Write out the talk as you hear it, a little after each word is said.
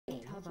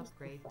Hub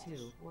upgrade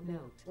 2.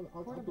 Note: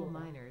 portable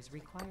miners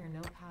require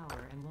no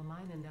power and will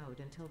mine a node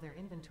until their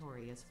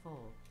inventory is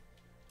full.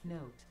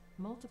 Note: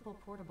 multiple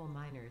portable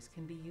miners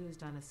can be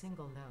used on a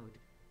single node.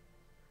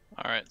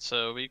 Alright,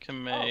 so we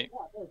can make... Oh,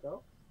 yeah, there you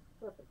go.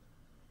 Perfect.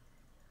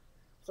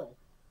 Sorry.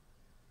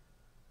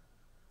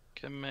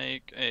 Can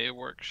make a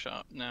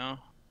workshop now.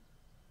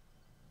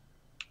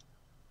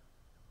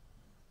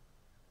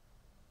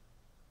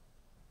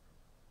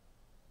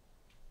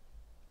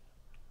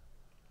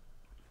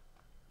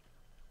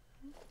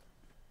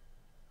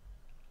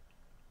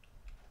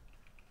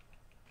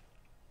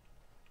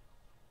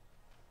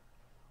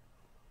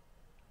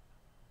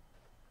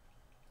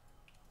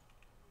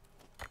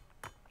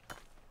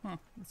 Huh,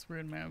 that's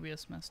weird, my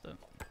OBS messed up.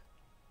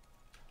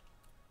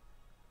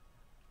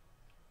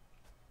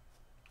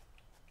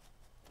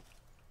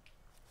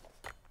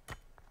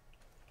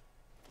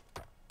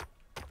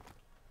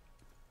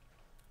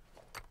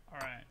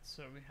 Alright,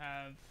 so we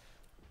have...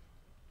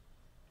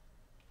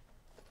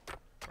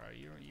 Bro,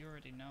 you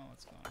already know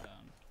what's going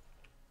down.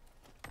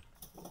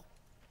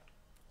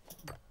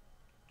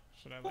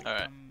 Should I like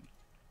Alright. come...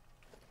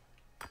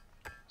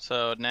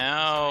 So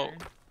now...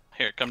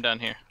 Here, come down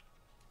here.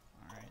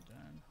 Alright,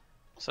 then.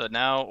 So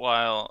now,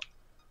 while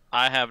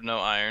I have no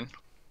iron...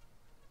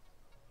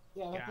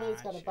 Yeah, my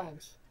blade's got a Gotcha.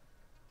 bunch.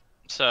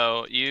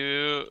 So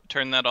you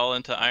turn that all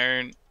into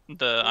iron,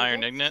 the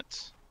iron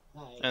ignits,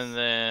 Nice. and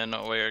then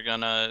we're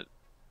gonna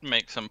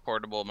make some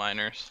portable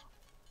miners.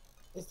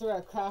 Is there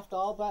a craft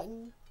all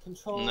button?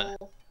 Control? No,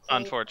 click,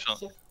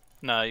 unfortunately. shift?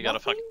 No, you gotta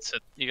Nothing? fucking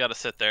sit. You gotta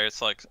sit there.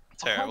 It's like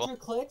terrible. 100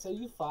 clicks? Are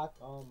you fucked?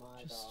 Oh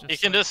my Just- god.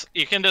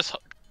 You can just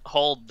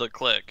hold the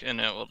click and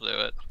it will do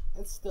it.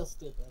 It's still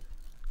stupid.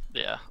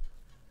 Yeah,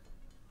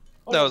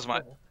 Oh, That was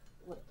my-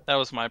 whatever. that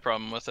was my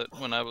problem with it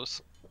when I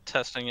was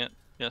testing it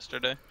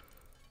yesterday.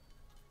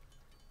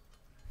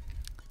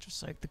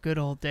 Just like the good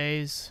old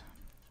days.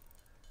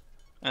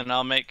 And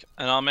I'll make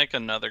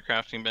another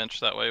crafting bench.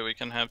 That way we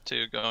can have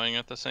two going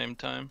at the same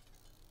time.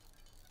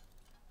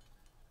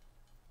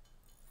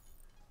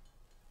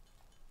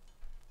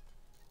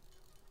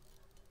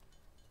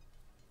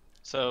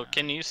 So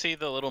can you see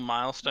the little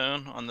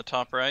milestone on the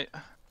top right?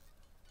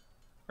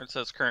 Where it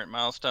says current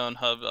milestone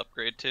hub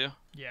upgrade 2?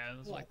 Yeah, it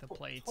was like the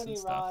plates 20 and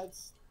stuff.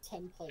 rods,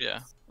 10 plates. Yeah.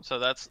 So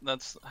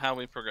that's how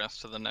we progress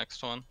to the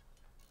next one.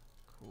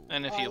 Cool.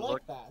 And if Oh, you I look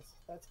like that.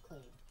 That's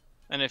clean.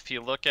 and if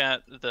you look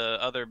at the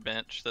other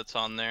bench that's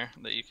on there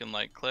that you can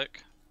like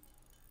click,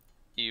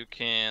 you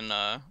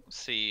can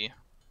see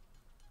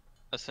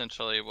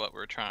essentially what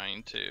we're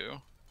trying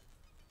to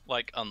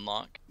like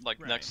unlock. Like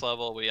Right. next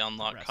level we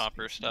unlock Recipes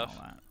copper and stuff.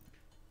 all that.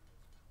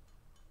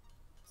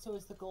 So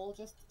is the goal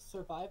just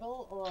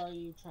survival, or are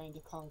you trying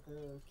to conquer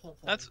or kill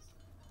things? That's-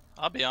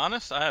 I'll be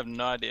honest, I have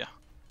no idea.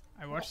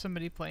 I watched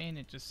somebody play and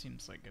it just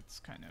seems like it's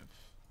kind of...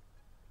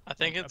 I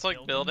think Like a it's like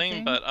building building,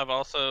 thing? but I've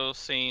also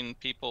seen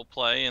people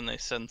play and they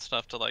send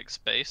stuff to like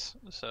space,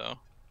 so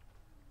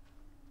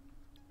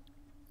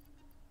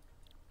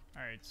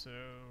Alright, so...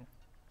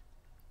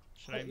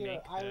 Should I Put your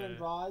make iron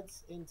the...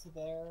 rods into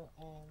there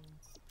and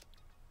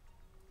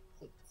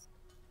plates.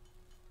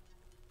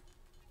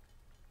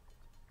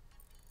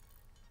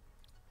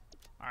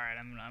 Alright,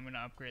 I'm gonna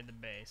upgrade the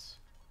base.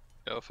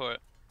 go for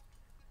it.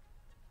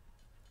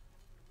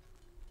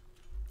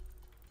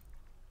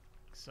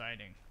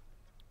 Exciting.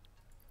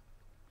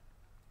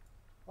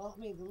 Well, I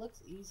mean, it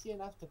looks easy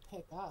enough to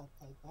pick up.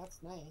 Like, that's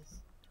nice.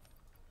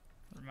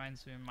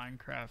 Reminds me of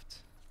Minecraft.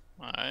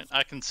 Alright,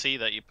 I can see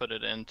that you put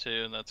it in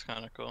too, that's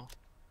kinda cool.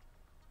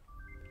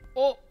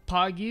 Oh!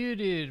 Pog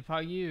dude!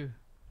 Pog.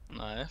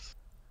 Nice.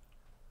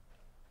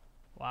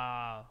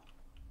 Wow.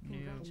 New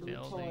Congratulations.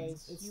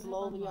 buildings. It You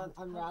slowly have unlocked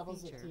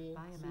unravels Hub it to feature, you,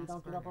 so you biomass don't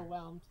get burner.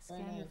 overwhelmed.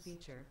 Very Standard nice.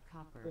 feature,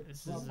 copper. This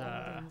is,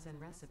 Buildings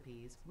and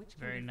recipes, which can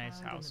very be nice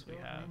found house in the we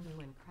build have. menu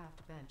and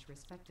craft bench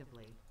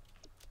respectively.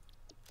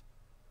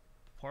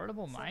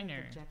 Portable Seventh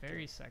miner. objective.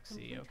 Very sexy,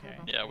 Complete okay.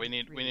 hub Yeah, we upgrade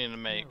need 3. to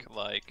make Note: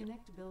 like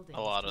connect buildings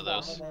lot to of the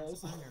those.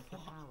 biomass burner for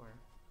power.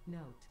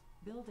 Note: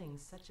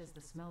 buildings such as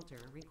the smelter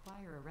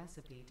require a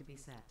recipe to be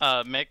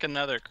set. make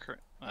another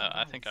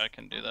I think I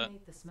can do that.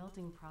 Automate the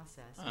smelting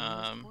process and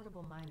use Um,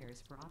 portable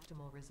miners for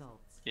optimal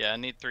results. Yeah, I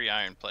need 3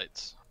 iron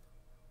plates.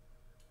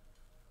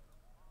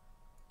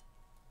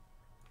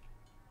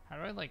 How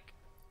do I, like,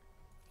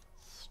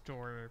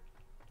 store...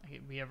 Okay,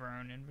 we have our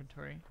own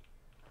inventory.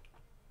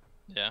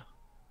 Yeah.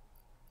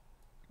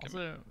 Give me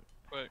Also,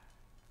 quick.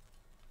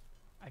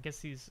 I guess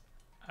these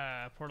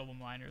portable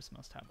miners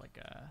must have, like,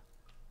 a...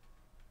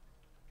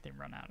 They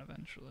run out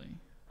eventually.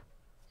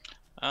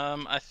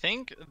 I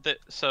think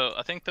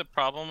the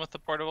problem with the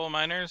portable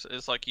miners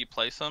is like you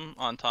place them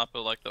on top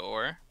of like the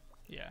ore,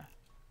 Yeah.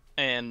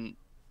 and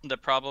the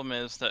problem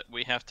is that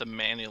we have to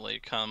manually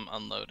come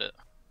unload it.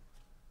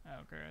 Oh,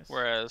 gross.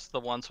 Whereas the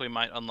ones we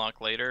might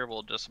unlock later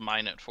will just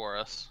mine it for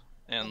us.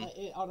 And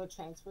It auto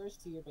transfers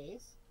to your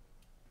base.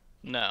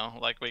 no,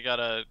 like why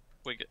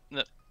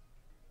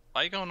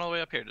are you going all the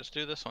way up here? Just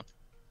do this one.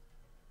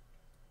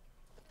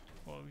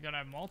 Well, we gotta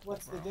have multiple,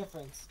 What's bro. the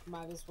difference?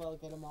 Might as well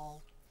get them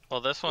all.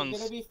 Well, this We're one's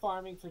gonna be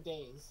farming for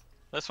days.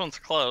 This one's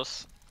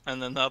close,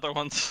 and then the other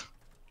one's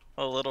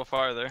a little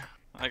farther.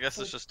 I guess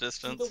So it's just do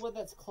distance. the one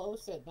that's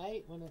close at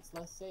night when it's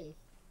less safe.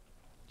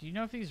 Do you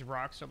know if these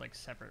rocks are like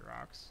separate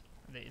rocks?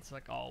 It's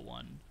like all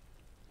one.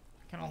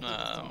 I kind I of think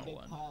think it's it's a all big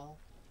one. pile.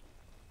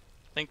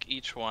 I think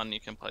each one you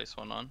can place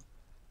one on.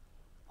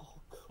 Oh,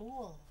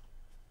 cool.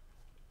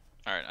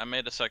 Alright, I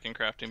made a second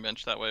crafting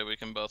bench, that way we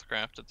can both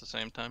craft at the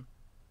same time.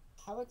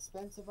 How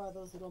expensive are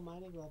those little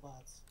mining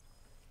robots?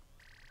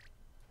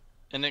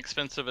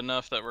 Inexpensive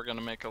enough that we're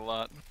gonna make a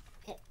lot.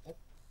 Okay.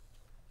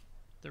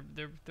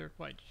 They're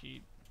quite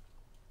cheap.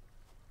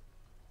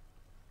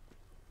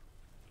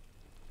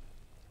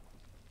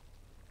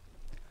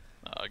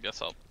 I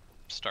guess I'll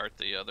start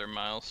the other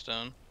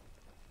milestone.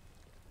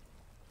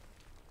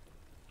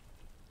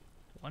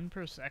 1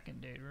 per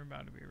second, dude. We're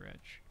about to be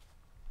rich.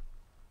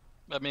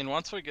 I mean,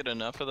 once we get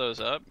enough of those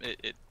up,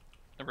 it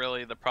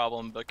really the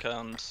problem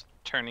becomes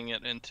turning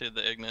it into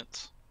the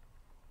ignits.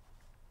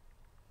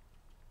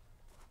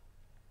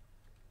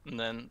 And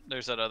then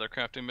there's that other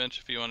crafting bench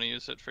if you want to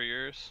use it for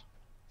yours.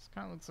 This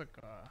kind of looks like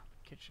a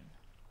kitchen.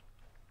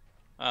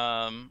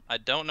 I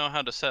don't know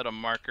how to set a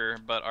marker,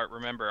 but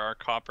remember our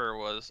copper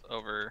was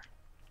over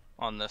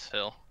on this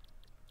hill.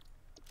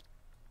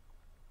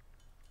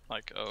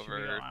 Like Should we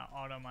over,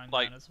 auto mine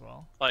like- that as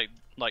well?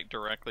 like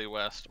directly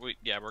west.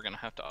 Yeah, we're gonna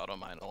have to auto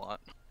mine a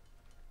lot.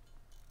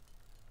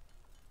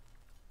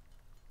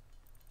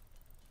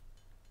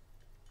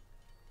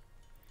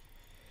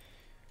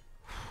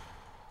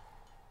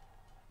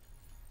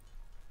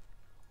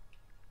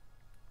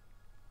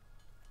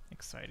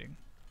 Exciting.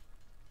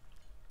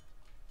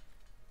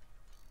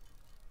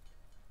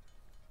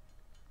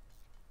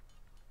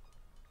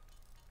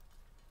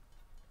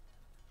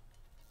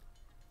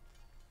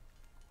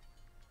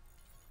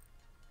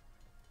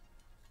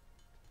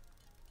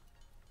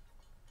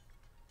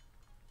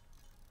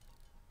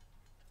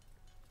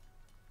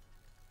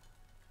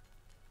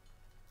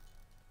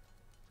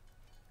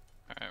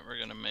 Alright, we're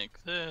gonna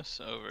make this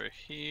over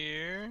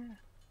here.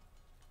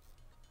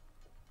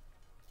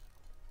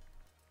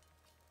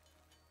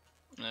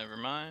 Never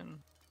mind.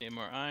 Need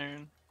more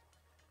iron.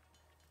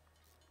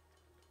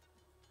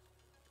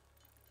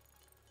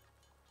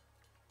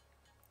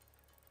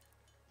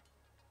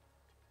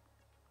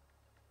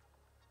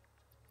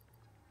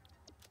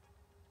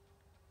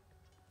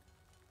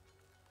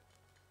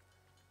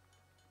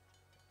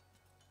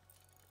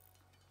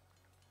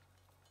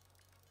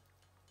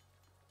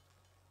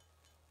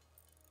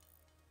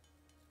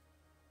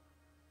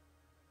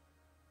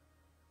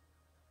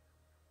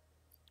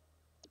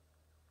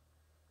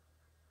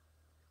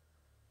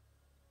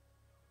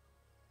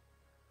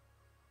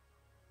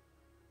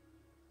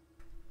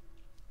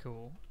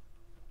 Cool.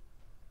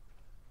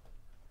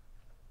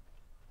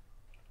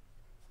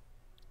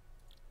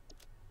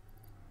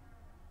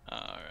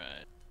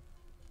 Alright.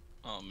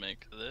 I'll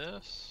make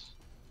this.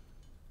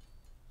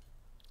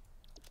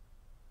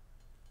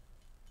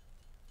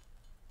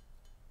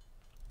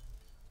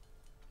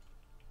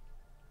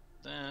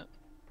 That.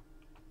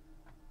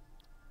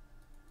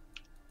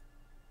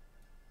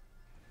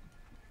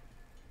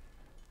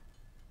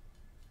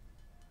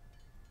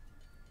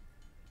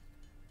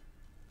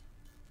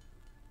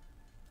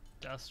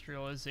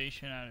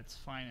 Industrialization at its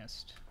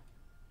finest.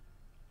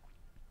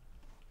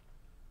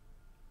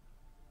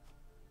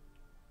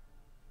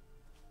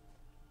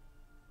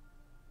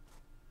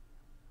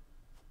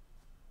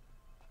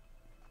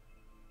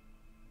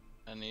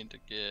 I need to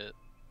get.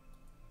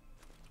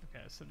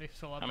 Okay, so they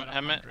fill up How, at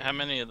how, 100. how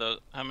many of those?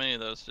 How many of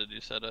those did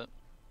you set up?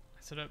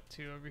 I set up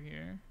 2 over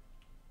here.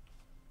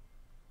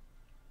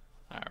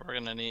 Alright, we're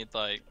gonna need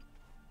like.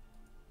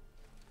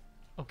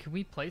 Oh, can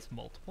we place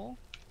multiple?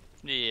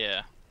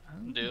 Yeah,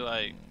 Do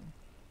like- Oh.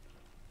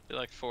 do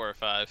like 4 or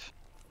 5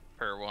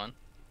 per one.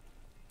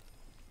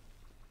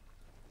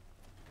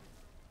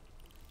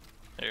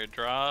 Here,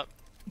 drop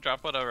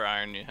whatever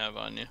iron you have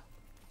on you.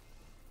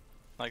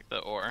 Like the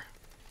ore.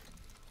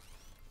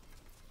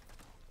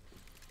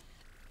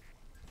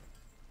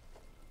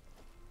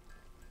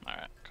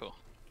 Alright, cool.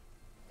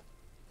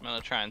 I'm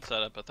gonna try and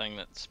set up a thing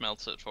that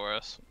smelts it for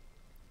us.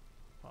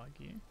 Fuck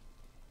you.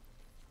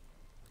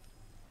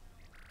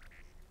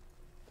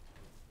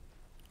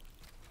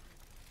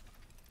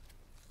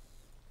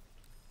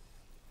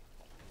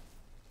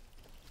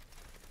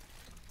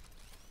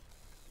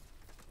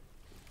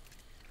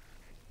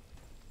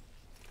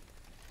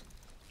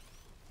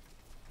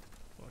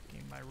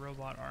 Fucking my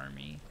robot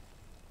army.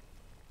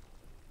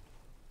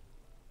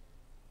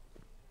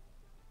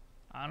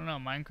 I don't know,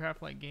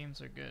 Minecraft like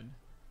games are good.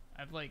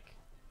 I've like,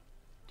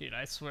 dude,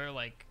 I swear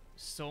like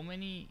so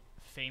many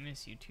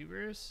famous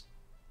YouTubers,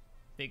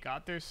 they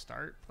got their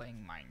start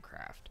playing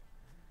Minecraft.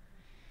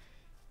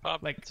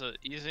 Like- It's a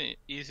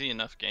easy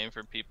enough game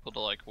for people to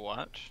like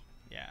watch.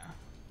 Yeah.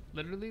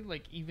 Literally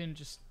like even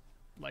just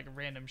like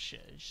random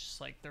shit. It's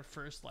just like their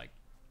first like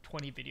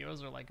 20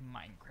 videos are like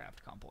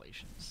Minecraft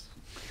compilations.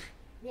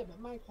 Yeah,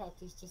 but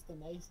Minecraft is just a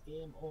nice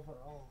game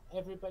overall.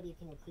 Everybody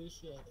can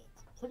appreciate it.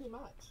 Pretty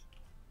much.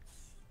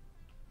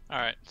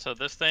 Alright, so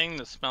this thing,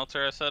 the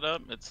smelter I set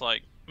up, it's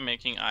like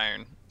making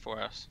iron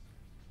for us.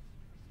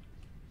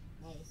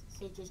 Nice.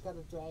 So you just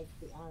gotta drag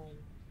the iron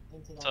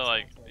into that So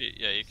like, smelter.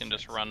 yeah, you can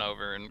just run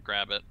over and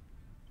grab it.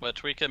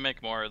 Which we could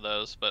make more of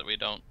those, but we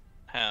don't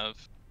have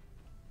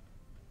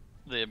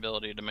the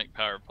ability to make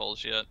power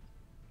poles yet.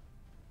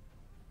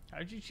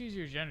 How'd you choose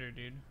your gender,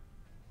 dude?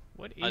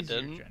 What I is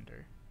your didn't.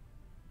 gender?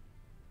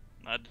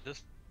 I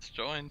just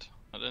joined.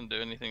 I didn't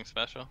do anything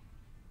special.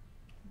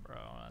 Bro,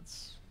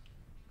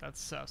 that's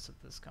sus at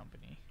this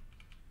company.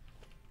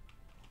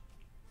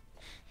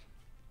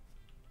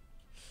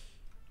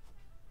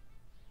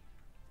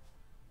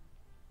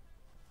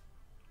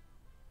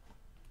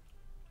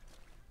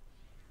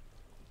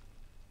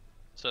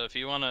 So if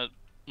you want to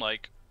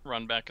like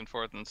run back and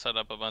forth and set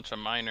up a bunch of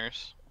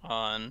miners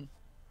on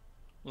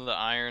the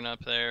iron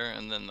up there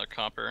and then the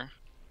copper,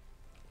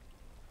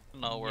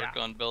 and I'll work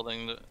on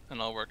building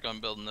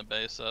the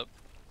base up.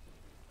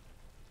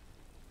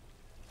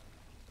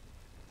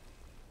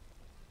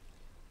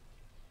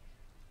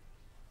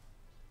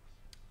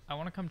 I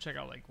want to come check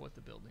out like what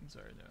the buildings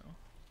are though.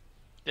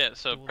 Yeah,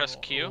 so press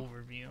Q.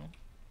 Overview.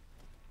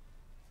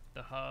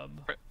 The hub.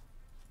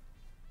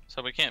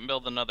 So we can't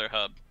build another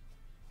hub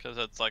because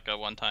it's like a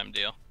one-time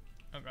deal.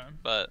 Okay.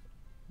 But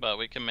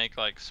we can make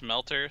like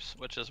smelters,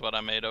 which is what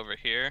I made over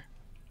here,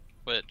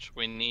 which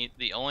we need.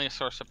 The only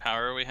source of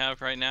power we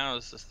have right now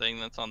is this thing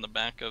that's on the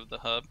back of the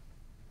hub,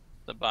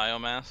 the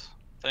biomass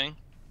thing.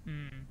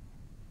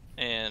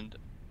 And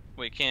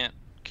we can't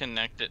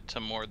connect it to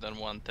more than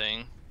one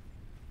thing.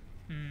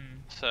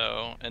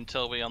 So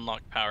until we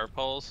unlock power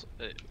poles,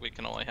 we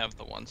can only have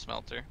the one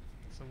smelter.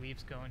 So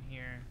leaves go in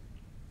here.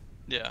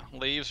 Yeah,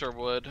 leaves or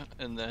wood,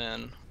 and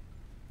then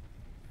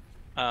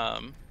I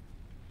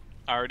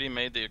already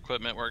made the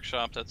equipment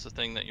workshop. That's the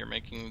thing that you're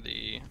making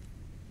the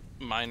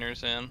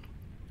miners in.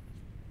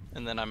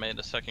 And then I made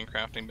a second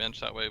crafting bench,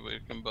 that way we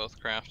can both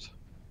craft.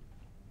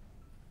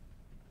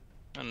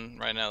 And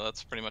right now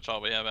that's pretty much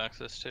all we have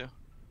access to.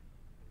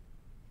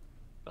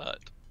 But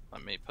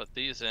let me put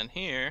these in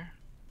here.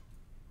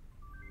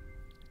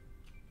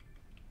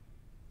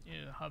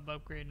 Yeah, hub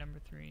upgrade number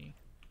 3.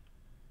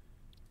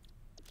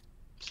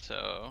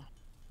 So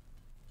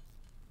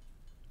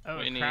oh,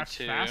 it crafts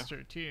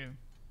faster too,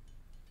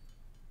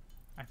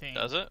 I think.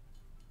 Does it?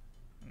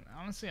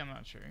 Honestly, I'm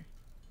not sure.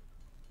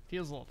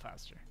 Feels a little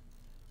faster.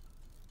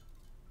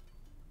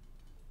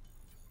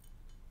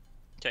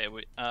 Okay,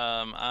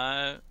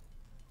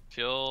 if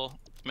you'll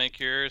make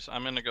yours,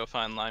 I'm gonna go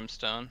find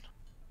limestone.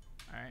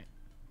 Alright.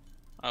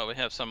 Oh, we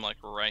have some like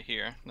right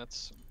here.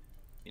 That's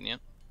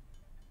convenient.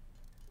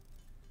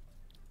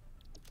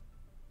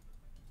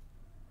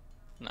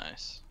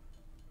 Nice.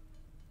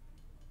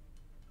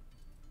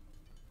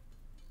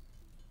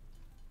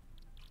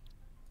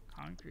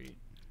 Concrete.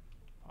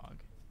 Fog.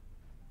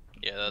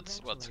 Yeah,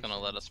 that's what's gonna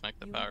let us make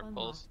the power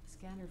poles.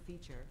 Scanner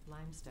feature,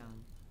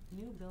 limestone.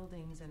 New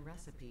buildings and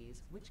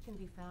recipes, which can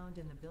be found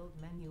in the build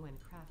menu and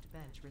craft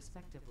bench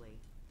respectively.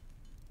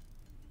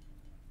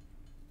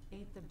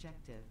 8th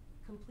objective.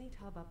 Complete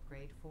hub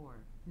upgrade 4.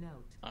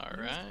 Note.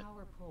 Alright. Use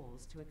power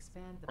poles to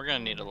expand the We're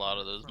gonna need a lot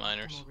of those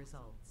miners. optimal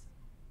results.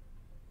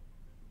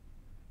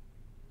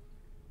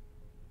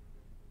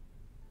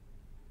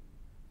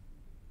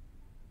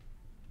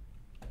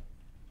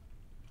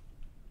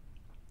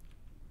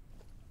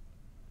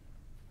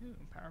 Ooh,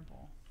 power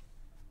pole.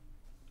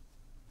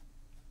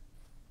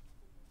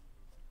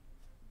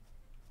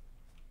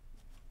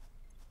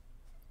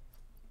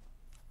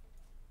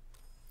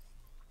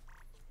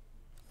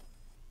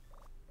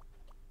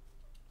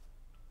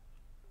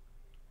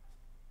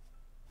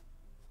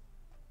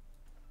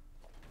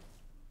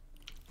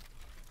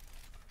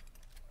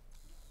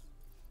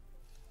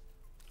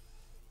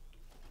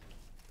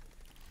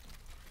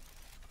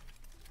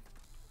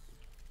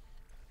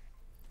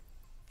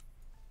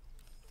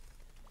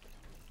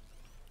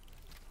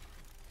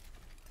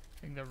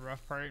 I think the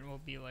rough part will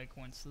be like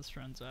once this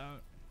runs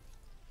out.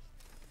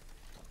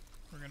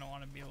 We're gonna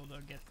want to be able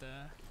to get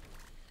the...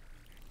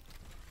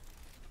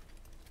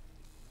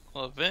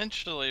 Well,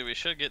 eventually we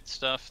should get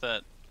stuff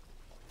that...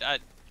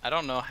 I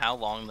don't know how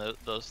long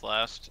those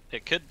last.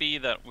 It could be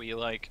that we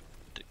like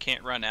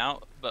can't run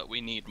out, but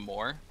we need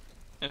more,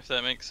 if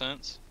that makes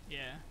sense.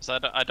 Yeah. So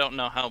I don't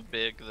know how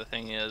big the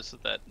thing is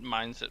that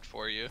mines it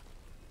for you.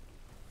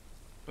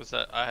 Was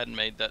that I hadn't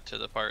made that to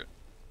the part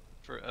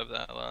of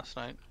that last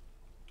night.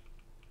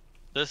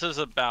 This is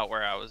about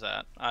where I was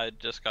at. I had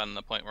just gotten to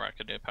the point where I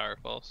could do power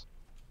poles.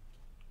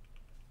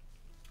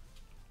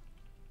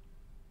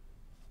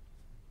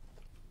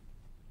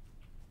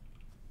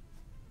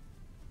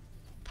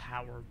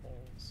 Power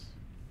poles.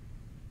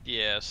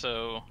 Yeah,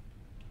 so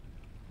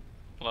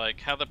like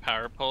how the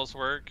power poles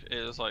work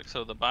is like,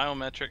 so the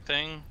biometric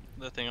thing,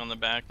 the thing on the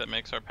back that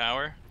makes our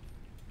power,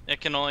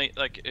 it can only,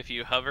 like if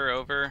you hover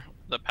over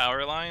the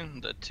power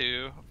line, the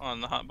 2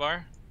 on the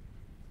hotbar,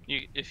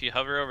 if you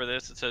hover over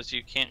this, it says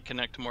you can't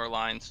connect more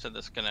lines to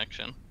this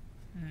connection.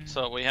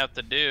 So what we have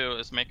to do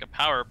is make a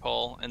power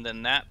pole, and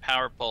then that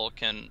power pole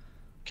can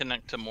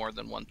connect to more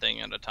than one thing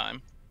at a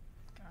time.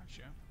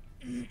 Gotcha.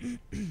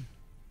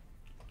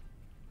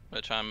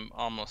 which I'm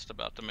almost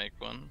about to make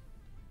one.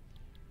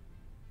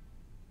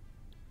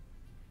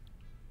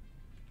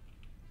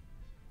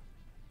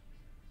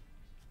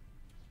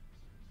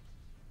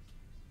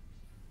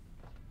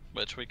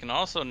 Which we can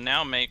also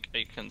now make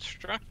a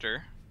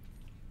constructor,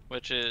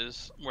 which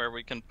is where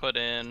we can put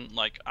in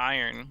like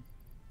iron,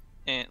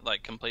 and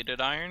like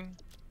completed iron,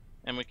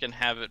 and we can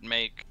have it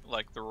make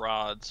like the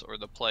rods or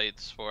the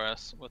plates for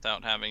us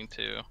without having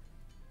to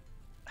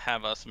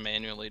have us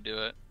manually do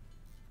it.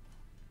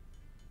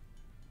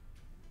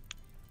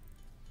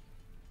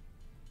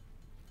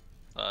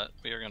 But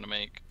we are going to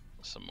make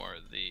some more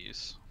of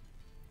these.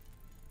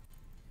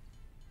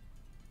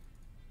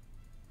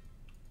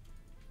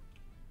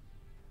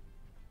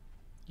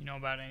 You know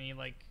about any,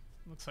 like,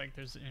 looks like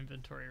there's an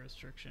inventory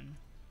restriction.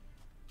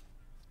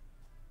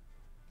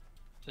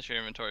 Is your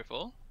inventory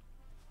full?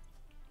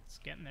 It's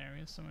getting there. We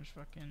have so much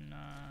fucking,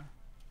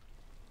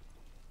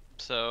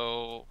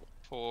 So,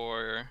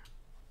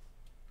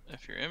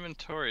 if your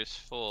inventory is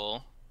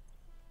full,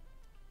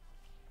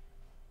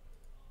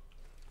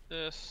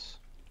 this,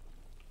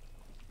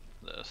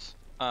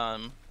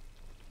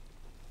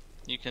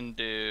 you can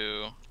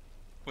do,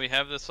 we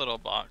have this little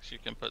box you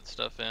can put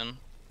stuff in.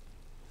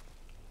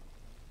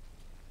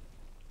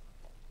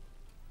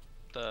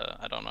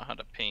 I don't know how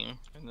to ping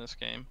in this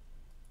game.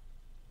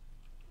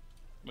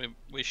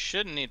 We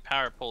shouldn't need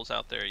power poles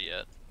out there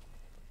yet.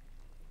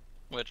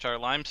 Which are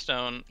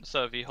limestone,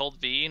 so if you hold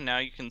V, now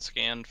you can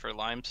scan for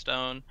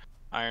limestone,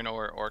 iron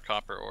ore, or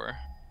copper ore.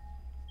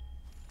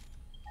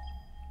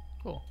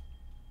 cool.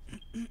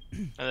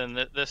 And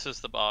then this is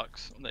the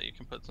box that you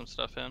can put some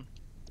stuff in.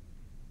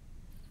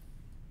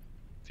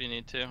 If you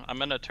need to. I'm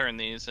gonna turn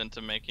these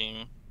into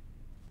making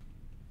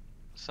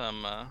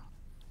some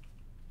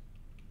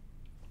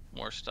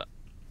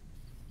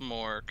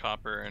more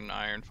copper and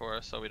iron for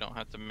us, so we don't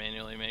have to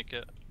manually make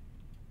it.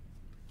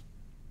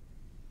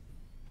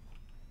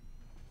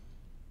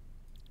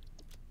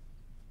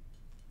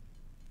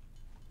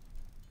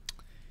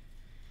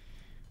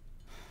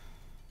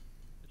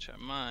 Which I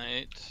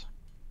might.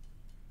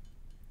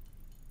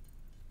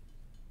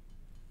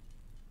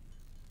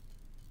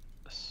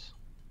 This.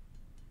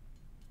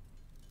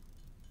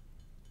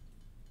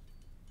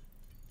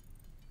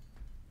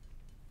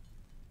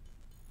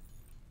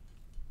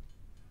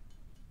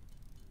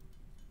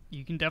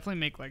 You can definitely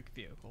make like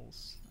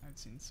vehicles. I've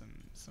seen some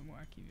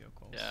wacky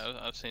vehicles. Yeah,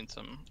 I've seen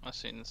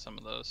some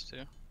of those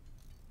too.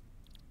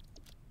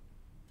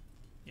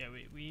 Yeah,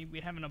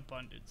 we have an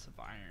abundance of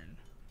iron,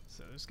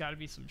 so there's got to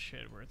be some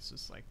shit where it's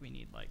just like we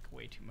need like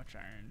way too much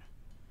iron,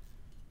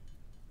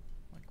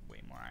 like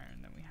way more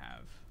iron than we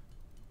have.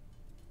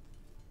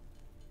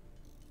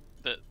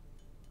 That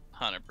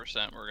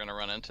 100% we're gonna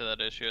run into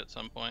that issue at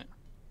some point.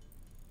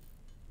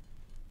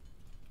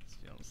 This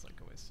feels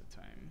like a waste of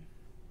time.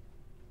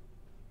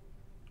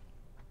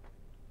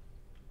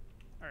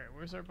 Alright,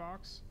 where's our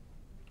box?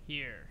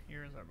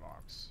 Here's our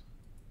box.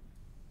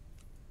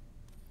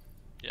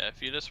 Yeah, if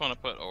you just want to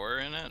put ore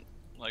in it,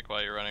 like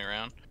while you're running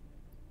around,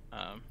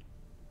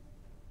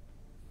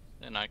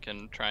 then I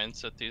can try and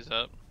set these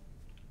up.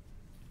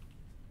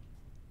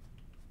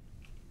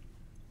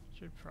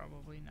 Should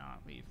probably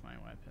not leave my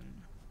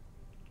weapon.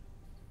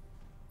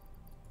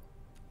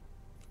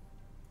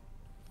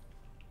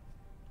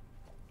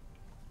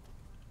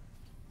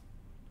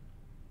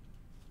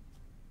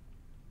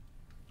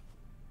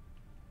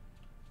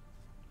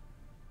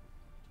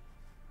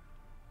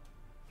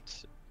 Let's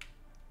see.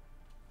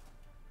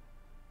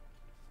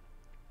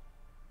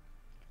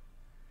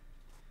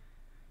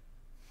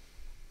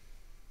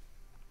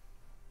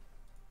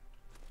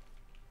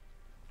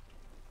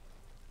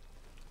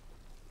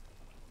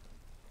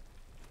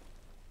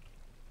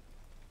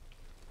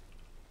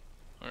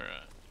 Alright.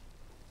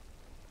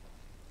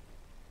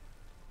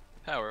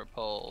 Power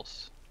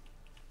poles.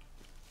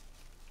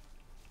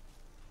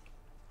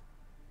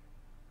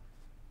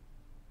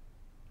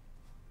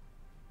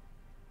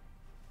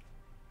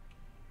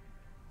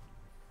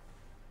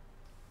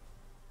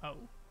 Oh.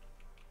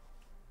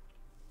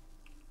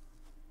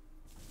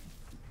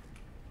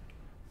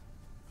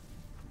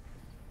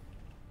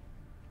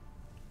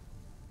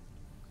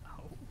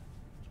 Oh.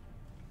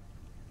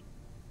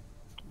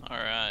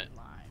 Alright.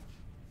 Live.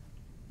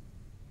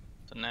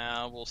 So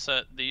now we'll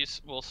set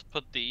these, we'll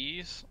put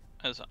these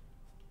as,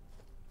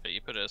 okay,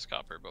 you put it as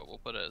copper, but we'll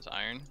put it as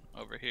iron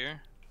over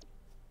here.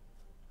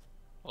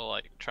 We'll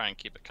like try and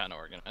keep it kind of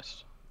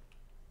organized.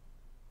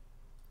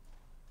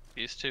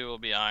 These two will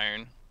be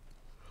iron,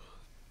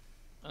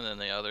 and then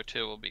the other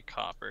two will be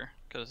copper,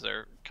 because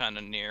they're kind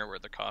of near where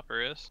the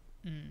copper is.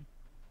 Mm.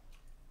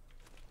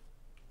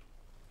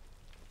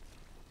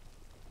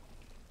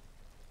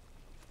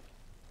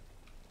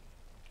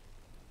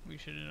 We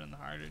should have done the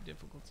harder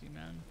difficulty,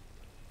 man.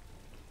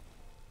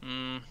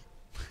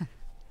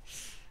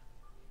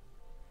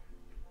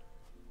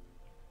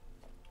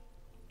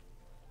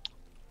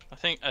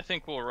 I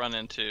think we'll run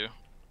into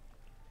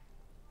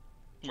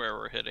where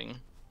we're hitting.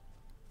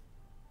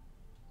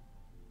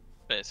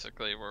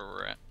 Basically where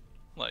we're at,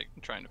 like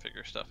trying to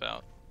figure stuff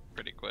out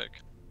pretty quick.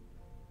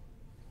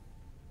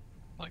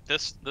 Like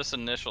this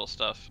initial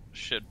stuff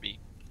should be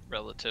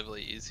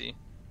relatively easy.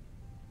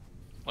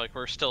 Like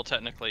we're still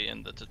technically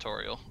in the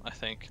tutorial, I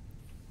think.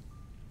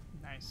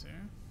 Nicer.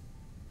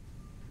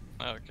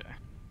 Okay,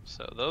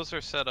 so those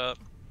are set up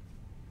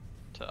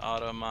to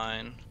auto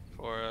mine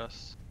for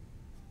us.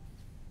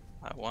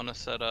 I want to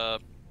set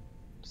up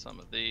some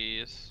of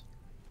these.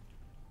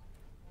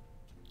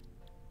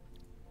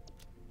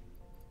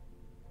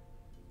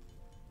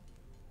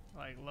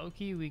 Like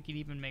low-key, we could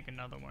even make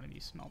another one of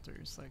these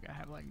smelters. Like I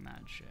have like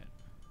mad shit.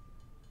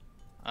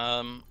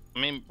 I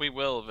mean, we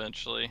will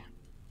eventually.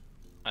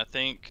 I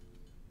think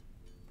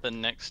the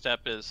next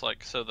step is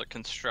like, so the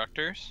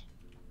constructors,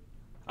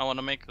 I want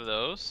to make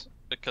those,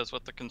 because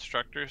what the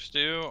constructors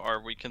do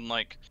are we can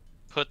like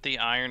put the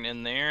iron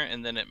in there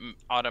and then it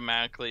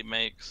automatically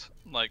makes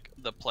like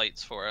the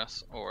plates for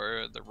us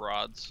or the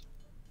rods,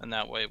 and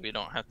that way we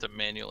don't have to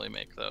manually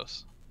make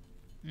those.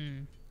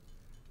 Mm.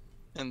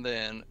 And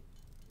then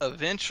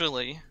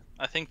eventually,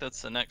 I think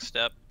that's the next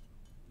step,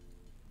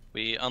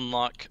 we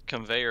unlock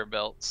conveyor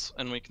belts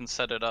and we can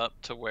set it up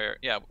to where,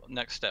 yeah,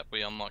 next step,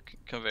 we unlock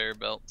conveyor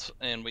belts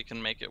and we can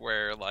make it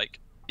where like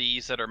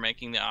these that are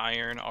making the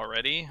iron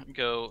already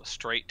go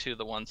straight to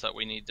the ones that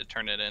we need to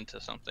turn it into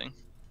something.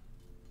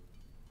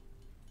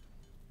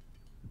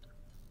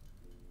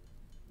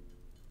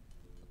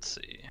 Let's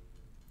see.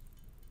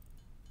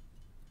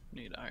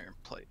 Need iron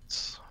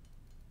plates.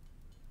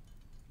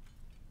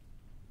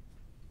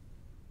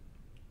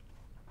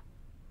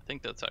 I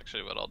think that's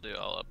actually what I'll do.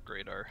 I'll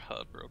upgrade our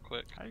hub real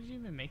quick. How did you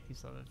even make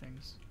these other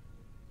things?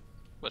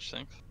 Which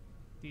things?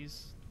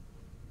 These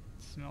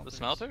smelters. The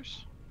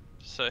smelters?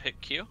 So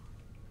hit Q.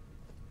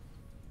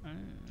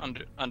 Oh.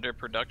 Under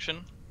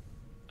production,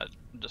 I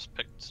just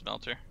picked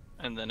smelter,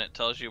 and then it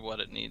tells you what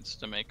it needs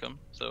to make them.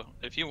 So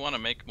if you want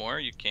to make more,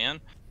 you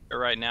can. But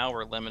right now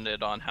we're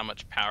limited on how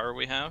much power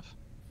we have.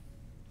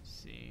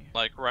 See.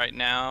 Like right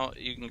now,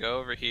 you can go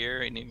over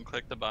here and you can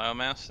click the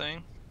biomass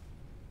thing,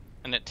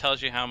 and it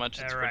tells you how much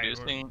it's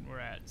producing. We're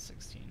at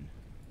 16.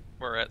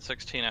 We're at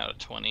 16 out of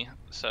 20,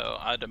 so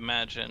I'd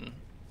imagine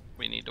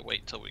we need to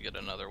wait till we get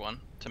another one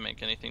to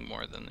make anything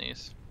more than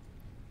these.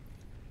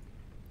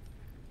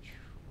 True.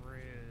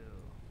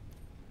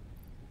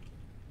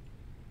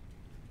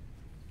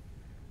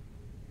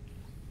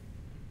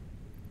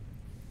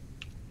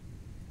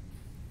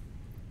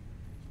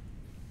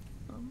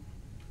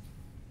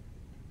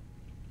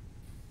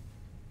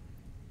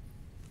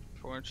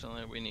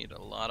 Fortunately, we need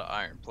a lot of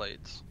iron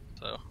plates,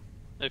 so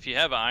if you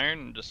have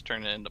iron, just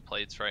turn it into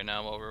plates right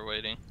now while we're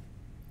waiting.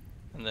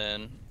 And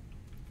then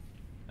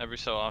every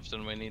so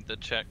often we need to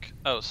check.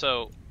 Oh,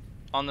 so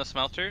on the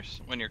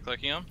smelters, when you're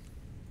clicking them,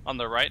 on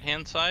the right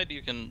hand side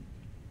you can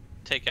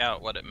take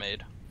out what it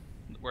made,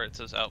 where it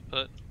says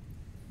output.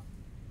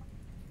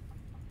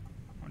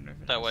 Wonder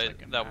if it That has, way,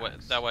 like,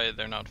 a that way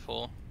they're not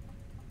full,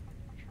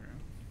 True.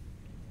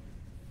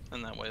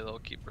 and that way they'll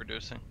keep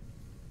producing.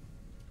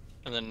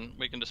 And then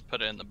we can just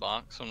put it in the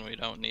box when we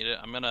don't need it.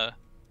 I'm gonna.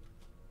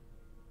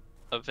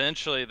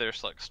 Eventually,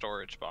 there's like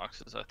storage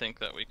boxes I think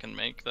that we can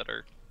make that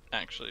are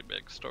actually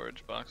big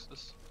storage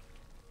boxes.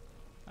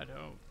 I'd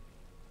hope.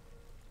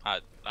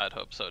 I'd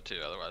hope so too.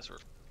 Otherwise, we're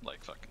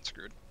like fucking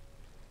screwed.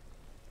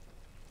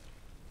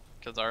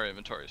 Because our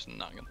inventory is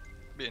not gonna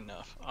be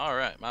enough. All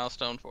right,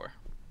 milestone 4.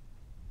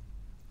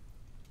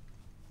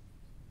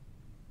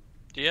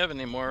 Do you have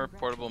any more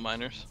portable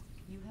miners?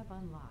 You have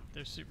unlocked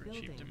They're super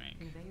cheap to make.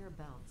 conveyor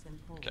belts and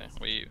poles. Okay,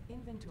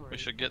 Inventory we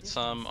should get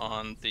additional some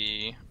on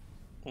the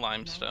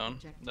limestone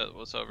objective. that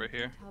was over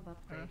here. Hub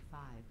upgrade 5.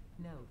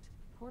 Note: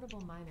 portable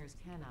miners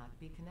cannot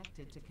be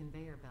connected to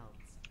conveyor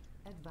belts.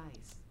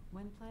 Advice: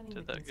 when planning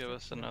Did the that give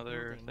us construction of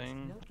another buildings,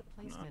 thing? note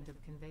the placement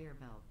of conveyor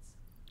belts.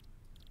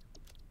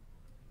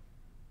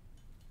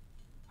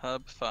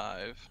 Hub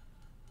 5.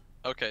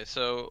 Okay,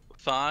 so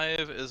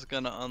 5 is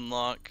gonna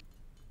unlock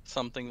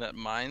something that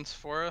mines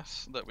for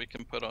us that we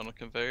can put on a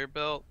conveyor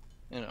belt,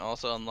 and it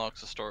also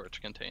unlocks a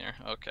storage container.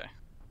 Okay.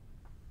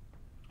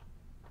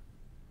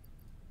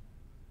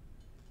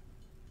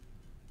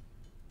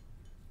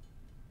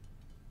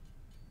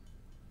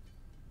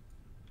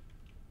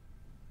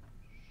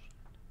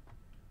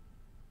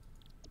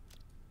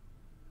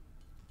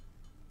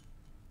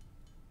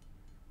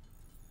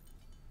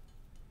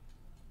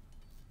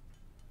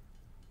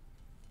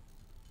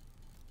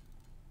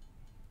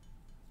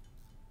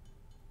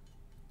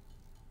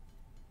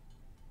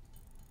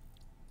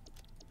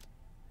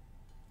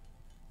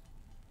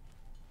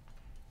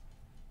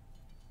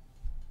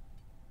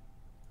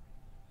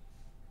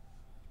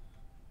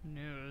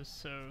 No, it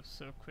was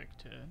so quick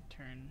to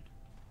turn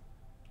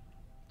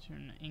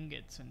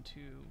ingots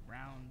into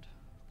round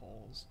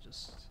bowls.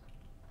 Just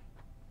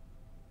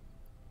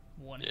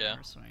one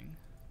hammer swing.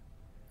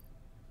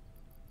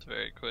 It's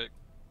very quick.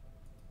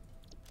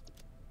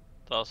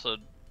 It's also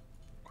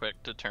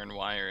quick to turn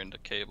wire into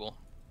cable.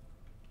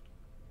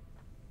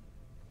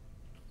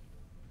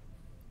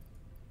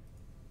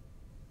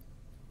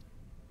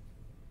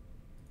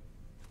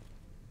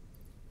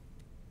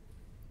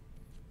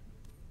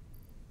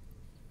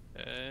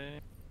 Okay.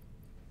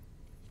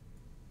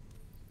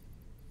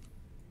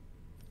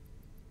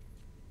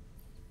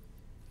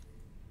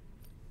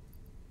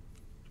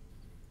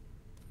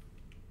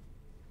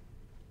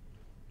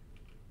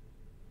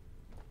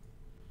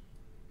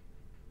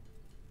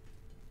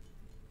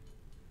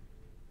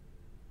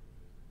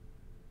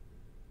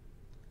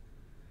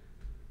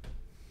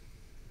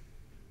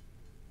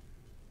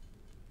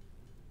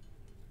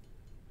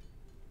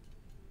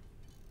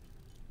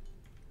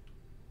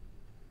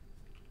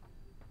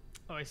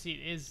 I see.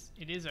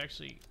 It is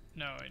actually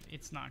no.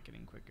 It's not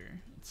getting quicker.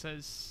 It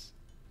says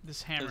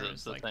this hammer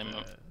is the like same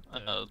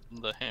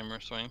the hammer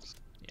swings.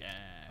 Yeah.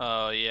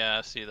 Oh yeah,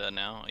 I see that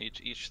now.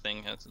 Each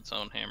thing has its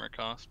own hammer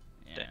cost.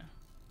 Yeah. Dang.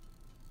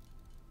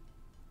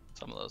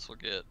 Some of those will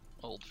get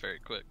old very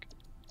quick.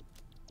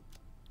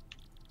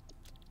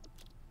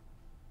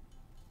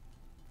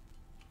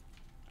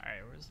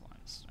 Alright, where's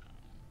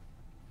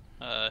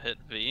limestone? Hit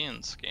V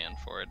and scan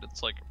for it.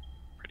 It's like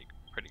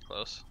pretty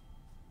close.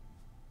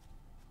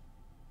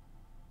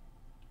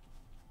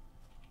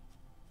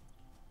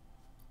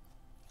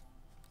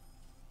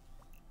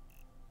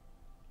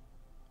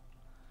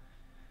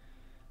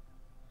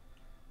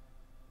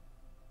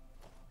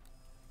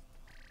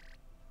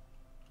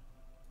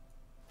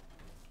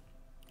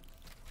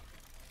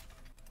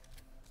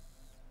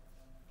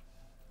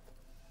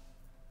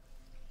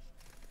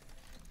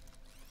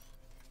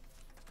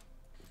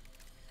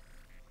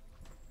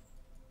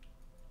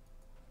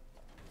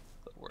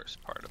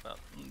 Worst part about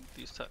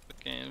these type of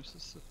games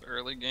is the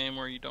early game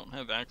where you don't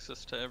have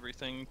access to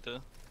everything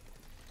to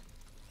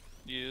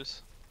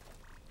use.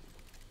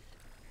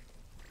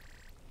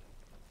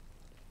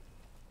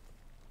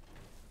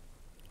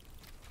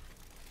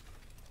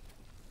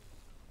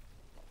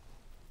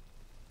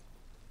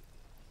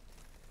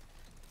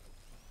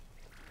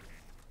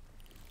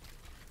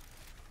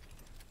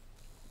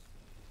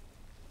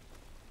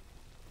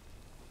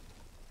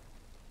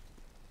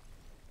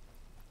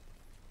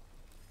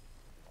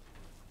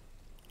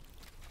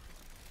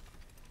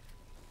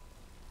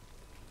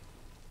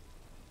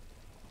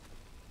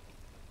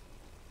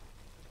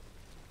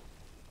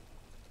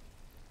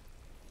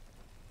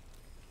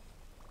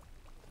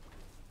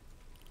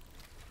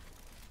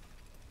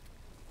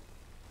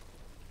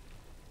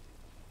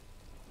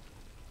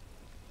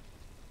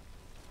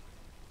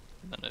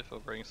 And if we'll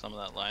bring some of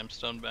that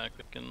limestone back,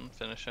 we can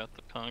finish out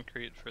the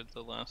concrete for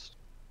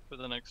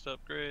the next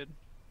upgrade.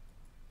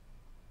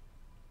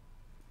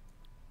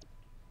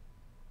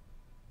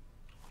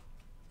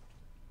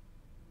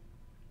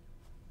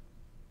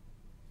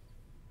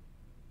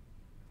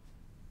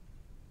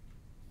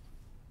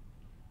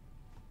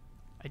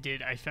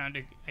 I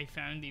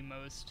found the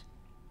most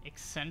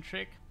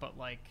eccentric but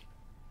like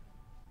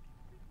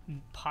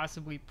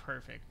possibly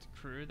perfect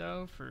crew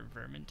though for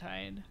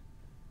Vermintide.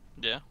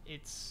 Yeah.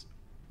 It's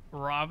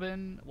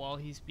Robin while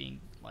he's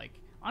being like,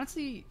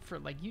 honestly for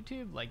like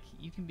YouTube, like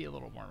you can be a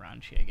little more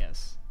raunchy, I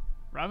guess.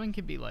 Robin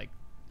can be like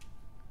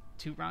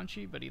too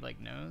raunchy, but he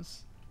like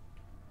knows.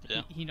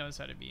 Yeah. He knows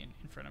how to be in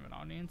front of an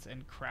audience.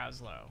 And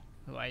Kraslow,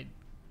 who I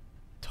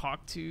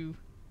talked to,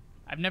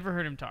 I've never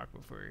heard him talk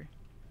before.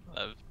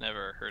 I've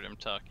never heard him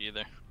talk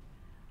either.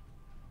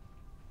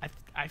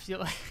 I feel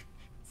like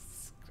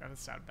it's gonna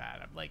sound bad.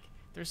 I'm like,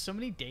 there's so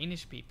many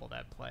Danish people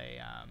that play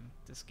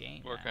this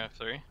game. Warcraft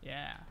 3?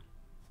 Yeah.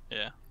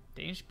 Yeah.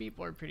 Danish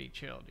people are pretty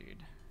chill,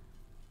 dude.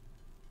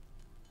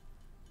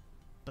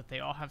 But they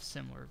all have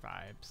similar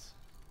vibes.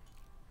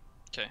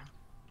 Okay.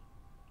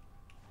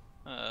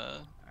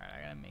 Alright,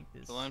 I gotta make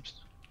this the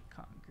limestone.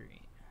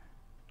 concrete.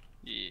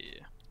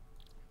 Yeah.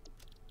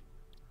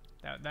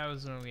 That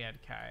was when we had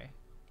Kai.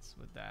 It's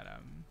with that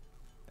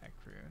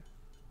crew.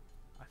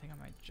 I think I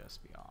might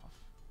just be off.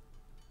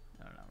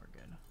 No, we're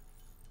good.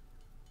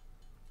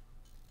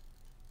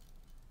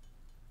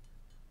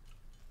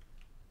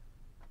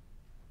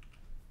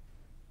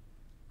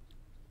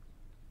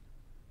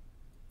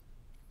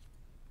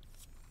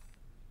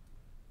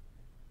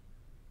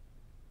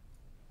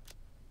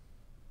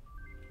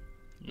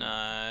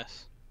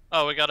 Nice.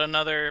 Oh, we got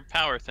another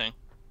power thing.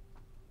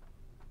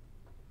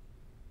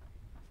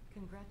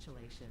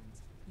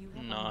 Congratulations. You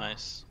have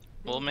Nice. unlocked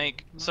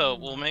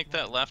We'll make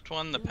that left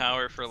one the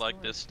power for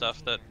like this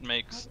stuff that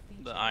makes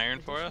the iron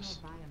for us.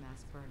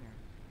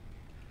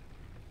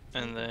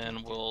 And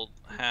then we'll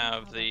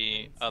have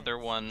the other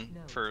one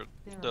for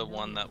the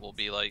one that will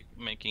be like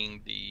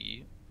making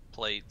the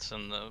plates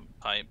and the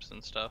pipes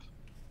and stuff.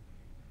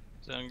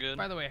 Sound good?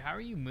 By the way, how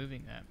are you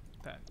moving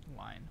that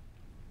line?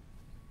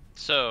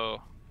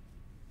 So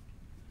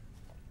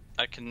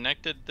I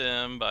connected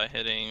them by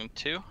hitting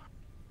 2.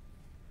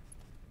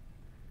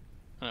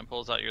 And it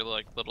pulls out your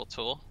like little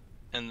tool.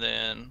 And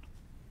then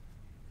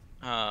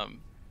I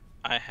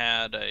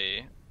had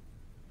I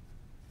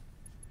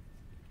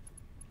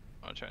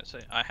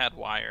had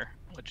wire,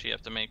 which you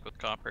have to make with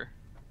copper.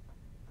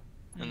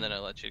 And then it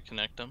lets you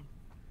connect them.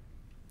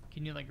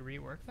 Can you like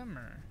rework them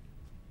or?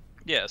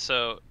 Yeah,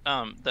 so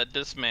that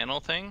dismantle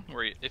thing,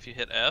 where if you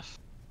hit F,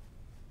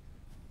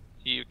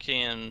 you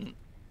can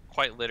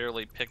quite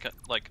literally pick up,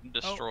 like,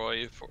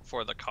 destroy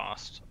for the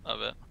cost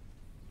of it.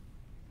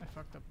 I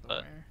fucked up the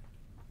wire.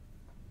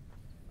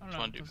 I don't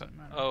know, it doesn't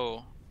matter.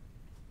 Oh,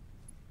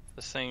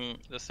 this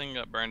thing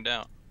got burned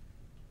out.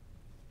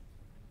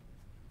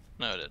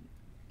 No, it didn't.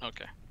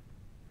 Okay,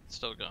 it's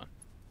still going.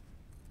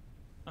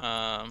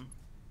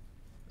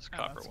 These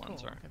copper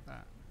ones aren't. Look at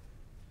that.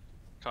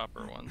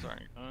 Copper ones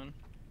aren't going.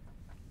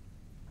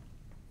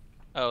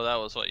 Oh, that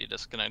was what you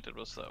disconnected,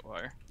 was that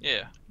wire?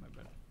 Yeah. My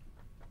bad.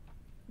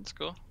 It's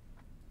cool.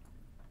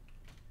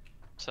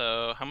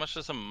 So how much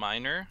does a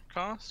miner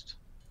cost?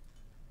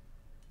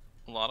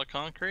 A lot of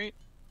concrete.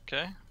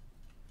 Okay.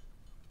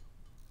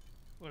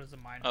 What is a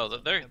miner? Oh,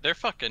 they're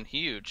fucking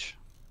huge.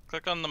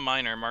 Click on the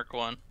miner, mark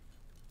 1. Look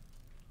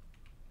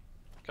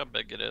how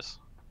big it is.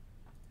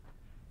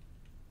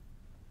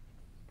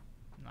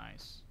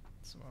 Nice.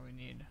 That's what we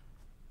need.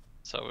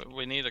 So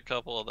we need a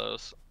couple of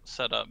those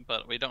set up,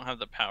 but we don't have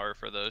the power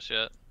for those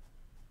yet.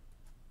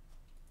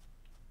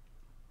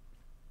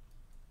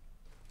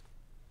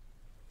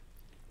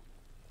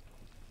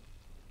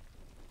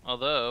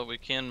 Although we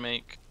can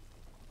make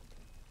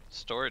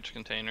storage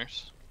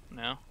containers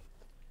now.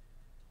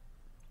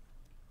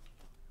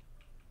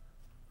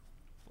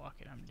 Fuck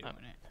it, I'm doing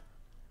it.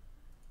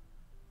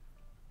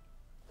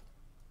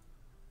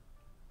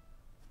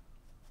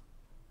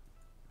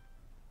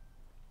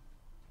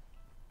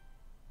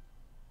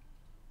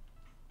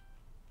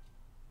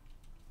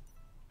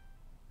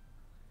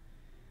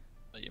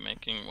 Are you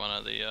making one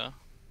of the Doing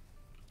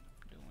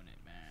it,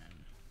 man.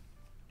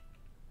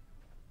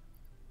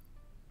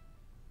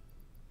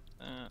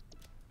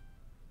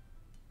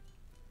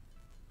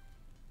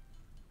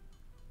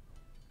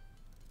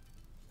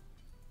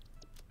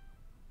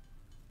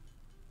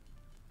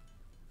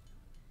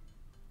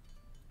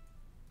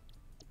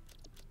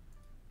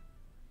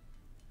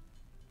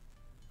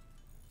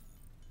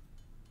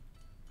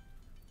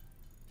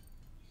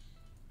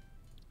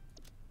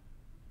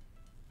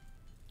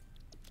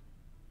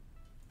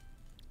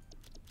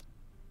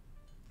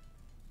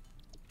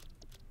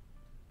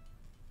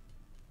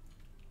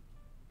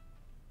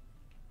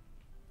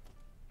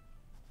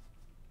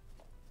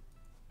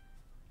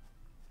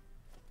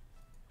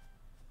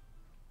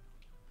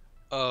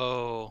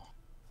 Oh,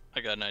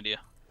 I got an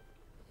idea.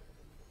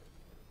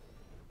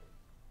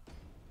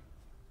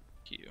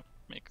 You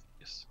make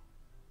these.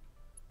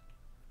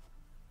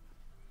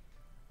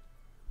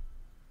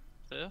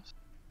 This.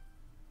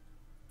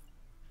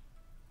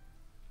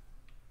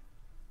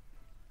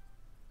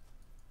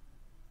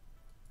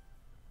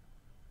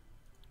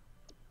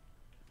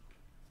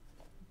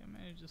 I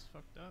might have just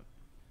fucked up.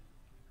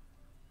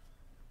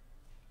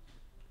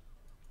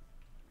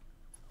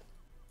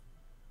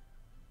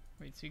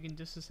 Wait, so you can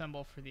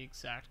disassemble for the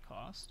exact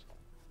cost?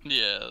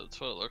 Yeah,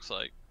 that's what it looks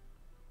like.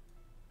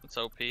 It's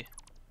OP.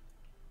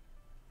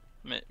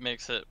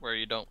 Makes it where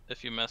you don't,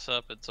 if you mess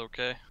up, it's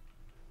okay.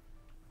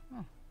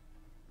 Huh.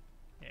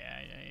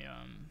 Yeah,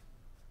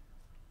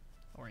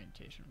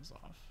 orientation was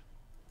off.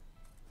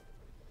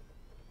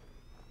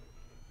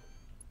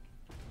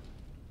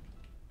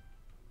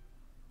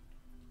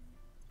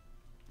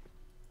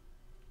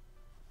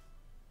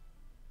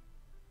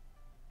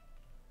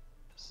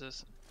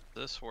 Does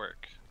this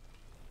work?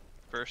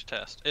 First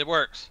test. It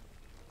works.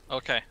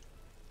 Okay.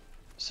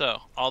 So,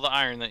 all the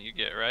iron that you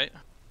get, right?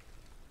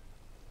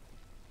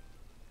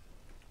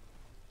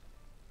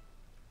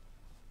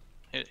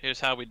 Here's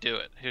how we do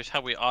it. Here's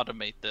how we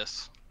automate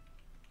this.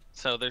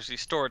 So there's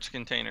these storage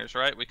containers,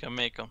 right? We can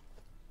make them.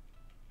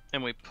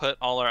 And we put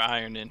all our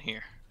iron in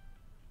here.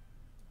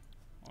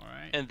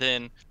 Alright. And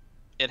then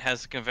it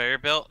has a conveyor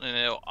belt and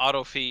it'll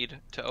auto feed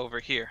to over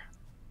here.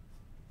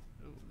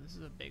 Ooh, this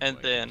is a big And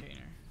boy then-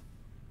 container.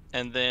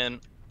 And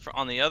then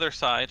on the other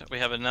side, we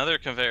have another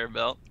conveyor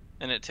belt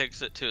and it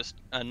takes it to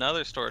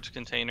another storage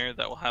container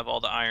that will have all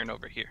the iron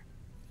over here.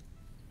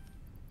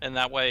 And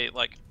that way,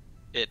 like,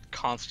 it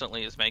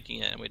constantly is making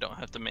it and we don't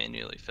have to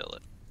manually fill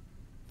it.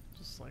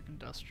 Just like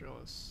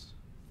industrialists.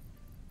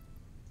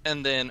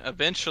 And then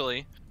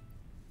eventually,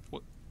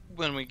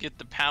 when we get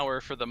the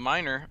power for the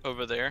miner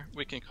over there,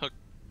 we can hook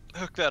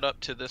that up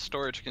to this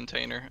storage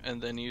container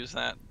and then use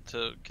that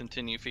to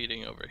continue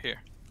feeding over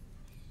here.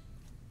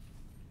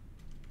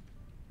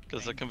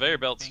 Because the conveyor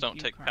belts don't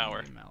take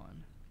power.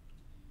 Melon.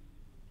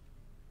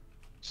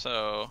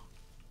 So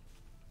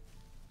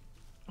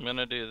I'm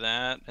gonna do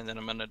that, and then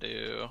we're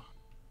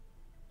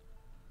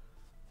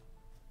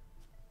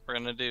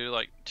gonna do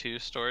like 2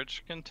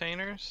 storage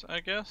containers,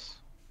 I guess.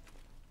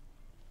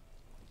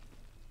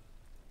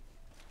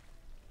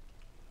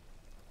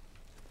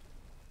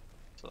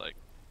 So like,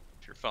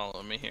 if you're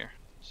following me here,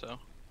 so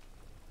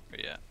where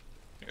you at?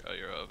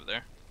 You're over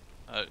there.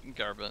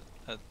 Garbage.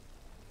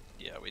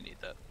 Yeah, we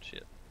need that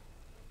shit.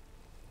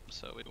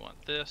 So we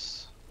want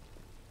this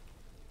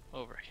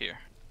over here.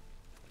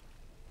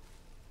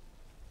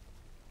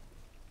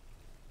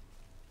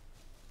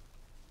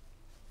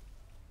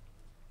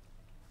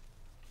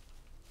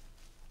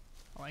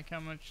 I like how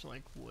much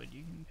like wood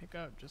you can pick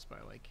up just by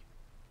like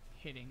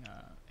hitting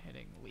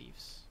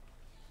leaves.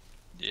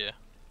 Yeah.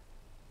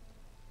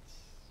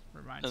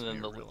 Reminds And me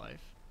then of the real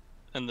life.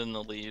 And then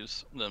the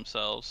leaves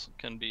themselves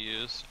can be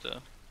used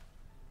to,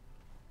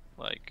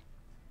 like...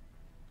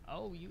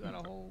 Oh, you got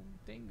a whole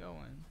thing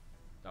going.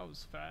 That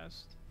was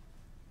fast.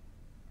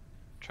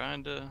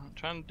 Trying to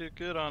do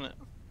good on it.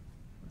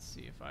 Let's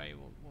see if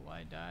will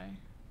I die?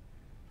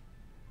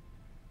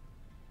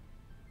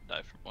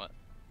 Die from what?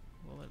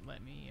 Will it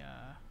let me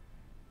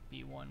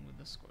be one with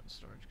the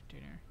storage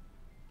container?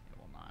 It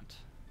will not.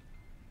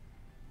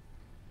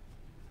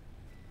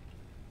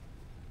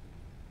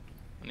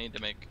 I need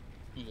to make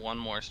one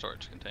more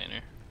storage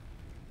container.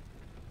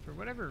 For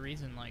whatever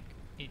reason, like,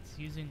 it's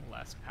using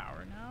less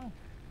power now.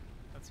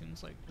 That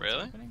seems like what's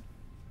Really? happening.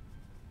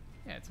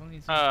 Yeah, it's only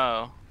using...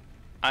 Oh,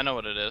 I know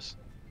what it is.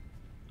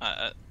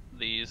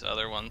 These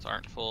other ones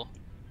aren't full.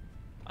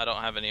 I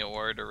don't have any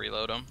ore to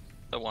reload them.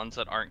 The ones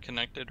that aren't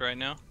connected right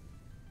now.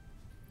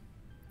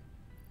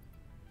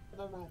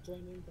 They're not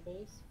draining the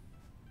base.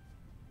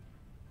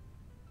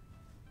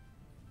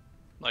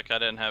 Like, I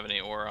didn't have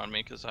any ore on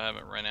me because I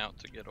haven't run out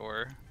to get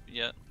ore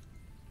yet.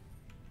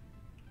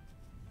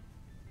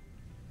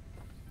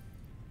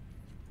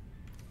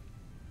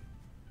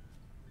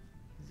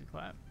 Easy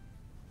clap.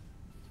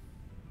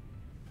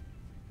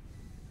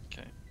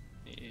 Okay.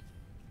 Need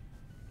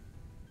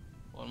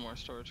one more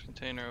storage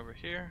container over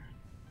here.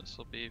 This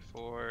will be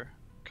for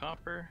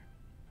copper.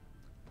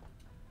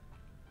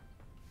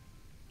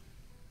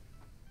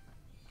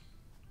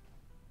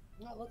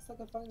 That looks like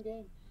a fun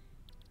game.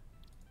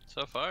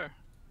 So far.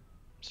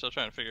 Still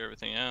trying to figure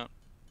everything out.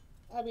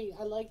 I mean,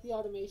 I like the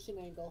automation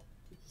angle,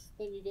 because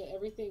then you get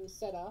everything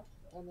set up,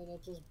 and then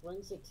it just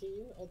brings it to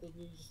you, and then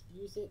you just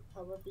use it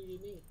however you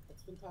need.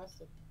 That's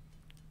fantastic.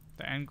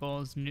 The end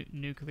goal is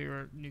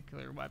nuclear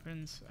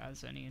weapons,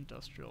 as any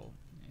industrial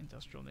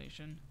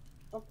nation,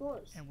 Of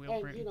course. and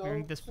we'll you know,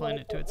 bring this flood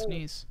planet to the its Earth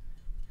knees.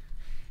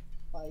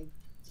 by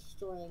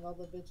destroying all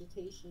the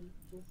vegetation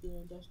with your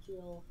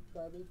industrial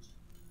garbage.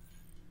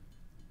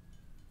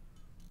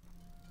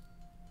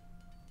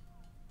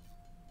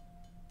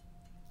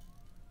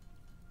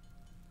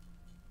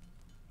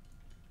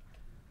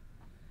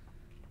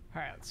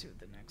 Alright, let's see what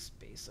the next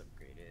base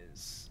upgrade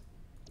is.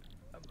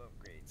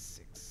 Upgrade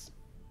 6.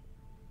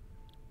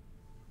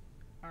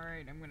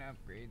 Alright, I'm gonna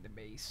upgrade the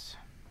base.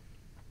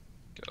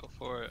 Go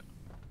for it.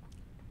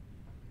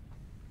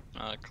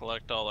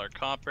 Collect all our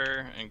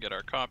copper and get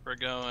our copper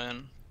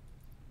going.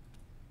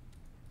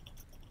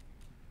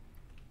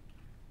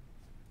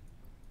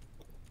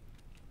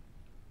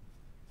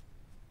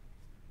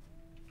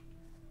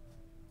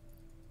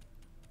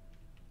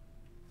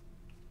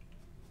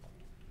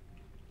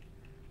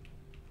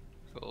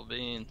 Cool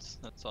beans.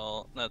 That's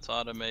all. That's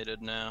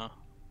automated now.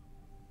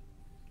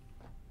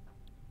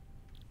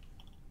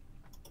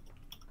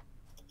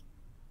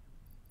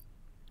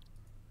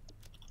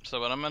 So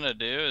what I'm gonna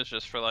do is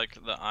just for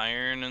like the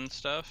iron and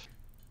stuff,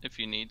 if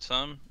you need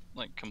some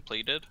like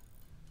completed,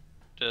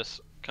 just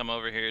come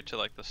over here to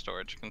like the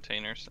storage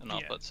containers and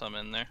I'll put some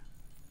in there.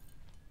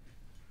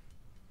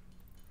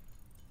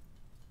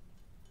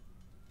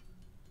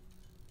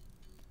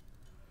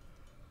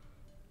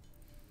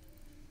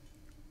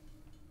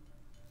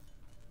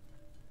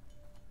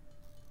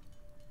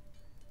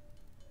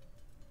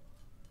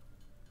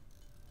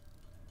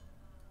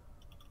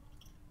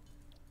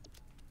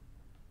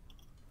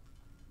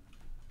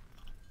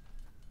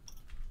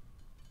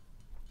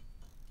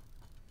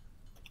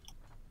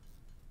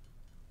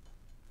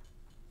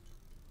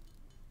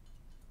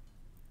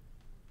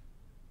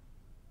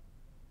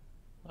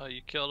 Oh,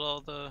 you killed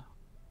all the...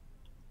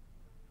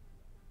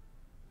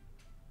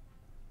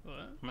 What?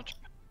 How much?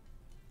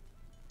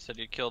 Said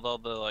you killed all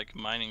the like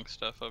mining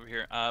stuff over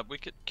here. We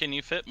could. Can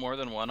you fit more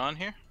than one on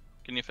here?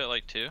 Can you fit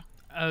like two?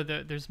 Oh,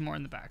 there's more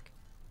in the back.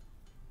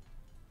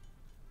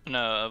 No,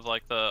 of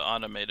like the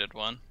automated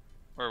one,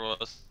 or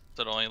was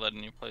it only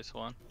letting you place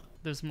one?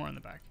 There's more in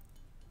the back.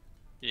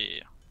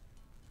 Yeah.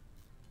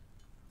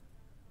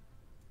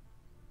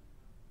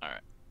 All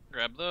right,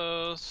 grab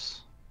those.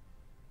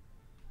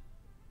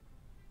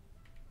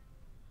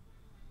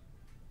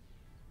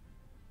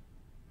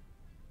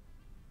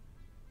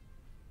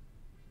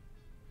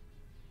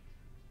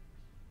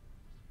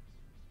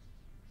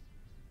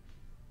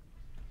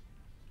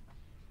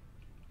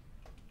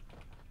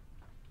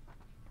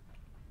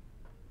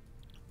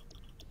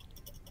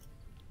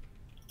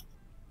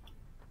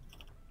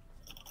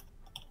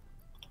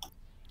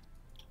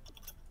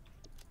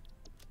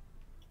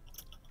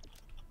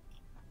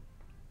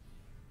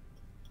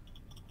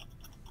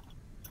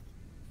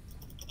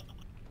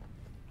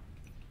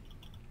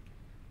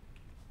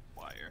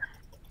 Wire.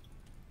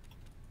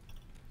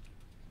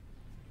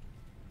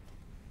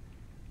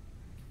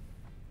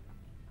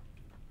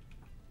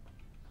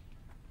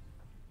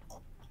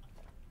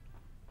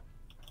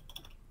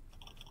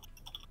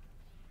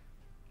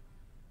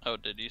 Oh,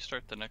 did you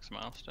start the next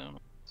milestone?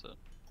 Is it?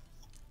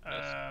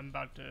 I'm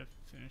about to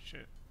finish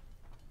it.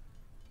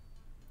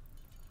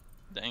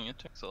 Dang, it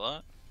takes a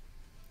lot.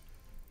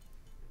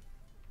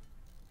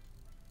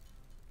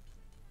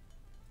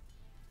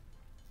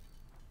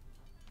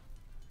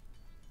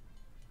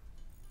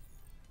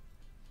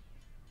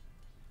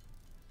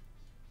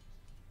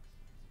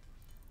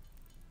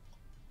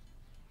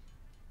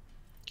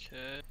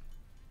 Okay.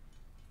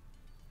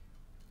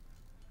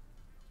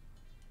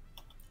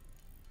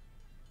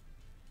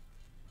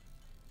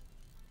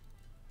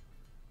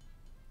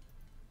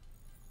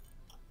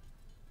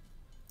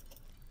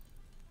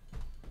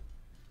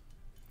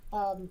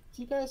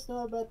 Do you guys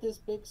know about this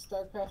big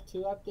StarCraft 2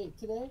 update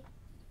today?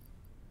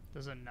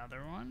 There's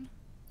another one?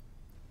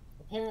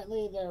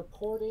 Apparently they're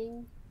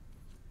porting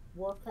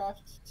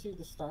Warcraft to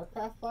the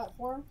StarCraft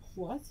platform?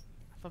 What?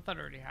 I thought that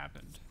already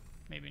happened.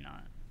 Maybe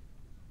not.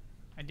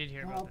 I did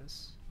hear Well, about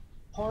this.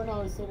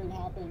 Porno said it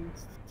happened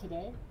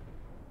today.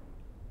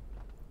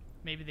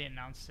 Maybe they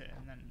announced it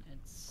and then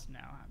it's now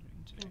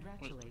happening today.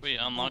 Congratulations. We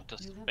unlocked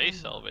a You have space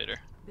unlocked elevator.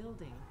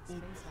 Building space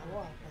Oh,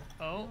 elevator.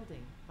 Oh.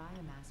 Building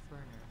biomass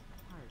burner.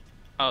 Heart.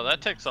 Oh,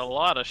 that takes a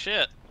lot of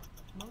shit.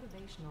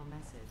 Motivational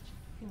message.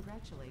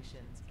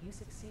 Congratulations, you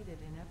succeeded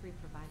in every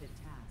provided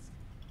task.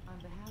 On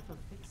behalf of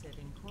Fixit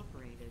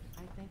Incorporated,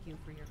 I thank you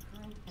for your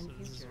current and So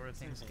this is future where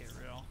things service.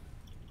 get real.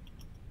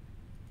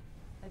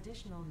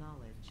 Additional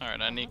knowledge. Alright,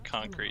 I The need hub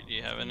concrete. Do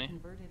you terminal have has any? been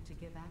converted to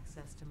give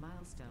access to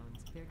milestones.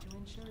 They're to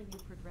ensure you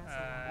progress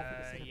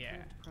along Fixit yeah.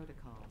 approved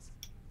protocols.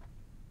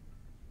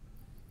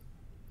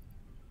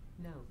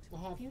 Note,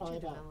 I have future probably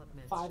about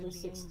developments 5 or should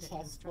 6 be aimed at chests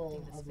constructing full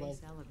the of,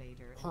 space like,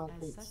 elevator and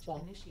concrete as such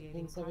stuff initiating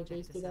in 7 days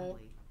project today.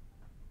 assembly.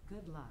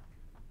 Good luck.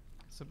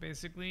 So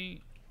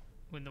basically,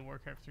 with the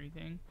Warcraft 3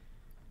 thing,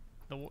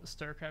 the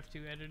StarCraft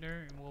 2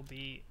 editor will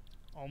be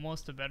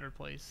almost a better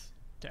place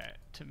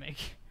to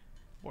make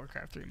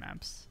Warcraft 3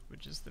 maps,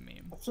 which is the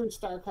meme. Through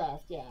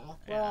StarCraft, yeah. Well,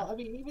 Yeah. I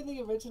mean, even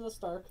the original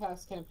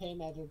StarCraft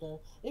campaign editor,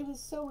 it was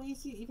so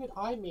easy, even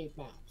I made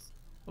maps.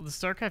 Well, the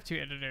StarCraft 2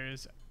 editor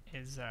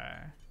is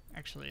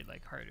actually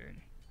like harder.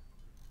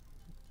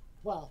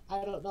 Well,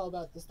 I don't know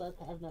about the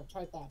StarCraft, I've never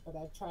tried that, but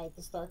I've tried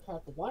the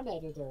StarCraft 1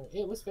 editor.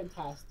 It was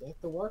fantastic.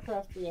 The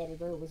Warcraft 3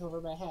 editor was over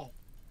my head.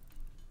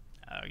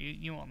 Oh,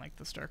 you won't like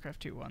the StarCraft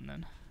 2 one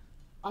then.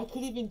 I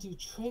could even do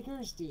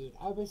triggers, dude.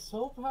 I was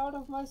so proud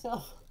of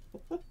myself.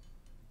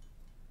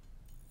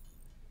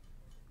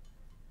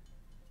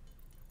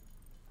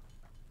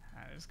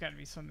 There's got to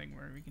be something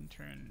where we can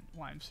turn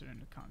limestone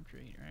into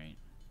concrete, right?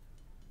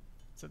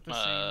 Is that the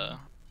same?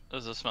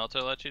 Does the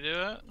smelter let you do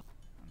it?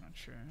 I'm not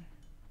sure.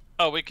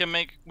 Oh, we can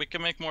make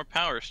more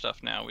power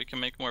stuff now. We can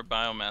make more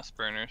biomass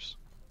burners.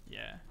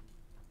 Yeah.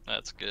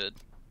 That's good.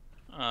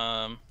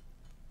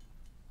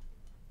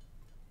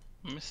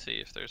 Let me see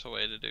if there's a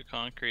way to do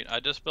concrete. I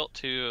just built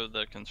 2 of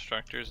the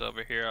constructors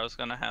over here. I was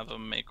gonna have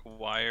them make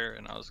wire,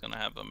 and I was gonna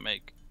have them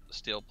make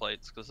steel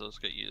plates because those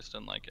get used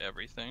in like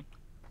everything.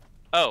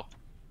 Oh,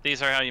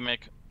 these are how you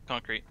make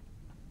concrete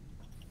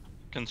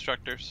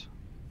constructors.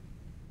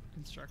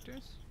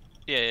 Constructors?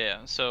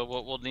 Yeah. So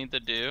what we'll need to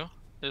do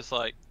is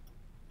like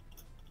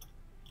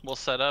we'll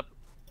set up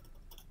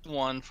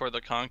one for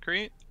the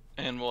concrete,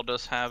 and we'll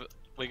just have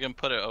we can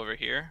put it over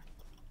here,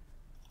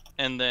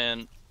 and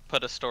then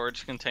put a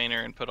storage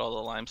container and put all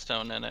the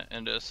limestone in it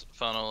and just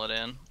funnel it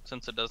in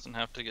since it doesn't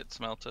have to get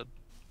smelted.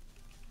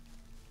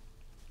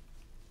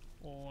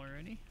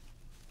 Already?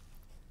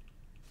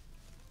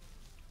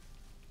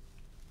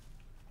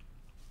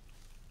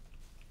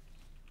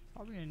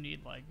 Probably gonna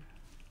need like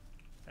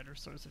better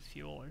source of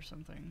fuel or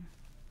something.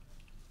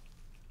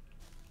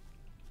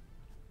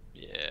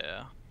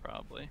 Yeah,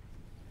 probably.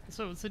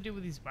 So what's the deal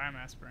with these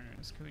biomass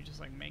burners? Can we just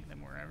like make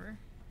them wherever?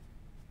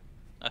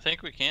 I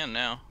think we can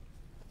now.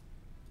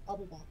 I'll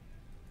be back.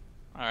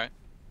 Alright.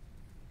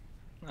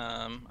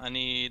 I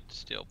need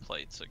steel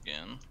plates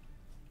again.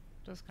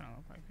 Does kind of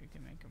look like we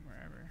can make them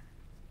wherever.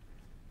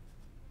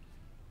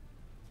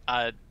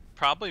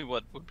 Probably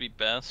what would be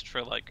best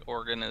for like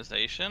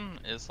organization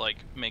is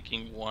like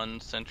making one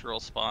central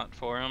spot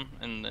for them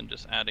and then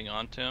just adding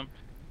on to them.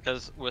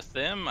 Because with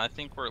them, I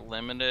think we're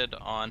limited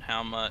on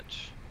how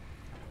much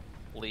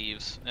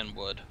leaves and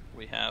wood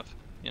we have,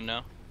 you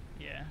know?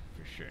 Yeah,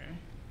 for sure.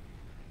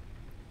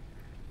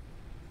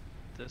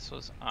 This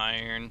was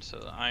iron, so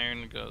the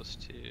iron goes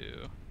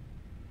to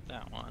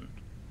that one.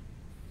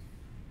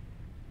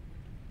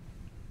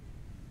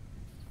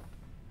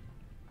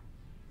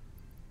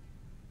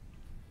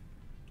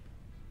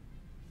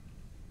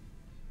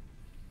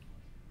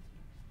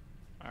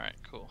 Alright,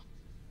 cool.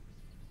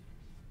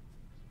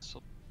 This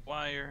will be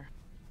wire.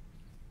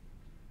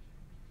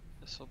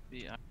 This will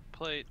be iron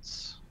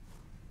plates.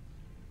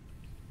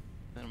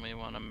 Then we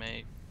want to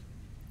make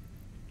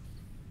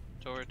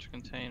storage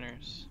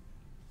containers.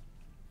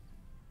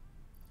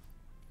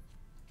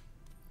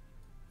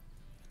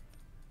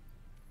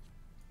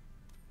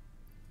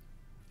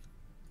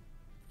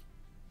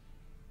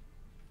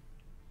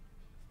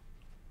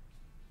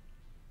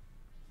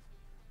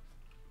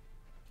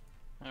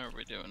 How are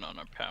we doing on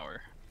our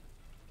power?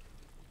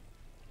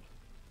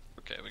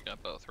 Okay, we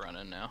got both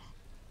running now.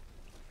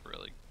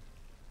 Really.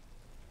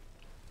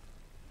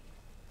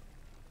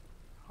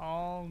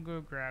 I'll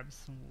go grab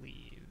some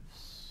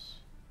leaves.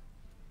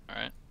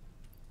 Alright.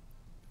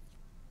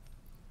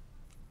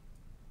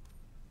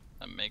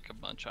 I make a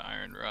bunch of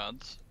iron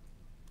rods.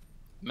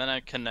 And then I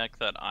connect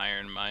that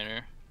iron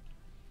miner.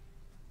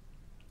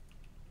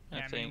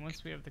 Yeah, I mean,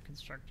 once we have the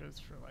constructors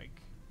for like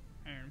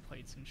iron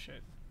plates and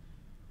shit.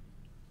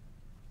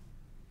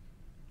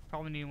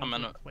 Probably need one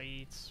for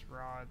plates,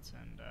 rods,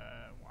 and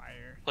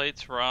wire.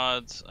 Plates,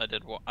 rods. I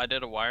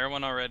did a wire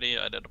one already.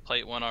 I did a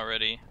plate one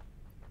already.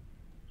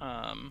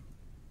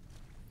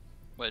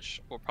 Which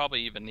we'll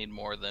probably even need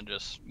more than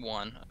just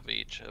one of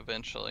each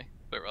eventually.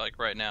 But like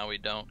right now we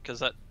don't, because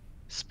that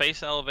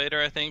Space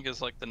elevator, I think,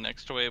 is like the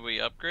next way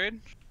we upgrade.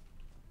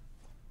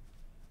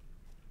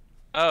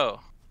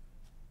 Oh.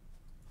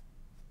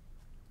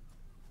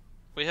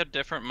 We have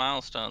different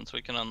milestones.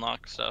 We can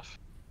unlock stuff.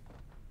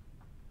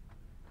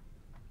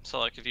 So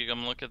like if you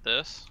come look at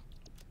this,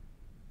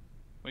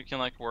 we can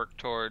like work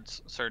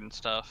towards certain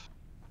stuff.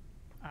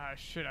 Ah,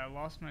 shit, I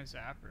lost my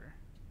zapper.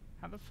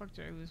 How the fuck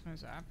did I lose my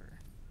zapper?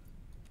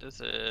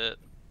 Is it?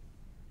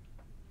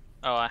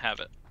 Oh, I have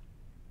it.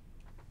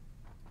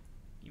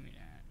 Give me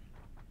that.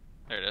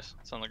 There it is.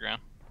 It's on the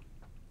ground.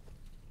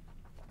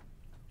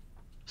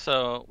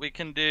 So we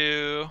can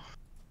do...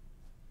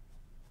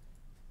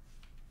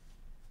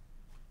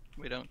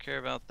 We don't care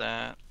about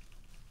that.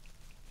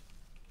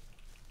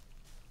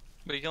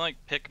 We can like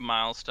pick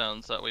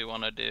milestones that we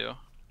want to do.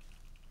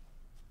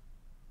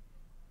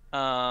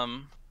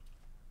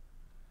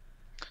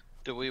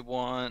 Do we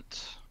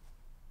want...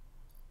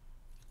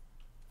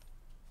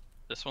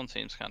 This one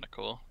seems kind of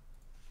cool.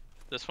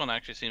 This one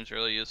actually seems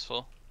really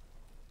useful.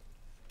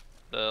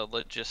 The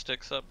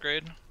logistics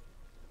upgrade.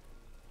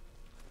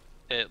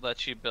 It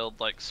lets you build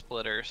like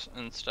splitters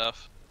and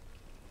stuff.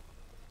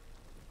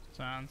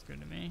 Sounds good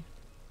to me.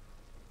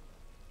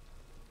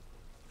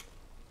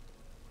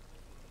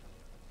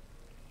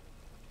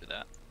 Do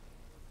that.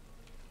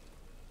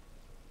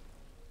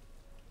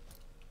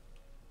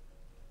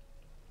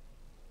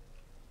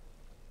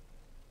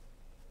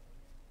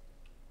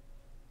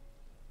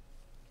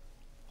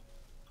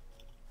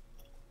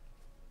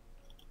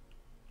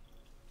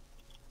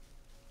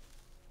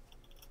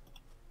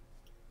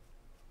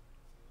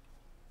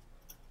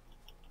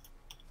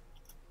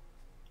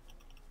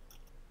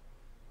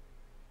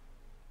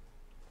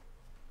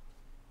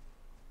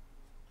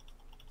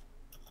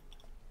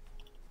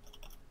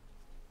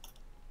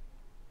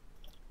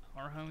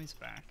 Our homie's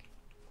back.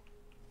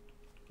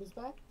 Who's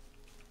back?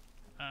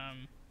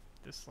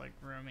 This like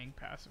roaming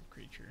passive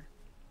creature.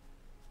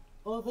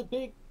 Oh, the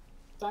big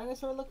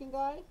dinosaur-looking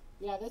guy?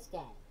 Yeah, this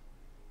guy.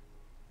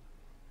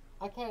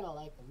 I kind of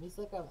like him. He's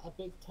like a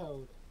big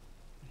toad.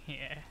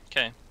 Yeah.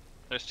 Okay.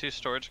 There's 2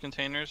 storage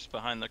containers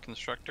behind the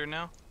constructor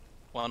now.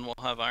 One will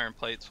have iron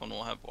plates, one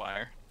will have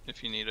wire,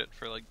 if you need it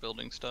for like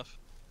building stuff.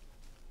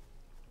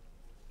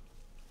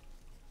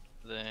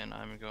 Then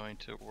I'm going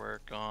to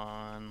work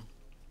on...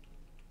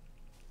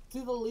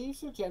 Do the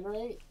leaves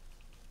regenerate?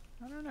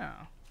 I don't know.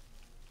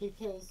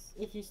 Because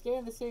if you stay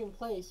in the same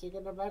place, you're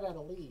gonna run out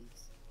of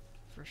leaves.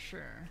 For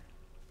sure.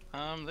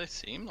 They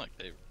seem like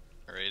they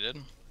rated.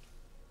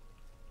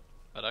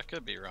 But I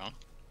could be wrong.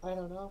 I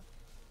don't know.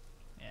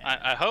 Yeah.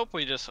 I hope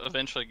we just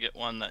eventually get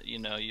one that, you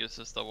know,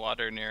 uses the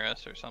water near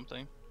us or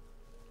something.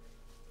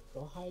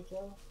 Go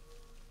hydro.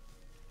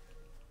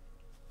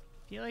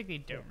 I feel like they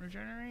don't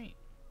regenerate,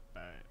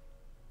 but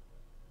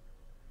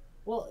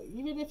Well,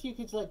 even if you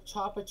could like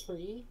chop a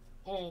tree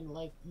and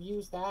like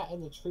use that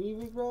and the tree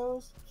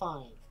regrows,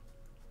 fine.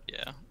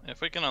 Yeah,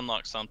 if we can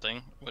unlock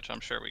something, which I'm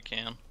sure we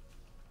can,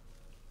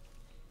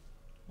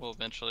 we'll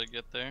eventually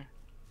get there.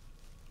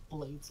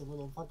 Blade's a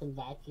little fucking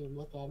vacuum.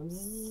 Look at him.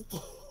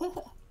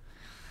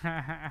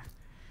 I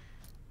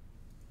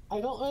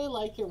don't really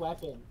like your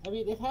weapon. I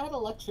mean, if it had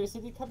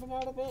electricity coming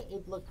out of it,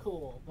 it'd look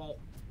cool, but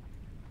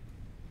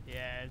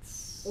yeah,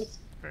 it's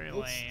very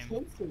lame.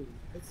 Chintzy.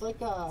 It's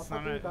like a It's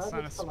fucking not a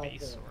garbage space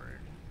collector. sword.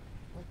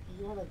 Like,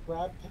 you want to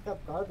pick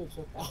up garbage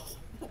with that.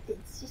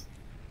 It's just...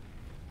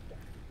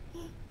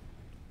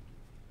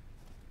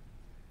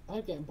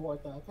 I'm getting bored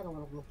though. I kind of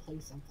want to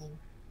replace something.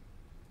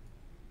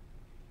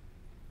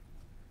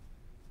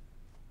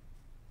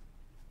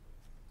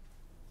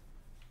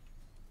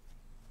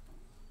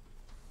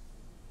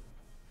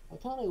 I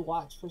can only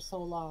watch for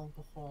so long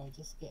before I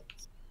just get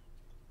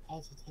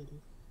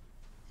agitated.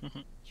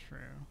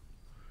 True.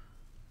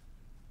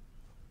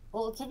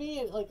 Well, to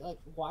me, like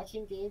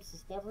watching games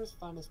is never as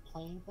fun as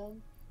playing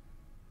them.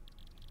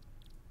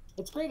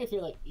 It's great if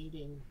you're like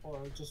eating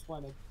or just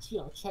want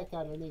to, check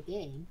out a new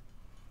game.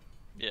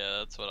 Yeah,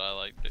 that's what I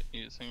like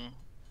using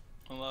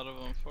a lot of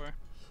them for.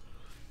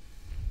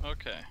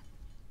 Okay.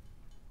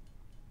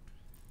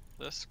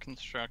 This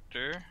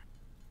constructor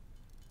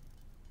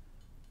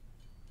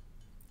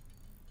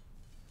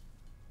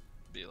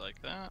be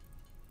like that.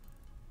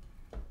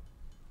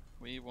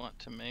 We want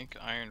to make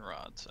iron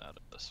rods out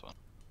of this one.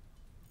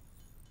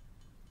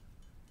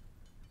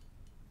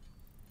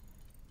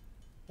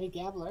 Hey,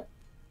 Gambler.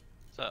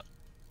 What's up?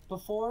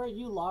 Before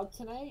you log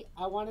tonight,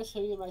 I want to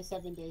show you my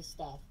 7-day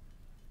stuff.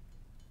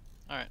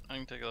 Alright, I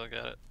can take a look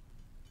at it.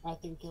 I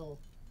think you'll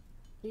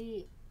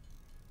be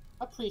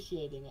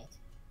appreciating it.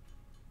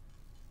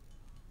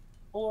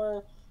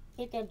 Or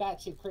think I'm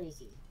batshit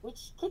crazy,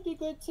 which could be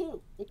good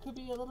too. It could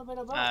be a little bit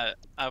of both.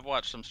 I've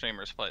watched some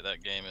streamers play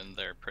that game and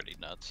they're pretty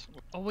nuts.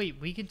 Oh wait,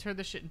 we can turn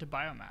this shit into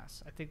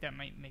biomass. I think that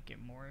might make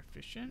it more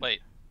efficient.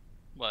 Wait,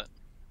 what?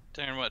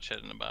 Turn what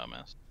shit into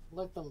biomass?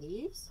 Like the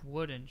leaves?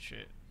 Wood and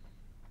shit.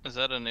 Is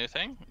that a new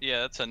thing?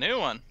 Yeah, it's a new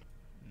one.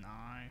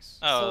 Nice.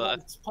 Oh, so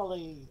that's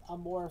probably a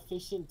more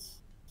efficient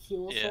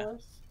fuel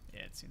source.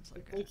 Yeah, it seems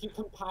like Like you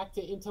compact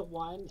it into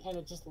one and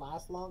it just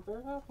lasts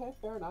longer. Okay,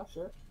 fair enough,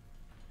 sure.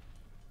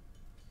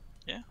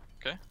 Yeah,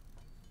 okay.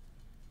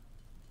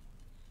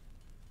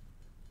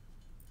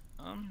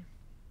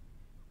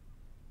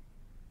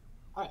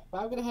 Alright, but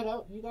I'm gonna head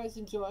out. You guys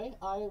enjoy.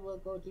 I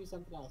will go do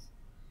something else.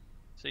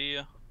 See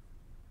ya.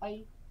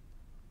 Bye.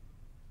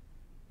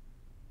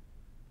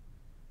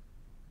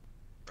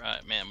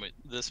 Right, man,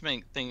 this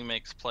thing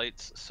makes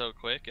plates so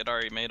quick. It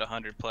already made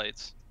 100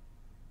 plates.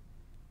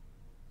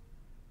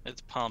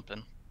 It's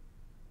pumping.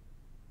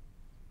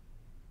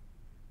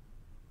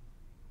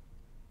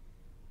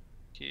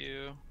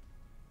 Queue.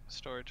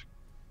 Storage.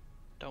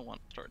 Don't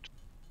want storage.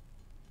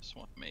 Just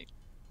want to make.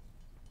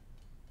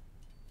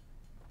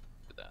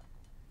 Do that.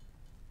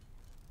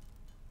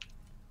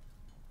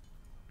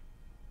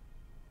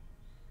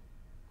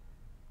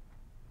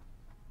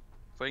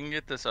 If we can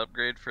get this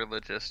upgrade for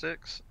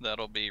logistics,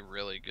 that'll be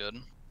really good.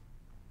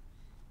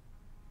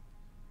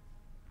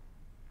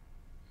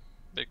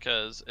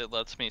 Because it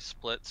lets me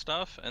split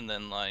stuff, and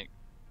then like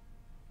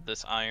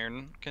this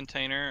iron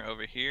container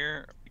over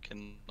here, we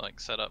can like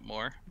set up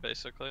more,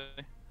 basically.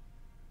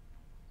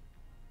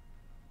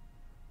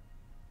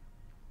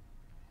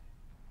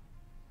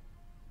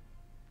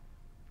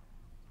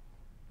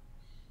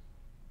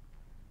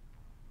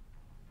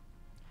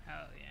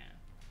 Hell yeah.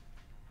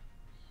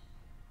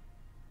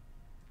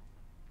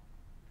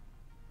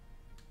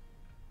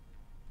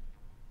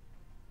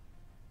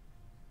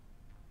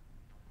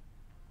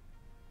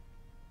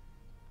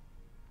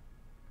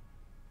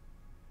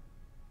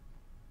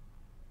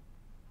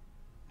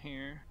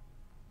 Here.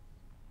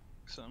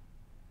 So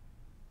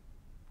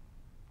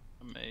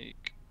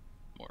make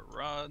more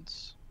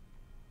rods.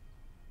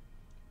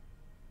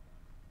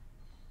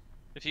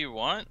 If you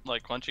want,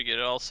 like once you get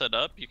it all set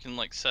up, you can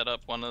like set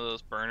up one of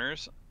those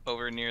burners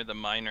over near the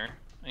miner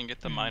and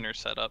get the miner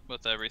set up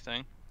with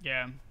everything.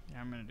 Yeah,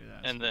 I'm gonna do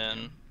that. And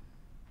then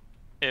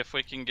if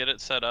we can get it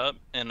set up,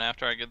 and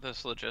after I get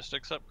this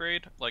logistics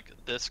upgrade, like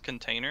this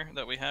container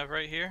that we have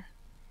right here,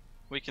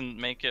 we can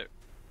make it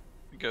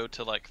go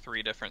to like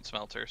 3 different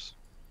smelters,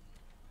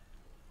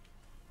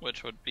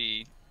 which would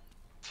be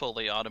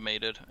fully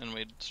automated, and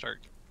we'd start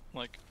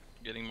like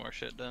getting more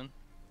shit done.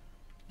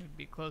 It'd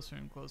be closer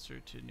and closer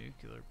to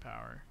nuclear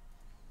power.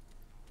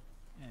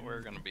 And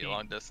We're gonna be a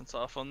long distance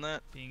off on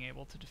that. Being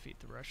able to defeat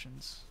the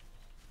Russians.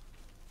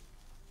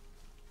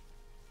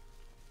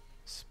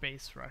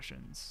 Space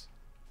Russians.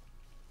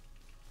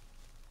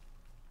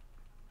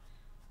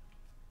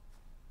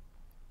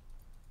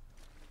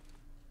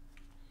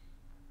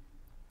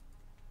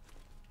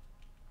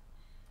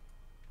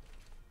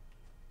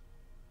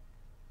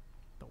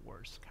 The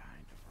worst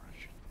kind of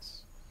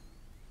Russians.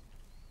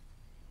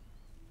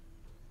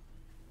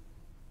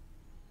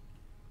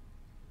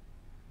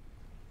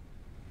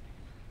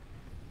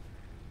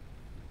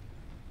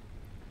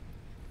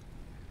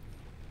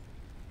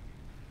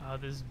 Oh,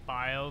 this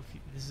bio.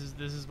 This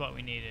is what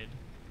we needed.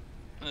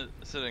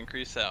 Does it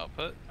increase the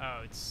output?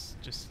 Oh, it's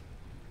just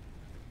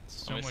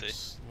so Let me much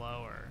see.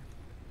 slower.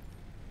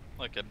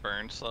 Like it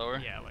burns slower?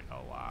 Yeah, like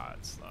a lot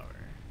slower.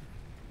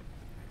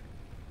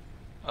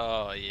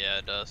 Oh yeah,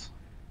 it does.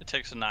 It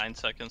takes 9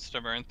 seconds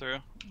to burn through.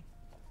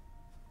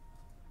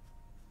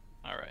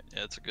 All right,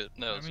 yeah, it's a good.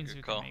 No, it's a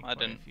good call. I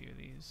didn't. A few of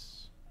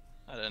these.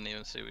 I didn't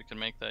even see we could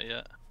make that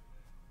yet.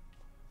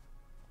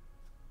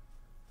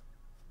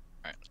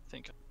 All right, I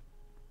think.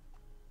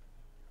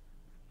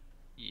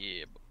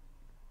 Yeah.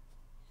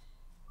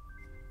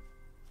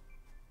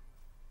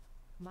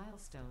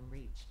 Milestone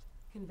reached.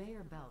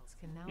 Conveyor belts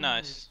can now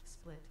Nice. merge,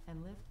 split,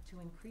 and lift to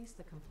increase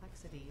the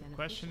complexity and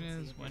Question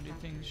efficiency is, of when do your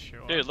things factory.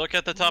 show up? Dude, look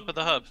at the top of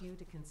the hub. We encourage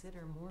you to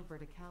consider more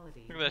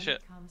verticality Look at that when shit.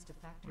 it comes to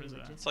factory What is that?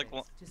 logistics It's to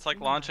like streamline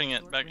launching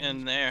it back in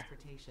short-range the air.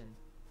 transportation.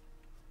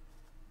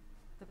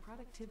 The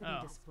productivity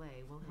Oh.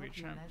 display will help Wait,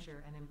 you trying-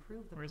 measure and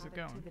improve the Where's it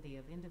going? productivity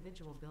of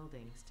individual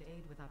buildings to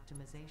aid with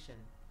optimization.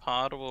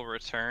 Pod will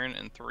return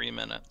in 3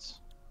 minutes.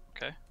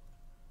 Okay,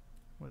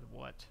 With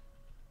what?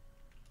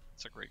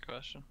 that's a great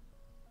question.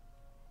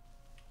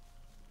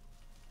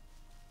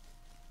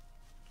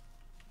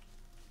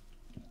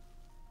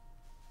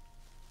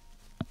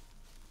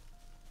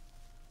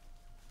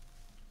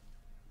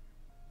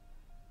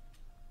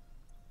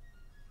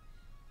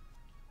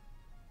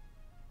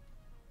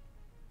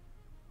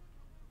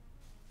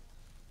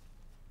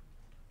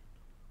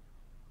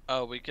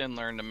 Oh, we can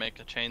learn to make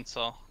a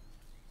chainsaw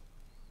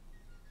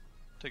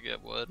to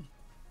get wood.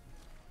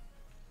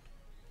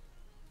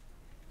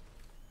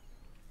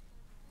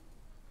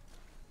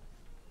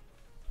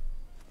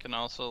 Can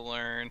also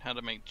learn how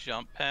to make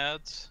jump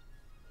pads.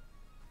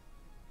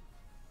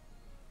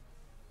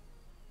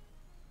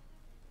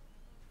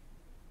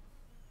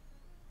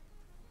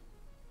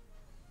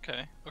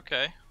 Okay,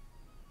 okay.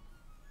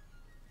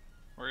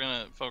 We're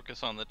gonna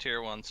focus on the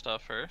tier 1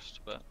 stuff first,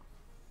 but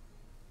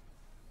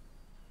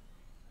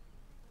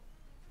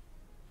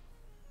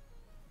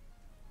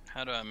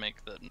how do I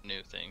make the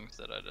new things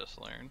that I just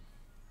learned?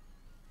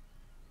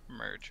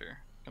 Merger.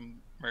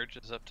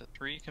 Merges up to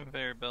 3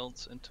 conveyor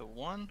belts into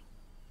 1.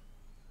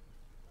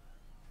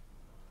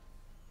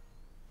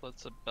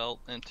 Splits a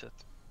belt into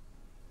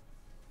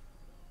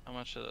how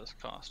much do those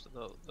cost?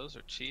 Those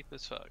are cheap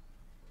as fuck.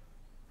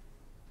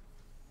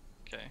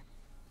 Okay.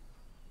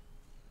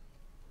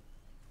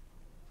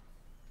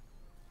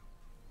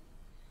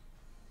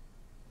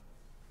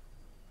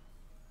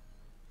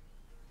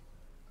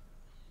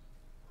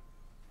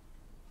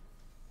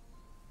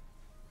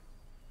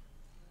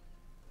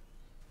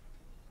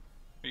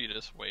 Are you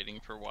just waiting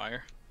for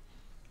wire?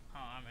 Oh,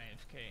 I'm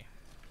AFK.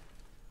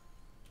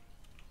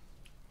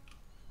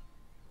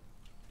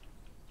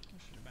 I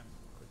should have been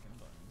clicking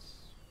buttons.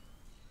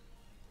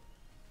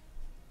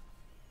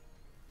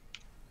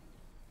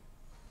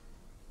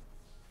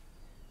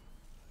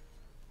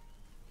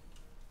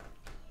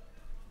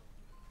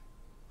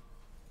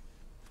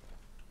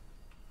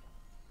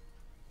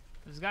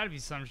 There's got to be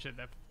some shit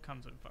that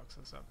comes and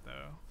fucks us up,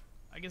 though.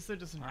 I guess there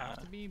doesn't have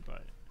to be,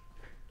 but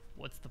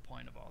what's the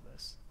point of all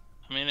this?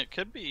 I mean, it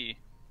could be.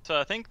 So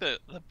I think that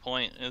the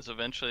point is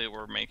eventually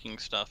we're making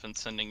stuff and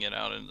sending it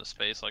out into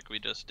space like we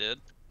just did.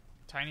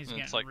 Tiny's And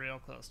getting it's like, real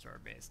close to our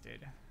base,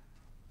 dude.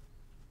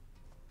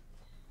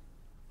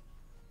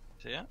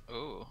 yeah.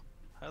 Ooh,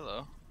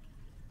 hello.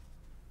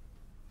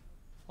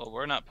 Well,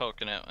 we're not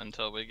poking it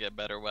until we get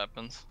better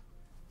weapons.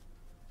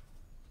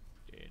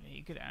 Dude,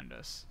 he could end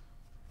us.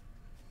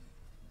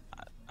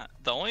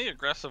 The only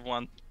aggressive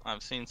one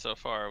I've seen so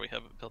far, we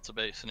haven't built a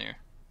base in here,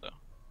 so.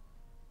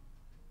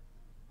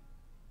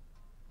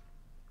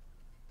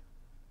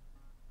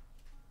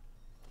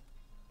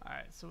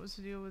 Alright, so what's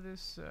the deal with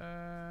this? So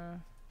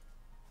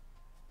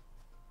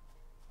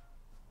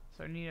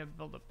I need to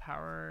build a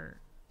power.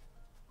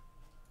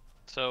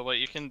 So what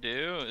you can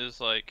do is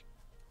like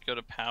go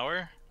to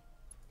power.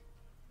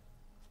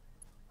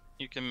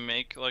 You can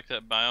make like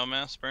that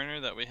biomass burner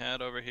that we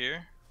had over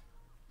here.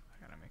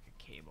 I gotta make a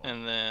cable.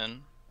 And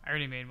then I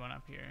already made one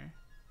up here.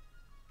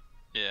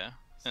 yeah,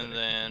 So and that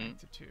I can then connect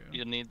the two.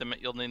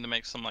 you'll need to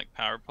make some like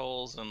power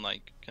poles and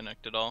like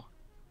connect it all.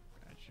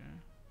 Gotcha.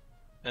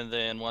 And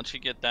then once you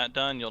get that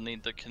done, you'll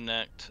need to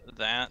connect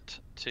that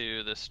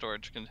to the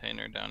storage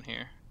container down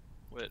here,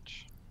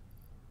 which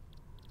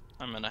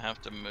I'm gonna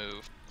have to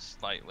move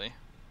slightly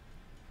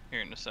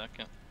here in a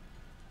second.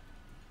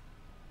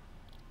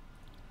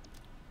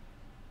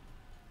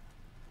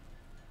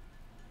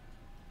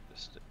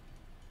 Just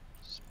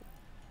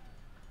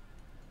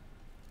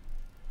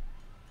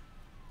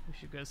We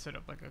should go set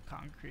up like a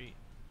concrete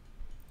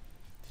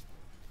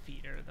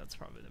feeder. That's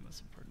probably the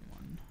most important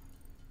one.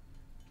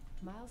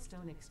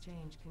 Milestone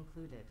exchange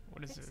concluded.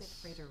 What is Fix this? it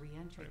freighter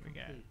re-entry What do we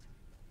get?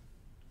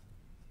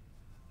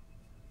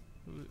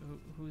 complete.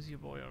 Who's your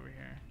boy over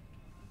here?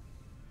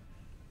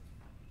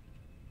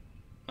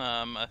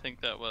 I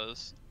think that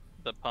was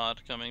the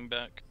pod coming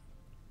back.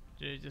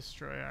 Did it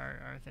destroy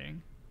our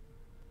thing?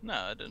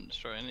 No, it didn't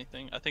destroy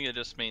anything. I think it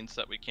just means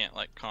that we can't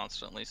like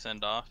constantly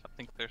send off. I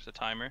think there's a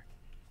timer.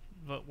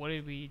 But what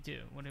did we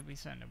do? What did we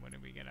send it? What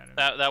did we get out of it?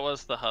 That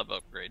was the hub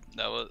upgrade.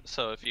 That was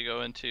so if you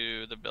go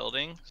into the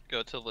building,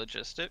 go to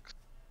logistics.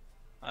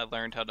 I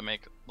learned how to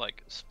make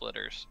like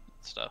splitters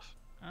and stuff.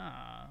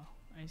 Ah,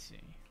 I see.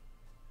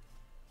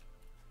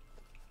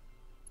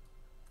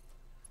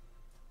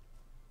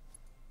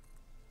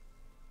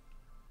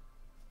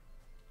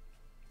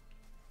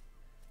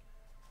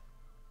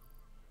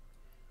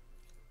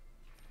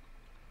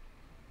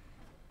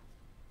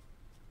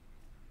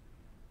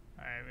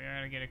 Alright, we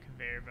gotta get a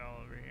conveyor belt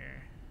over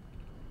here.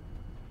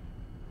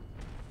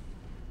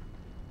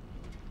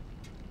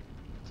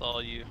 It's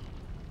all you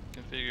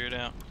can figure it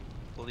out.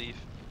 Believe.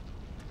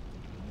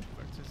 How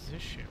the fuck does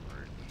this shit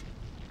work?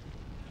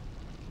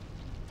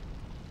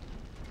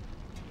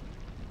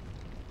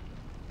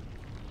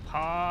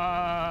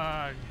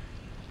 Pog!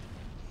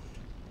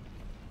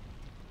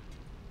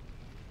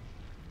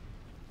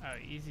 Oh,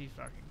 easy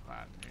fucking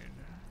clap, dude.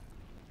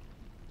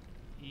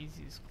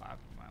 Easiest clap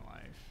of my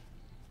life.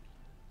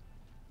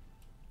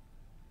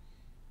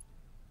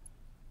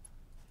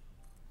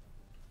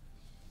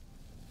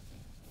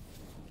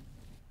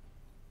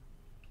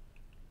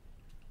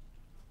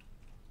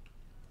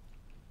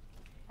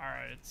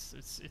 Alright,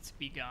 it's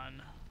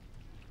begun.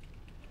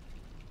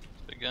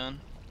 It's begun.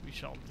 We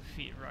shall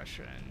defeat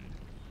Russia in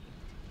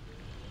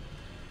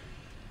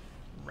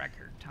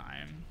record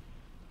time.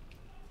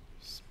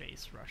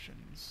 Space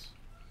Russians.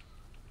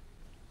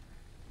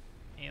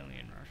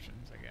 Alien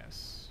Russians, I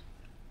guess.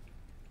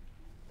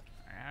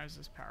 Alright, how does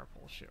this power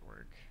pole shit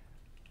work?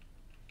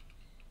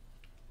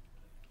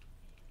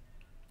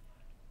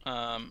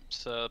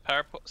 So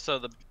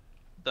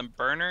the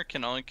burner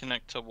can only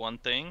connect to one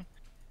thing,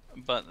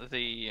 but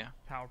the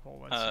Power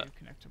pole lets you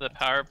connect to the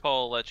multiple. power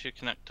pole lets you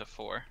connect to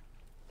 4.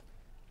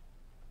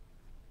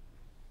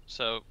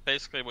 So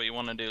basically what you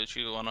want to do is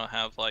you want to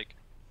have like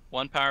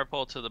one power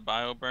pole to the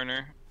bio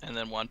burner and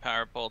then one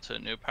power pole to a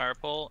new power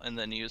pole and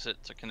then use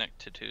it to connect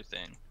to 2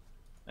 things.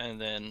 And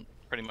then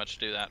pretty much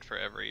do that for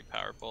every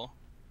power pole.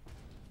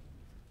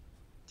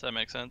 Does that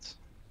make sense?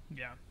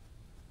 Yeah.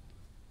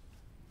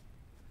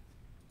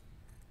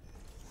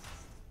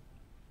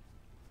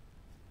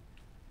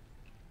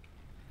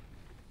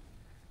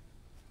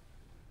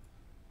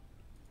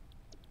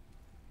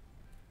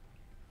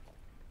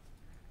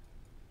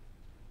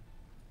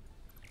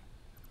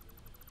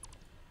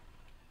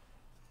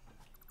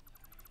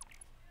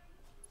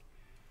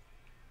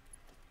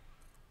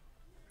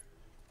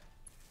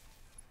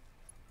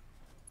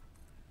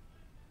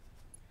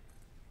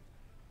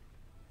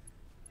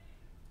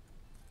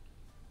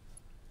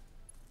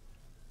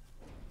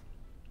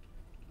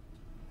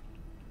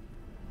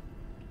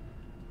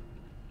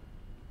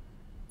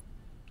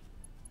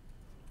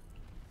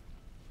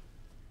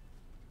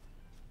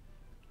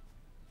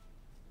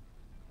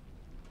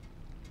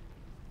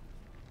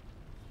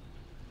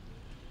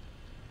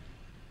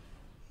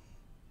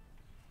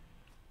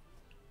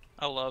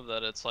 I love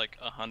that it's like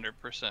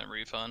 100%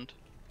 refund.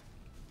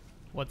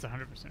 What's 100%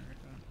 refund?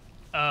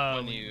 Oh,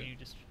 When when you- you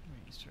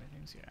destroy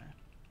things, yeah.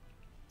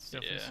 It's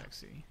definitely Yeah.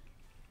 sexy.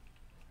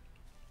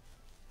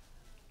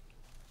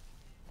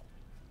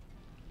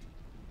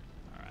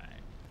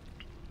 Alright.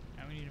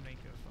 Now we need to make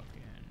a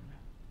fucking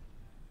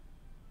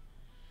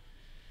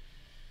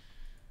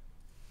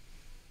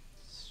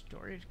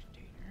storage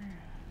container.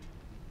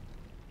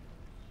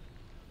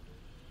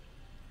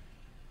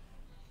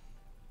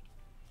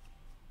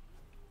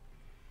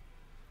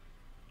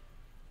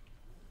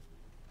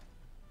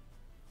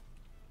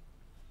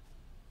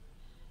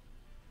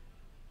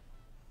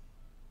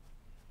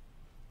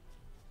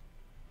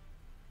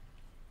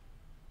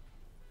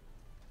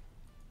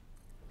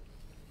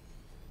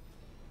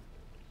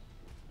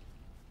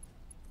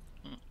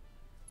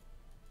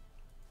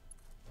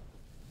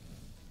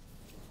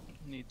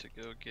 Need to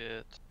go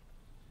get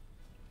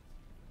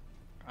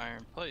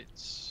iron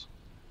plates.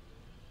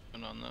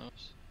 And on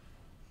those.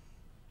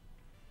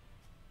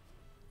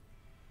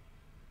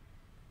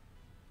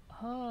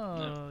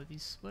 Oh,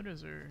 these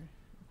splitters are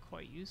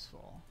quite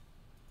useful.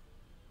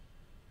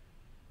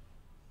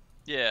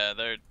 Yeah,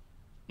 they're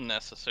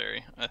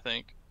necessary, I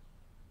think.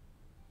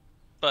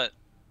 But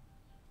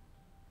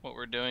what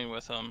we're doing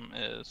with them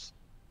is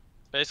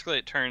basically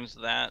it turns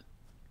that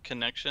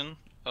connection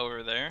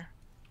over there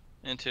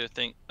into a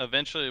thing.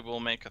 Eventually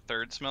we'll make a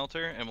third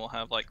smelter and we'll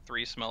have like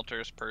 3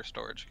 smelters per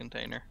storage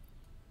container.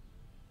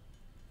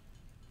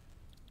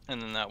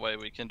 And then that way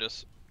we can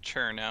just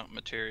churn out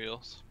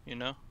materials, you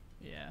know?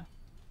 Yeah.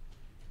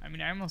 I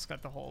mean, I almost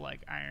got the whole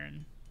like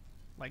iron,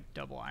 like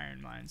double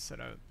iron mine set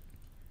up.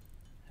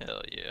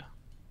 Hell yeah.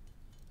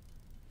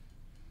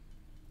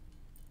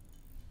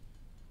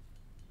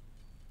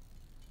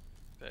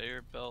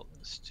 Conveyor belt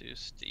is too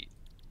steep.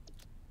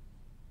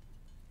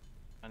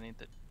 I need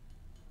the...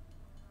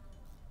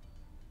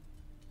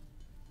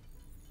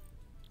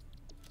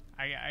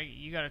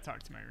 You gotta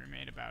talk to my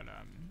roommate about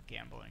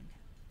gambling.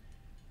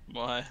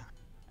 Why?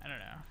 I don't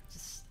know,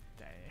 just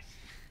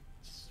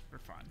for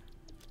fun.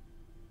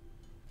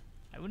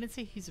 I wouldn't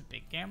say he's a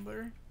big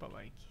gambler, but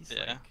like he's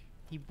Yeah. like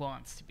he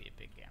wants to be a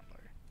big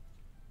gambler.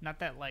 Not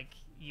that like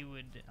you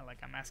would like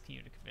I'm asking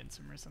you to convince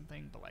him or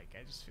something, but like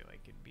I just feel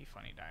like it'd be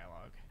funny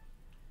dialogue.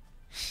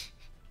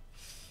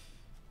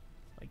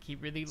 Like he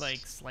really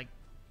likes like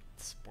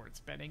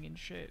sports betting and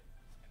shit,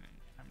 and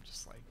I'm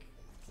just like,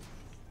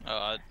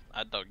 Oh,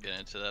 I don't get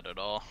into that at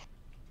all.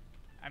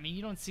 I mean,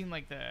 you don't seem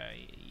like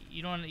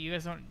you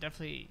guys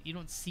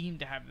don't seem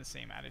to have the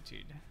same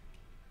attitude.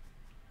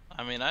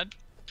 I mean, I'd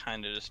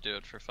kind of just do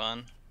it for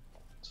fun.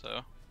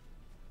 So,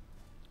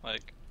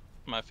 like,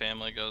 my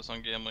family goes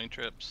on gambling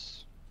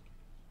trips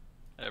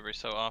every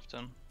so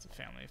often. It's a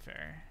family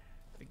affair.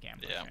 The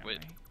gambler Yeah, family.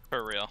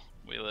 for real.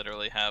 We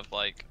literally have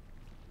like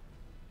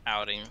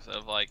outings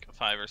of like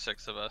 5 or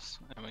 6 of us,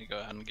 and we go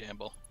out and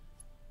gamble.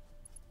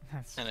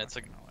 That's and it's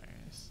fucking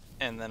hilarious.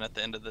 And then at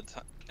the end of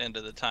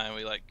the time,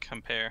 we like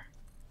compare.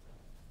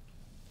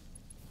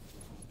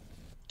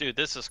 Dude,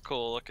 this is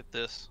cool. Look at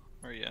this.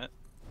 Where you at?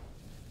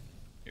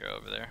 You're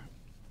over there.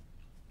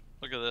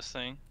 Look at this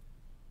thing.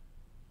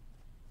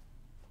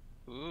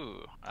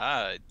 Ooh,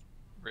 I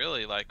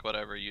really like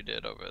whatever you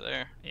did over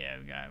there. Yeah,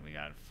 we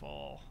got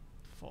full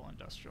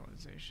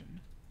industrialization.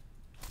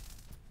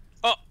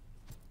 Oh.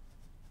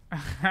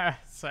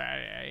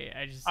 Sorry,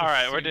 I just. All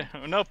right, we're assumed-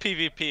 doing no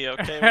PvP,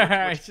 okay?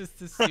 I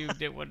just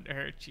assumed it wouldn't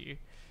hurt you.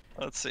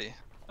 Let's see.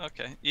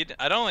 Okay,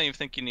 I don't even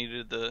think you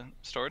needed the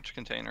storage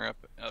container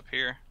up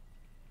here.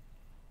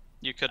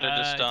 You could have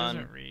just It done.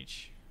 doesn't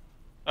reach.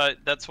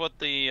 That's what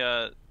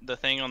the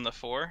thing on the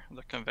 4,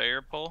 the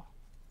conveyor pole.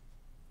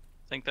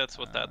 I think that's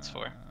what that's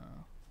for.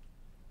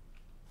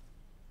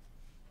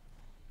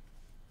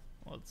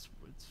 Well, it's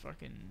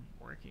fucking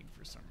working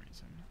for some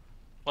reason.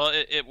 Well,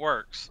 it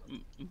works,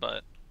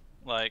 but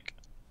like,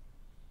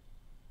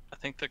 I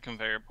think the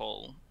conveyor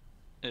pole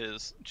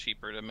is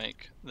cheaper to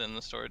make than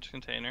the storage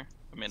container.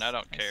 I mean, I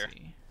don't care,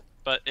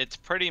 but it's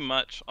pretty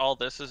much all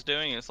this is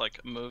doing is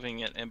like moving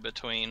it in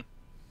between,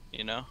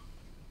 you know?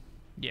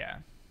 Yeah.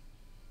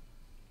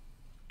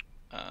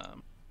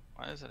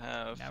 Why does it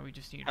have? Now we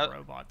just need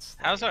robots.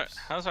 How's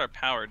our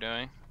power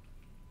doing?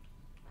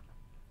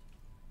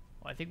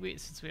 Well, I think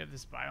since we have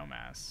this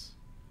biomass,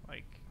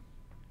 like,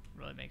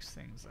 really makes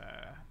things.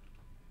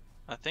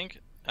 I think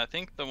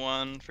the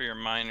one for your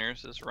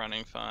miners is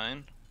running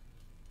fine.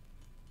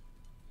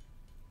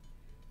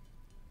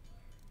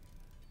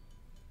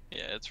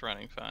 Yeah, it's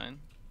running fine.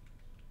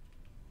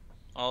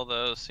 All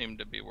those seem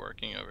to be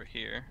working over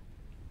here.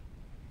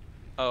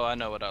 Oh, I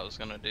know what I was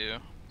gonna do.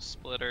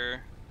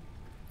 Splitter.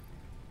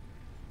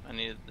 I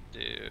needed to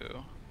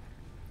do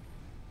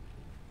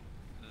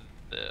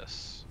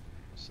this.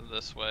 So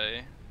this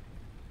way.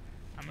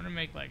 I'm gonna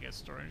make like a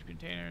storage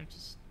container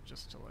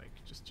just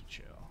to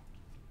chill.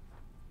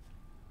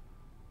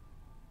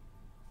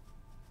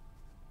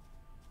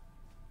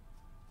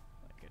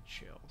 Like a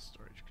chill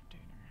storage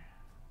container.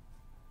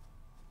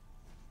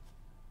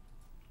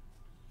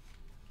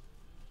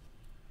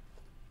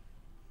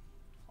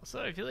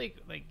 Also, I feel like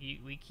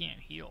we can't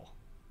heal.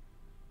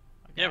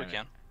 Like, Yeah, we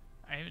can.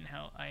 I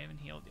haven't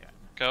healed yet.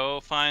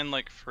 Go find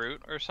like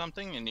fruit or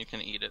something, and you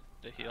can eat it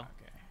to heal.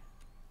 Okay.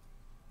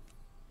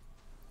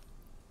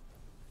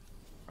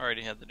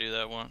 Already had to do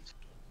that once.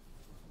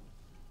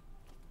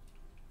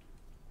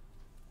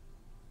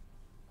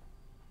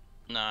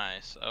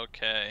 Nice.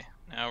 Okay.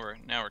 Now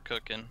we're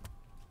cooking.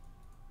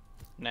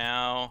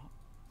 Now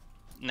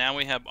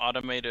we have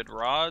automated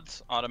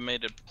rods,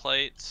 automated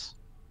plates,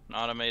 and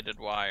automated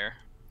wire.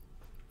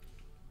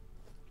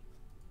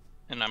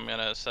 And I'm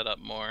gonna set up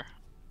more,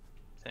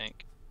 I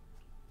think.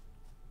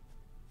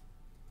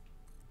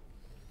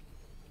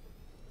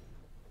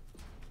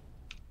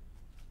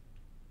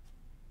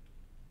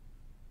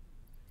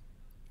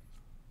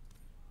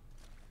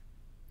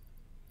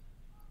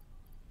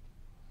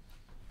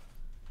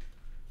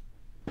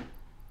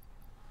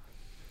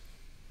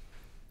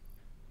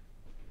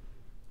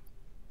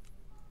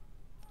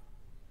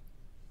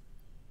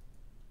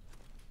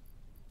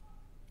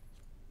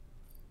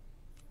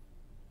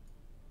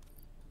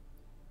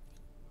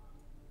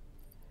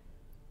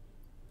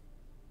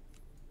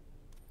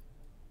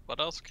 What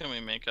else can we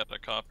make out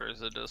of copper?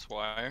 Is it just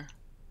wire?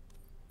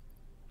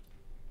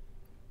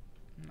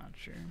 I'm not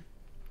sure.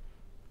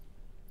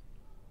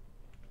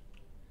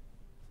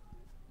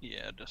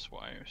 Yeah, just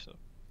wire, so.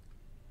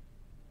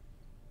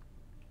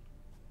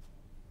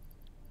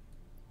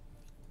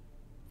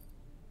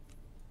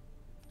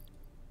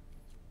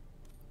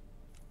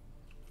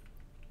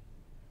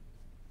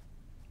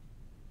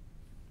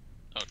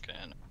 Okay,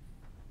 I know.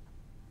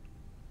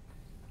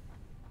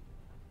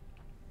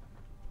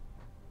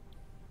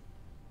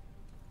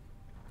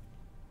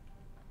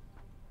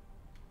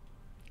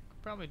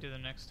 Probably do the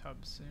next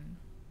hub soon.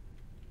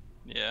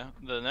 Yeah,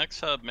 the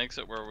next hub makes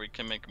it where we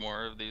can make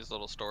more of these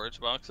little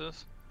storage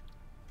boxes.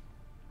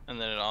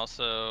 And then it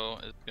also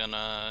is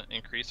gonna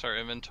increase our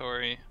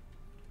inventory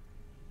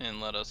and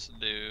let us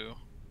do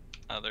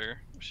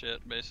other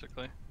shit,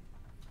 basically.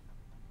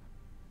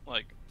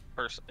 Like,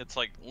 it's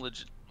like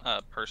legit,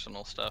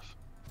 personal stuff.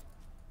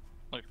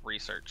 Like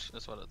research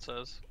is what it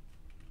says.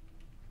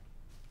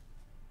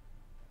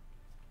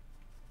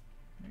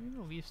 Maybe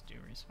the leaves do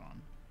respawn.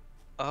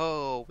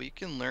 Oh, we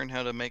can learn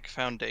how to make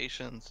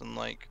foundations and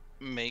like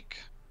make,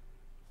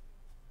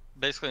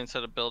 basically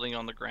instead of building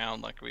on the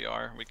ground like we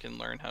are, we can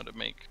learn how to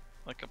make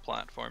like a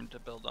platform to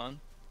build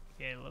on.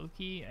 Yeah,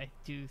 low-key, I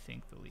do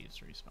think the leaves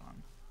respawn.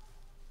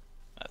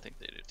 I think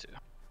they do too.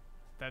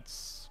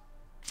 That's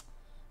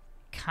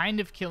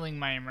kind of killing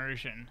my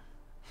immersion.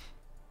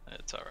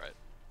 It's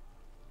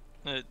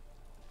alright.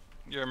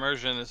 Your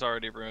immersion is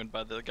already ruined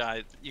by the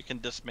guy. You can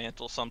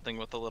dismantle something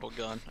with a little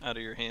gun out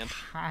of your hand.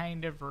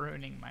 Kind of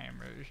ruining my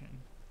immersion.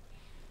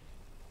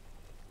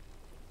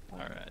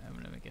 Alright. I'm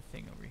gonna make a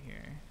thing over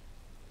here.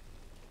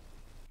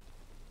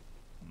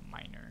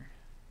 Miner.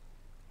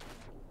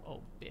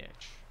 Oh,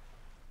 bitch.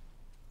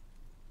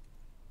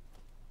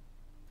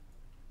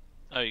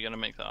 Oh, you're gonna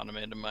make the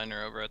automated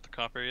miner over at the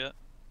copper yet?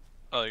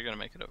 Oh, you're gonna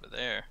make it over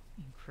there.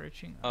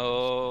 Encroaching.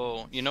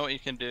 Oh, you know what you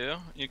can do?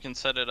 You can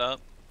set it up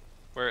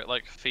where it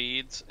like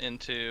feeds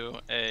into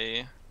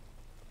a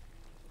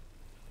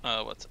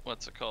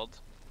what's it called?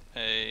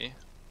 A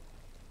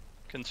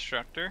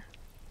constructor,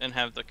 and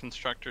have the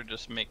constructor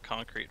just make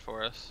concrete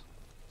for us.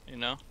 You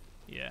know?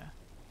 Yeah.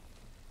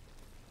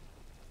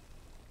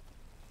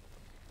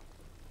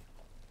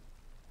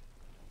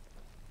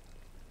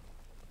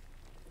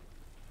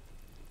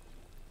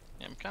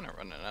 Yeah, I'm kind of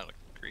running out of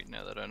concrete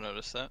now that I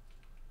noticed that.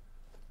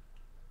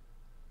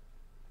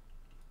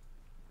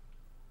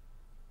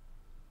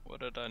 What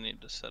did I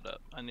need to set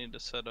up? I need to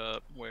set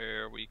up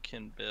where we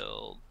can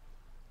build.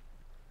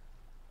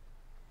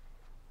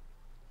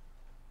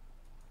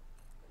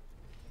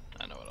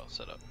 I know what I'll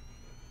set up.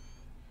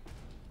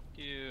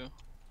 You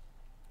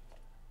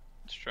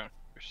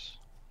constructors.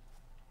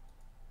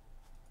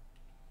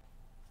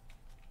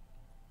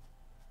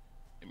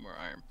 Need more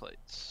iron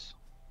plates.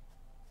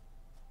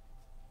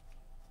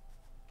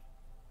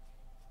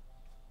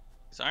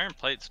 These iron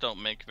plates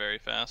don't make very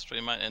fast.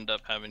 We might end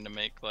up having to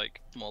make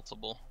like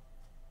multiple.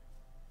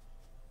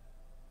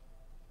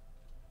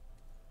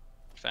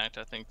 In fact,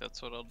 I think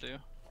that's what I'll do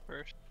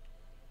first.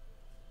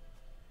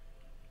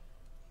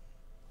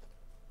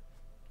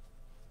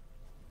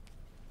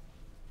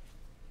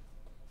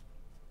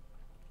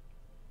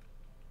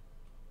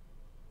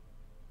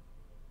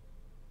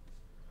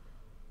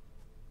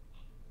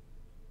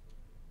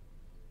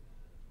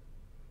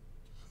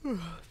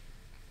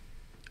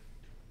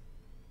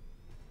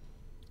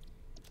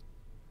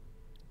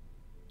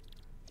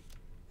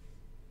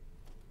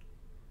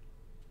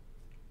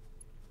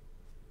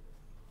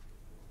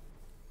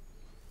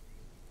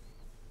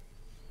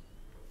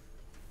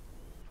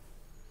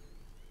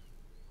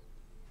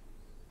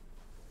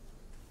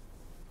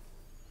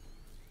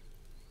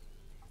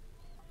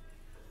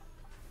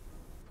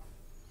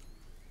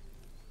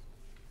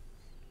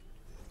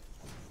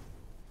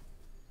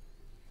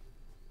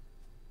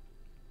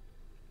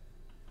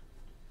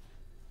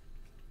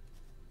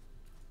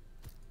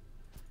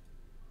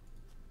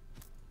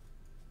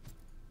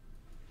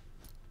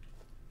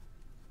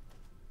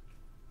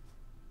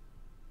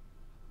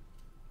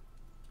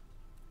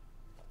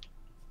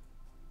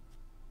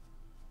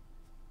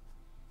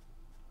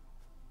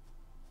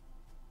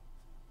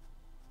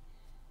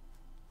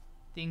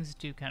 Things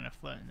do kind of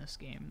float in this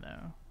game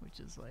though, which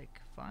is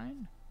like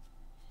fine.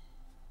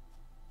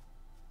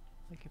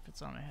 Like if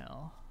it's on a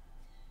hill.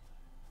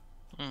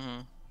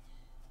 Mm-hmm.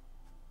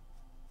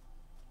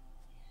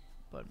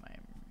 But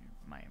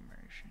my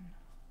immersion.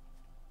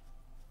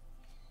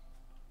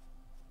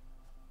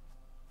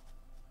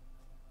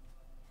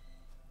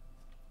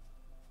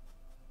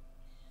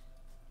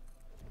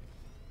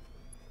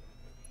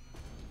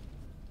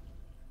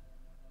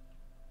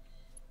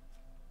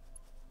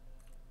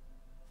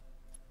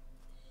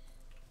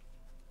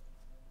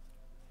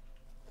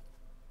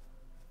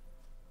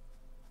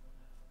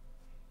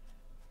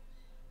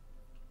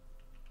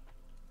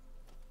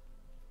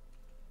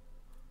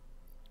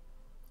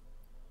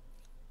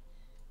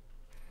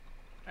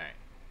 Alright.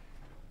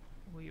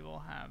 We will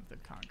have the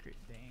concrete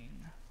thing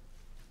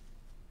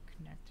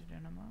connected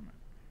in a moment.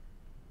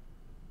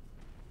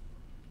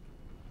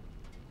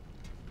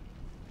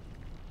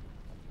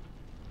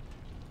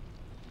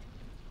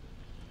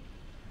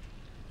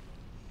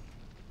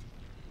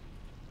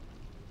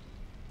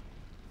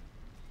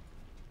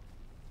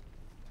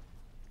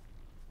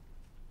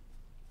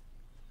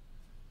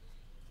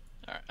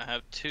 Alright, I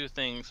have 2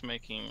 things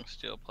making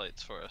steel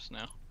plates for us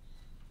now.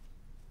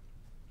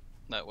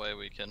 That way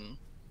we can...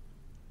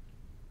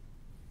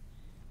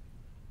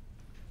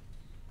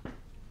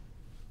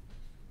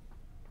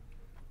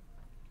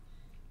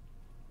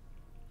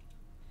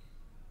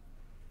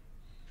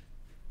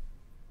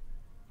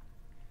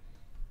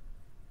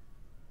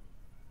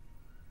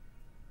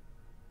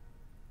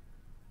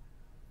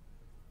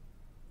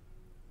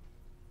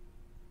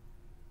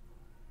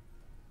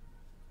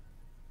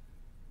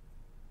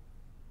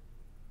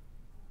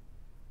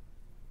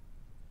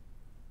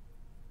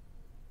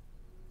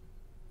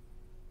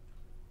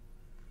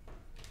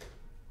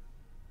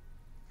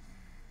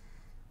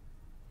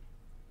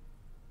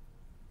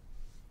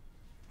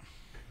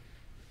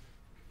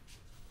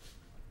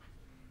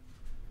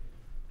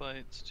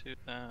 plates to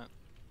that.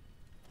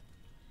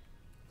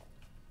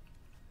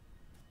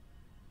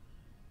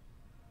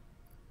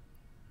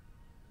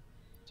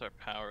 How's our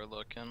power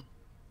looking?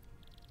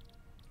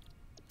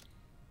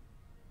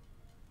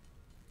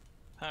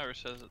 Power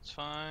says it's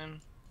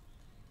fine.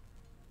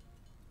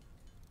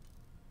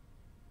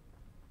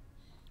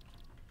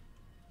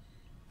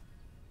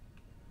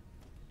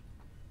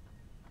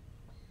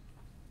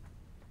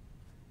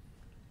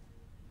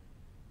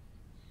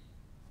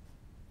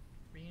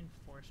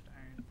 Reinforced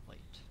iron plate.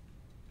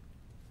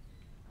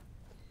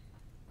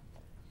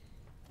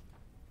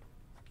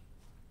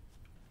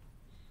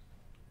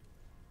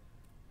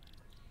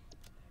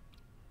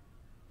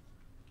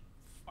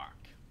 Fuck.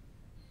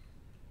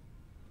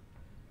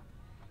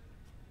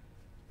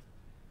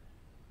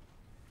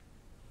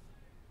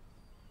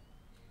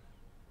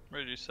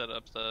 Where did you set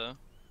up the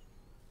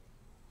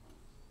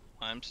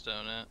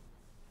limestone at?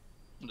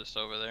 Just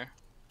over there.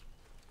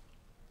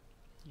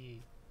 Yeah.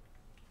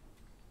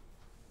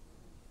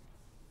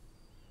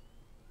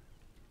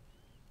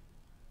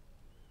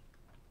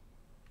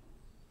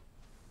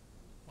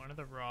 One of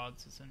the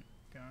rods isn't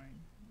going.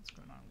 What's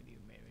going on with you,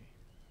 maybe?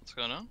 What's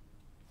going on?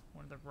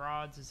 One of the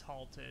rods is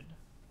halted.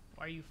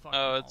 Why are you fucking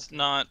Oh, halted?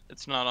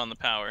 it's not on the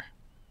power.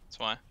 That's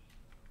why.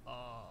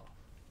 Oh.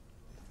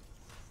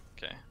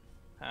 Okay.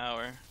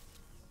 Power.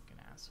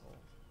 Fucking asshole.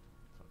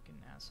 Fucking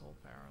asshole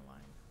power line.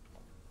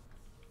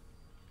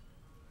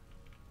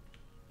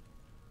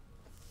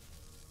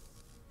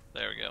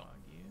 There we go. Log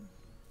you.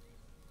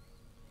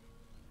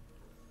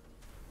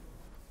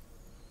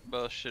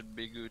 Both should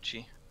be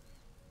Gucci.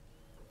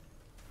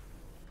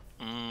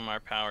 Our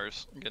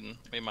power's getting...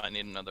 We might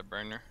need another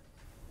burner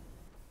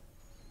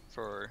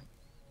for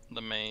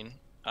the main.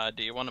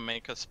 Do you want to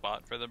make a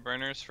spot for the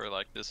burners for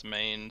like this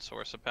main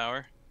source of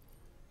power?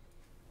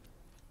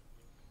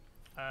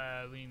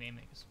 We may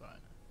make a spot.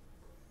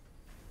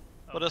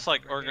 Well, just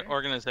like over here?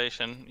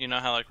 organization. You know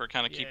how like we're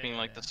kind of Yeah, keeping yeah,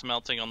 like yeah. the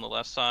smelting on the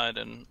left side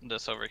and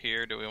this over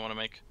here. Do we want to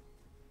make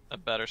a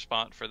better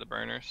spot for the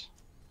burners?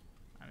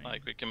 I mean,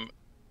 Like we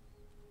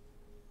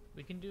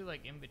can do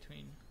like in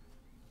between.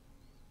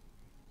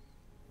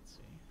 Let's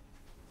see.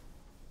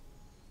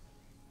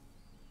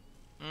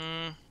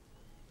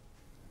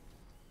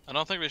 I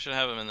don't think we should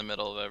have them in the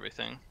middle of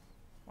everything.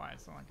 Why?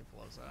 It's not like it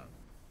blows up.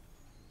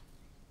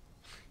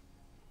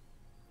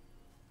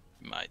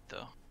 Might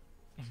though.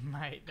 It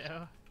might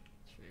though.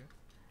 True.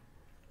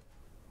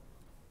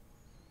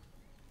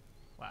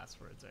 Last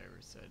words I ever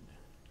said.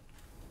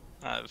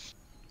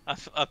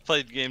 I've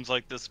played games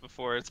like this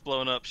before. It's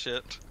blown up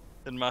shit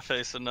in my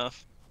face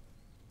enough.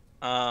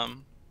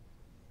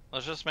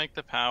 Let's just make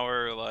the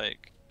power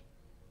like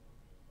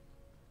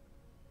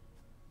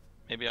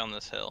maybe on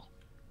this hill.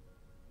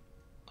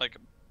 Like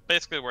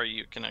basically where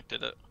you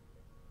connected it.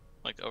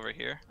 Like over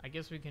here. I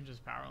guess we can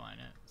just power line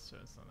it, so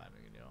it's not that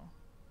big a deal.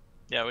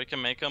 Yeah, we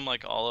can make them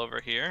like all over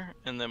here,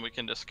 and then we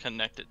can just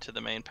connect it to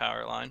the main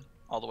power line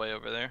all the way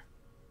over there.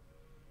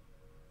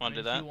 Want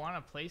to do that? If you want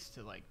a place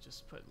to like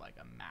just put like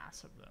a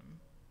mass of them,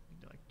 you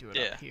can like do it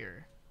Yeah. up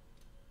here.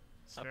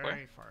 It's Up very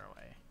where? far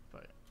away,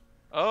 but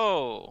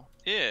Oh,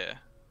 yeah.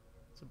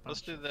 It's a bunch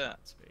Let's do of that.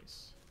 flat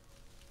space.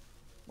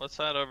 What's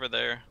that over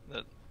there?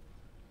 That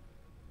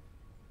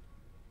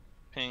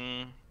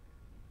ping.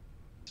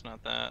 It's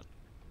not that.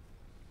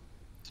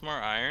 It's more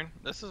iron.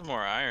 This is more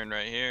iron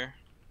right here.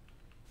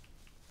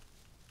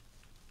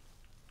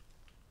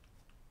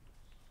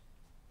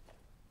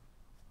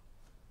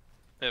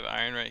 We have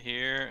iron right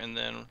here, and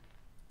then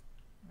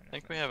I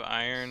think we have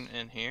iron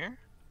in here.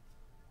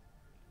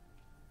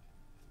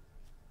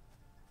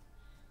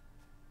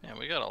 Yeah,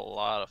 we got a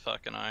lot of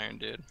fucking iron,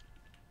 dude.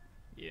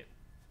 Yep.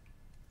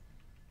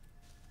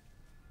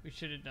 We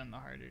should have done the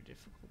harder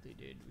difficulty,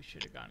 dude. We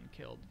should have gotten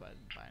killed by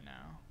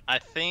now. I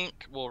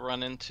think we'll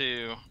run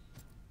into...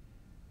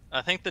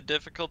 I think the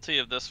difficulty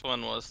of this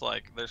one was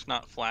like there's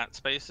not flat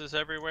spaces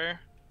everywhere.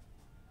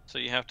 So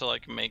you have to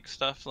like make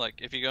stuff. Like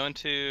if you go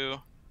into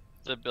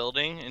the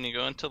building and you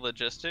go into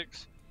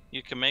logistics,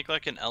 you can make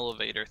like an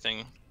elevator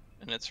thing,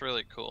 and it's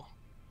really cool.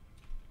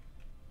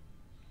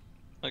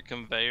 A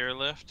conveyor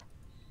lift.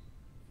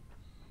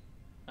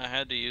 I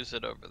had to use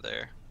it over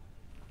there.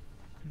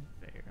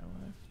 Conveyor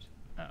lift.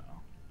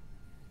 Oh.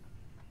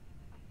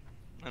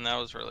 And that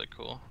was really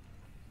cool.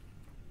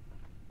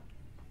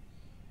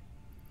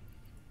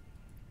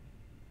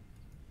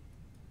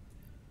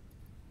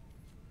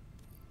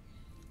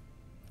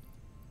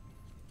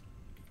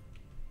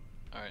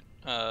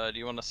 Alright, do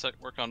you want to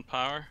work on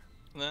power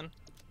then?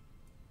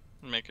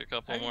 Make a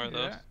couple more of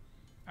those? That.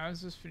 I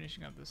was just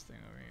finishing up this thing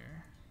over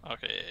here.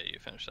 Okay, yeah, you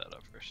finish that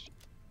up first.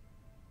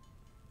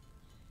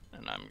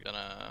 And I'm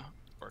gonna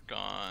work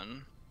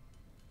on...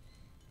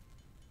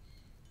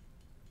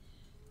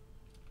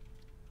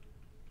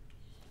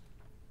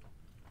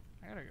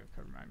 I gotta go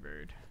cover my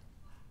bird.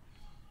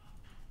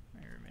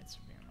 My roommates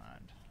are being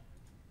loud.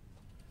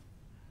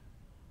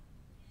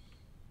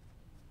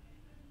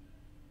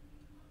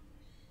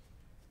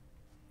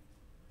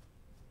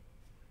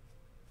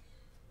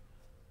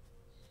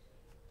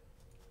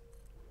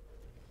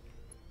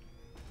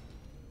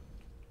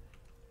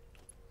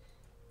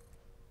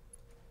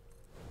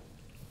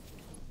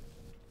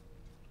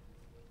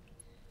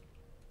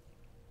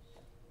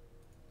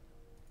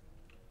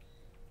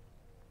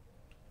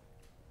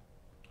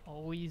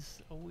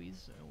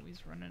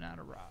 Always running out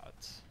of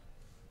rods.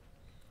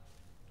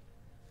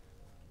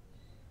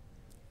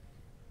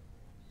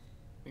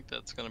 I think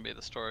that's gonna be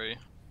the story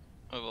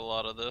of a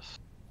lot of this.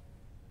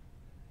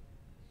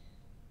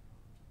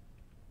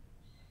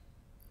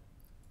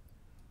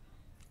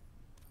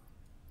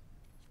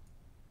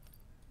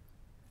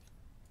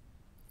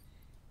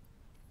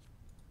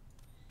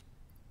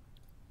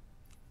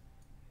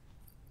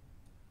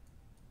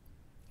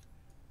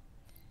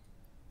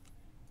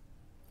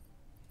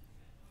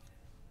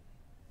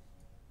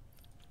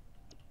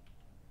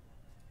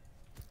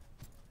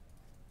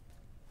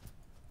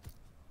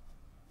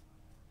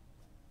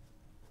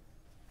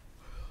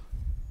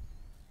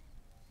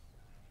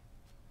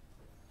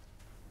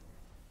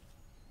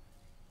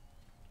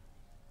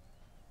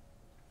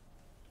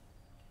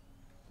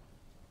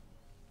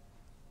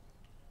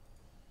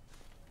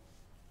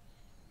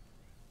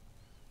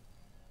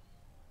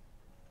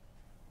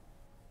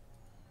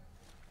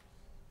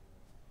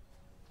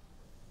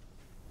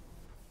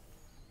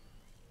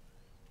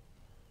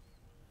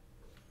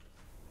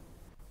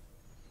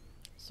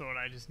 So what,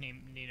 I just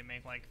need to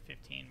make like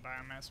 15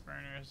 biomass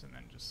burners and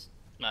then just...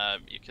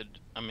 You could,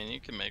 I mean, you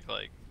can make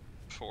like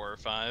 4 or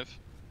 5.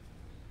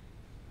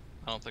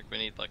 I don't think we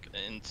need like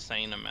an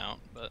insane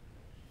amount, but...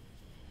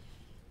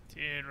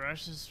 Dude,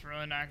 Russia's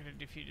really not gonna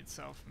defeat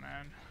itself,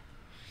 man.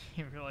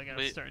 You really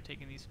gotta start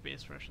taking these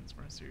space Russians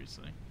more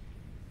seriously.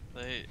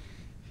 Let's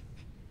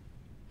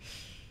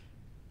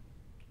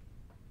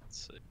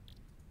see.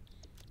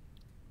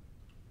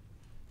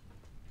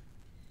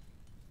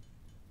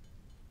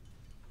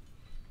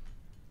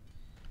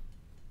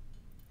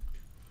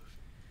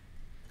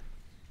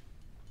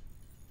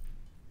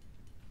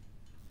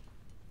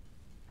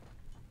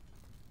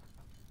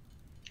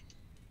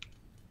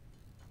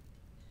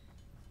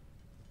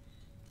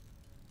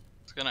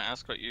 I was gonna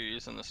ask what you're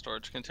using the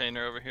storage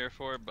container over here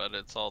for, but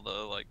it's all the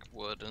like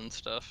wood and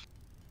stuff.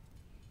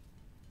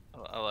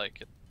 I like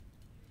it.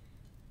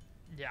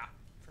 Yeah,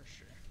 for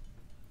sure.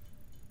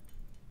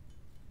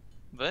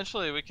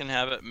 Eventually we can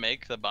have it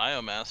make the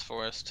biomass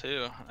for us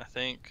too, I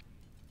think.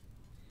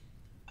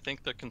 I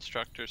think the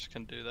constructors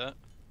can do that.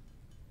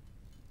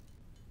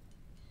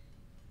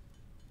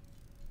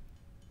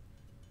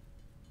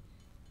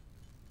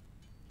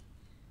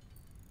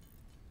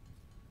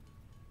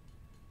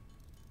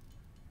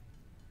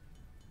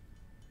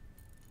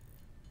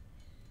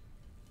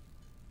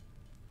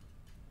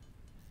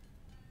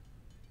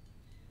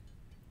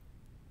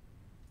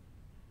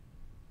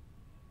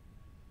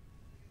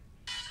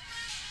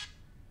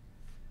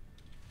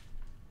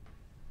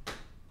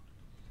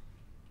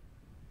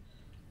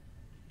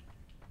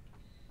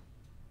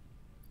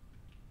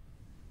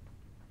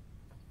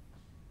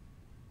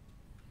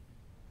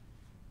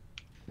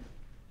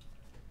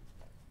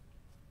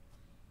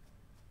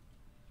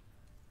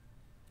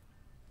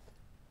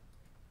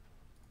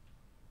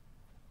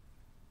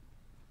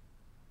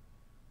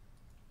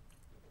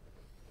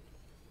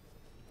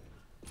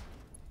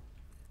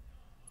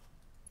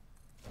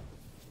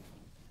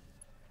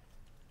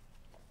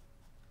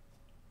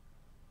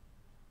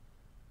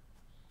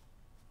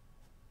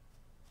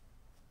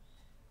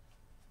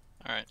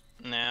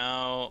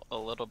 Now, a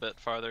little bit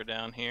farther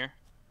down here,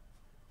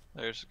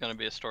 there's going to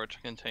be a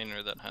storage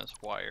container that has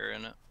wire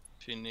in it,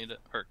 if you need it.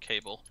 Or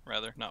cable,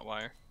 rather, not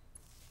wire.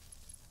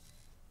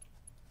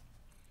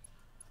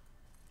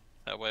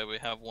 That way we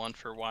have one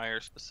for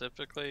wire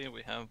specifically,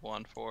 we have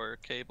one for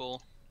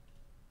cable.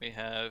 We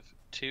have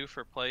 2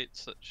 for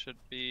plates that should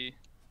be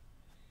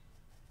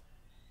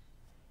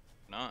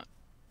not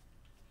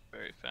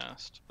very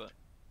fast, but...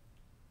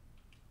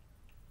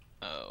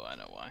 Oh, I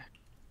know why.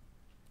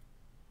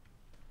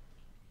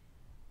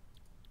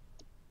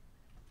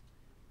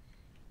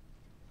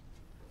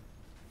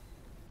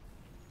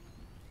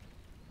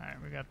 Alright,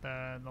 we got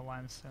the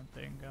limestone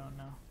thing going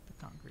now, the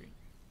concrete.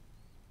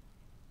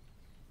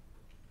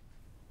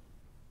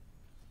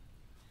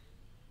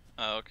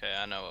 Oh, okay,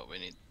 I know what we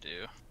need to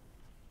do.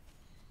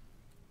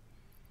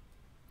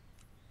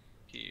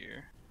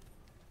 Here.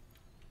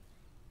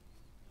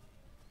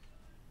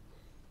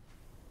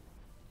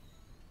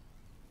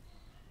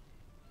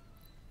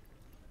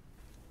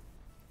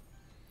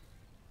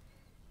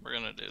 We're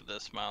gonna do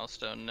this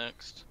milestone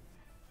next.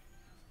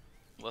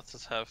 Lets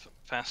us have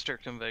faster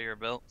conveyor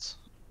belts,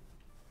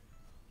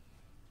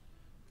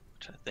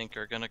 which I think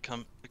are gonna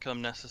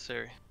become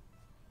necessary.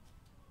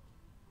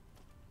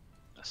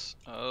 Yes.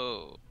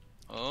 Oh,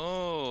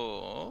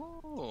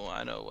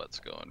 I know what's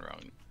going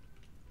wrong.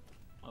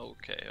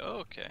 Okay,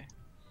 okay.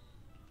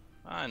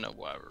 I know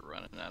why we're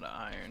running out of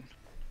iron.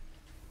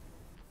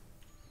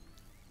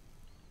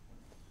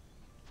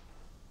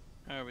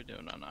 How are we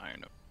doing on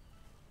iron?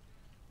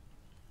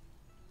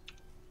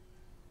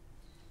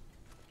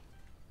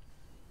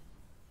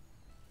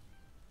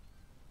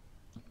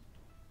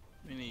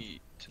 We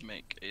need to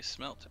make a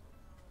smelter.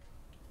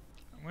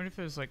 I wonder if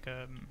there's like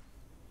a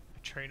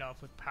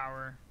trade-off with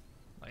power,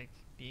 like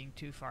being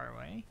too far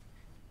away.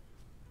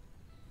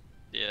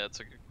 Yeah, that's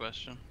a good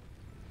question.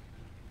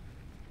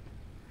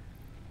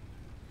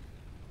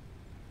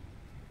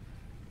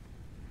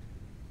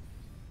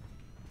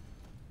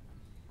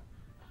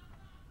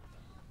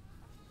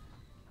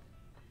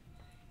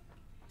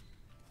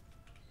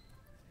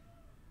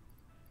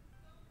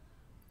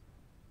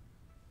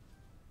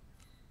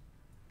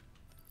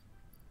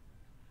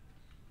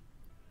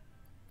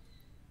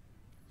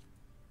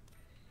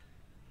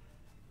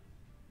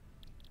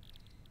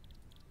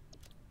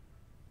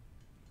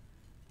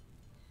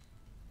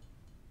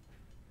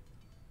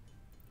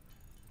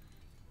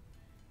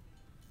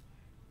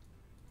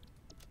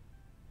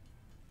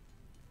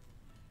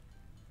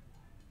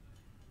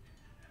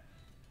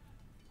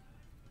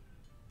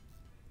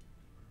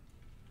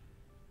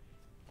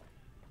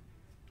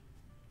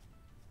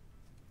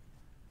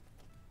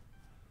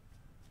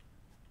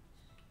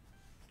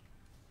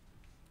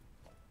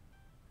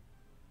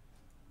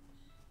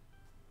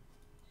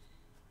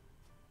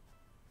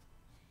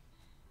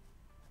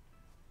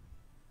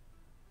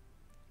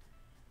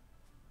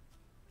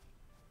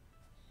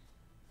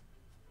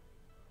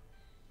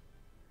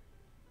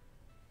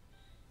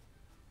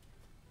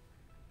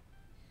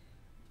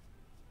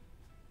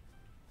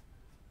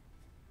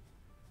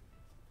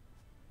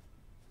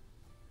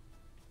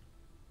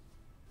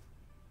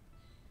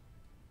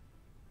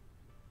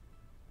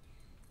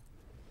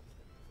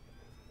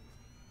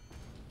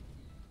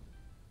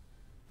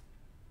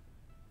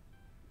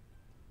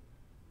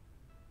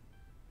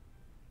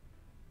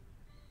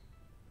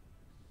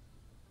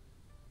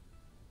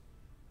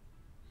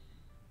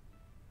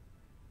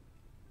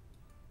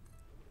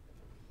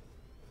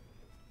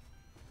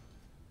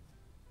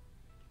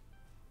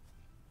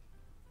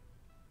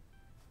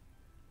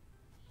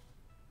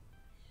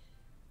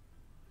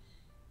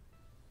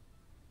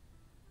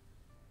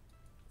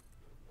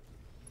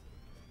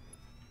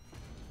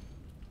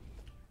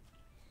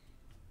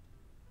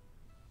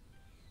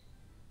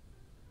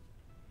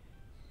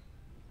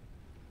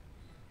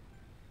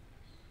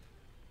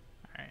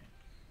 Alright.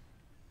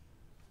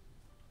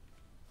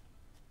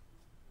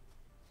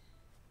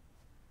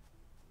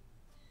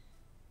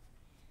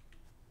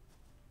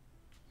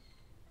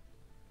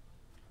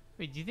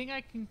 Wait, do you think I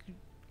can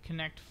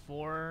connect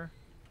 4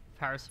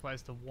 power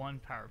supplies to 1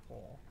 power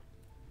pole?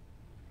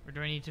 Or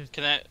do I need to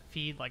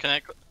feed like...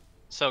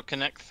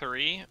 Connect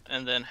 3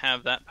 and then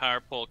have that power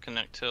pole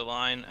connect to a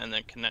line, and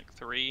then connect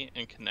 3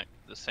 and connect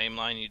the same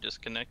line you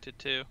just connected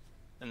to,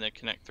 and then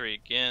connect 3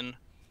 again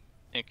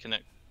and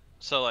connect.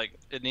 So like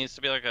it needs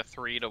to be like a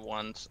 3 to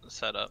 1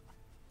 setup.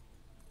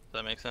 Does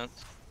that make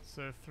sense?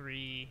 So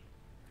 3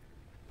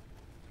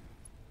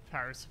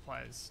 power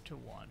supplies to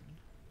 1.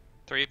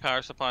 3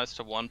 power supplies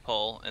to 1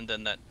 pole, and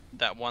then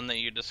that one that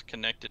you just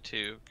connected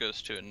to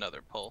goes to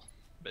another pole,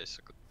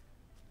 basically.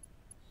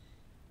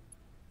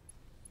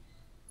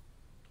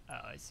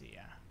 Oh, I see,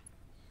 yeah.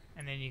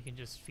 And then you can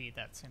just feed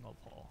that single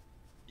pole.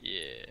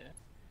 Yeah.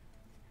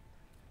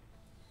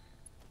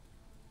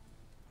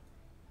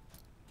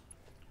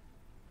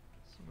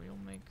 So we'll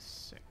make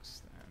 6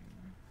 then.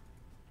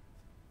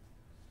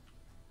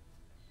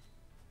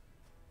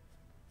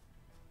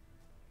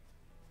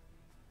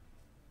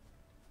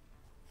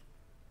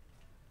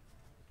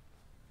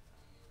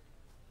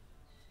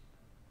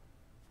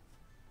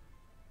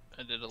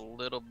 I did a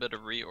little bit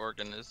of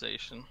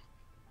reorganization.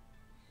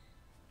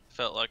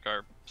 Felt like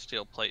our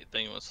steel plate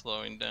thing was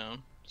slowing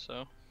down,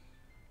 so.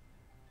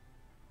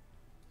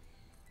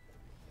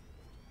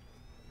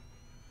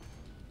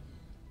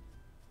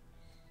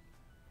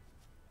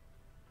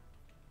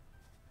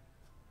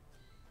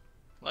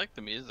 I like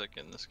the music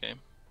in this game.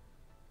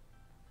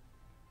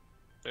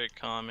 Very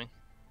calming.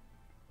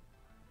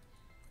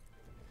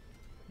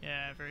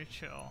 Yeah, very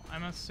chill. I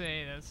must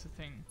say that's the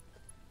thing.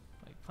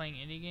 Like playing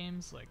indie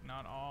games, like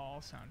not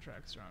all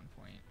soundtracks are on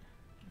point.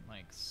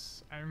 Like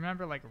I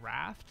remember like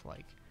Raft,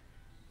 like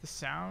the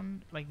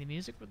sound, like the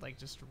music would like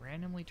just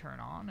randomly turn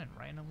on and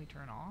randomly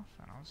turn off,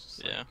 and I was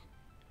just like,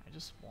 I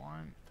just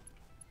want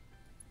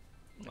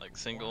like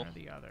single one or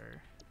the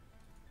other.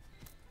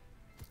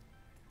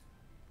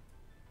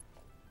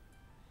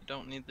 You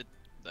don't need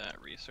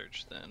that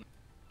research then.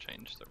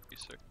 Change the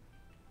research.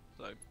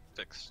 So I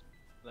fixed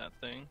that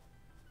thing.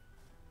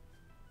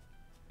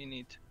 You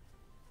need to.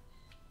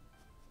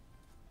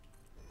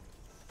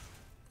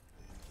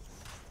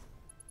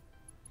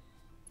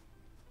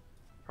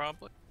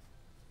 Probably.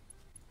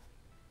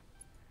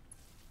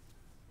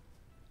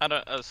 I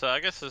don't. So I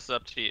guess this is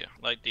up to you.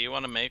 Like, do you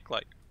want to make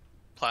like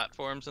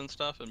platforms and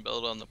stuff and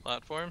build on the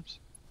platforms?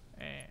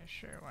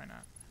 Sure, why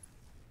not?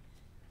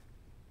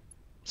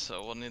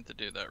 So we'll need to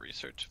do that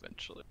research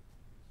eventually.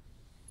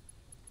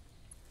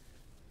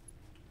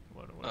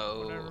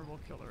 Whatever will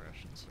kill the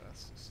Russians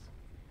fastest.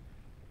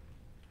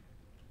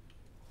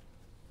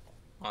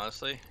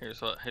 Honestly, here's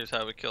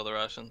how we kill the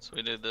Russians.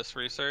 We do this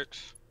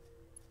research,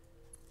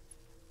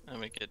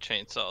 and we get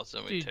chainsaws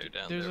and we tear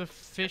down. There's a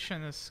fish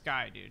in the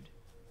sky, dude.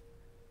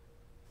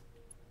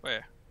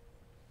 Where?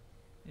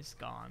 It's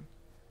gone.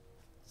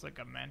 It's like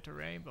a manta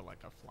ray, but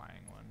like a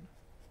flying one.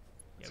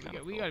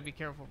 Yeah, we gotta be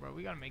careful, bro.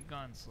 We gotta make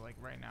guns like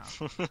right now.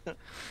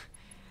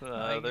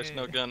 There's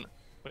no gun.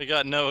 We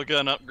got no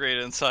gun upgrade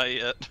in sight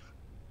yet.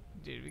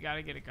 Dude, we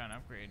gotta get a gun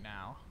upgrade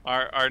now.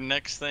 Our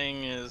next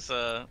thing is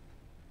a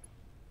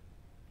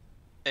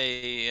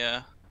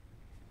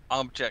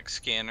object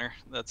scanner.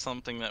 That's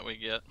something that we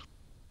get.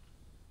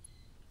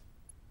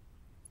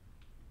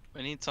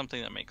 We need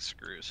something that makes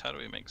screws. How do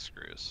we make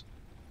screws?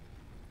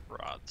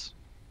 Rods.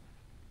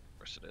 Of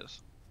course it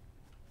is.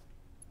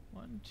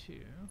 1, 2.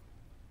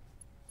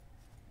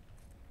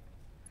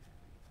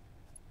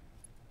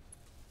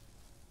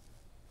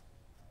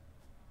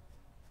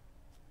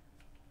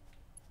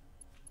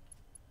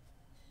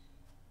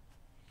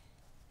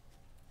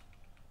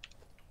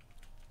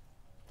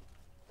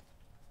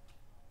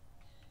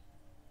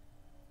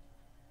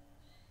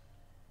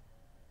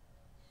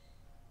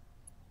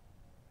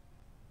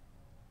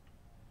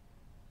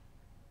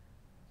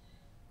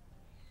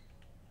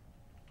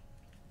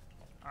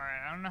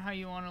 Alright, I don't know how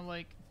you want to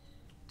like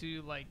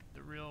do like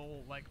the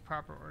real like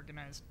proper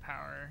organized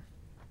power,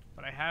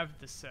 but I have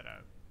the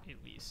setup at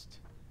least.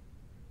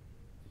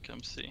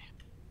 Come see.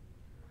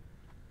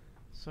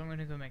 So I'm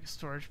gonna go make a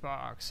storage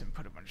box and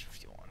put a bunch of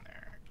fuel in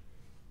there.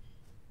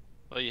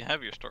 Well, you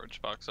have your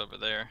storage box over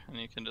there, and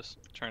you can just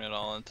turn it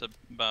all into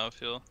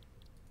biofuel.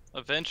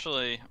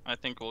 Eventually, I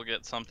think we'll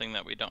get something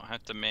that we don't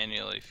have to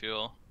manually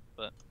fuel,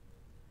 but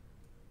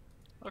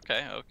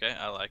okay,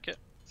 I like it.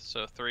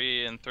 So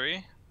 3 and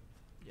 3?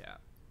 Yeah.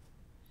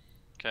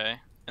 Okay,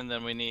 and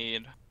then we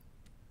need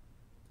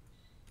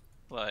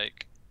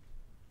like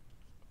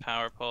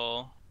power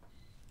pole.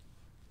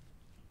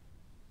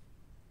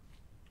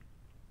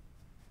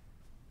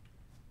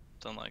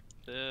 Something like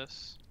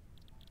this.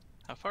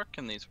 How far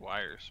can these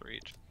wires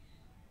reach?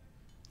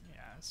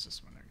 Yeah, it's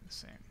just when they're the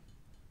same.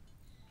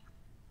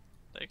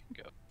 They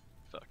can go.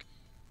 Fuck.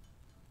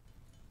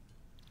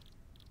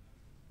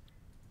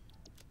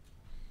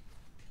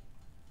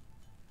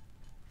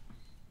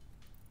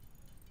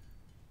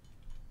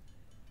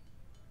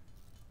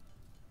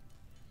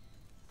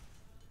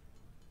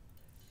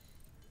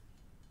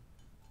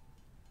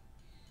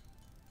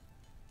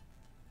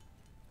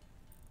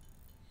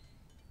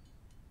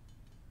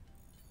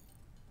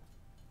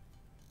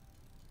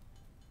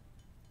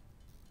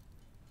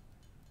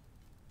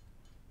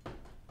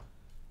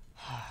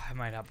 I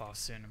might hop off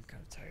soon. I'm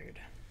kind of tired.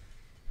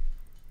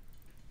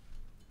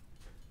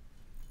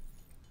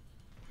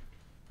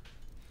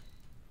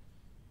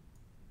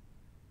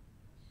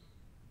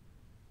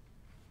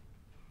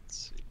 Let's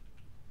see.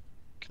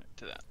 Connect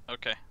to that.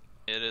 Okay.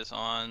 It is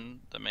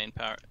on the main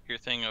power. Your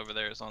thing over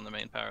there is on the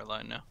main power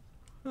line now.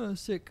 Oh,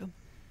 sick.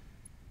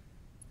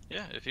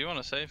 Yeah, if you want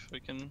to save, we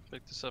can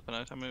pick this up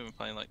another time. We've been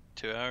playing like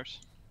 2 hours.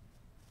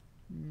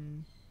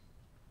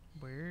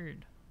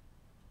 Weird.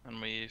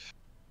 And we've...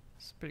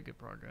 It's pretty good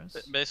progress.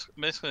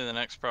 Basically, the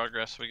next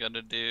progress we got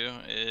to do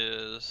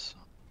is...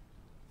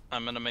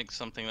 I'm going to make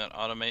something that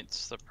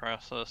automates the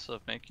process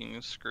of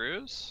making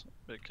screws,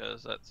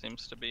 because that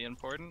seems to be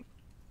important.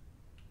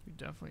 We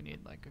definitely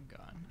need like a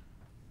gun.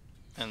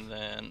 And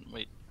then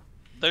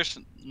there's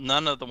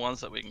none of the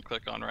ones that we can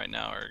click on right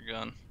now are a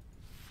gun.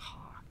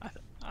 Fuck.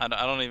 I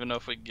don't even know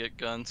if we can get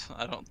guns.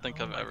 I don't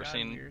think I've ever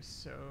seen. We're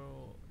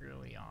so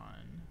early on.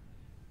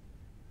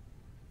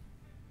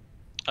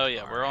 Oh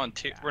yeah, we're on Alright,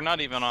 tier. We're not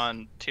even guys.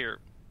 on tier.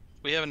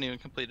 We haven't even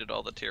completed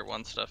all the tier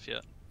 1 stuff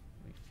yet.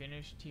 We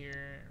finished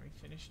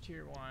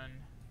tier 1.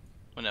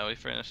 Well, no, we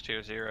finished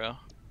tier 0.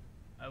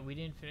 We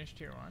didn't finish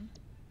tier 1?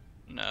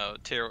 No,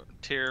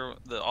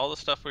 all the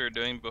stuff we were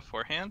doing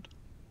beforehand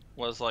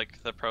was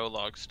like the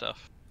prologue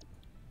stuff.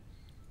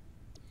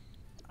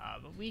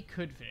 But we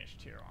could finish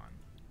tier 1.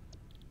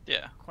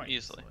 Yeah, Quite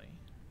easily.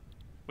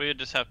 We would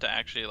just have to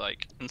actually,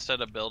 like,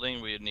 instead of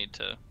building, we would need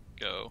to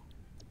go.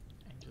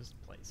 And just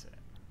place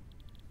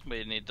it.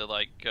 We'd need to,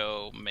 like,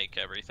 go make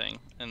everything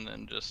and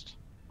then just.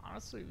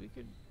 Honestly, we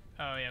could.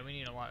 Oh yeah, we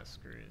need a lot of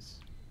screws.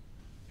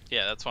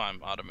 Yeah, that's why I'm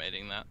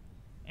automating that.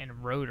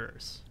 And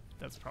rotors.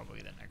 That's probably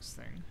the next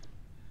thing.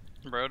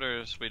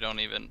 Rotors,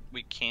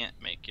 we can't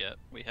make yet.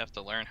 We have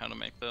to learn how to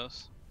make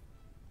those.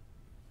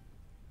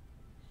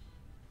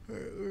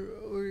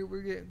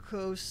 We're getting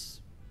close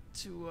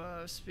to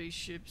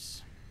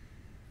spaceships.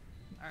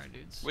 Alright,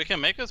 dudes. We can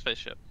make a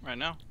spaceship right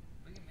now.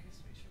 We can make a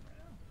spaceship right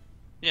now.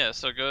 Yeah,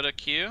 so go to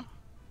Q.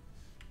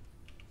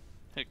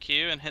 Hit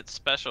Q and hit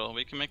special.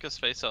 We can make a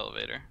space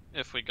elevator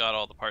if we got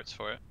all the parts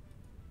for it.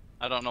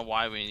 I don't know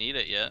why we need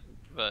it yet,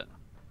 but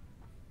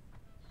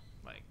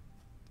Like,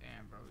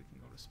 damn, bro, we can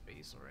go to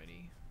space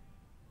already.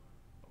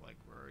 But like,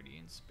 we're already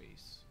in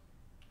space.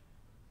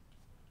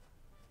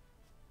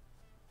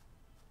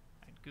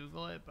 I'd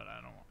Google it, but I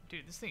don't want.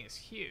 Dude, this thing is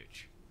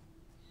huge.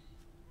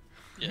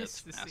 yeah,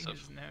 this it's thing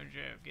massive. is no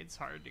joke. It's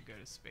hard to go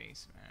to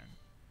space, man.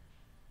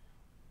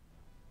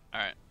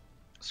 Alright.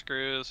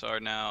 Screws are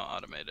now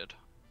automated.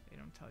 They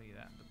don't tell you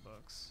that in the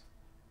books.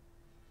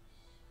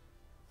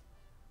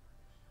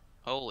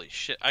 Holy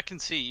shit, I can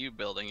see you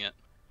building it.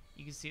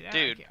 You can see that?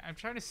 Dude, I'm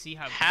trying to see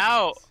how big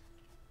how- it is.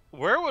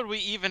 Where would we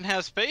even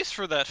have space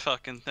for that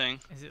fucking thing?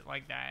 Is it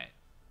like that?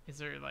 Is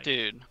there like...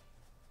 Dude,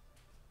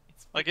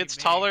 It's like pretty it's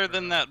big, taller bro.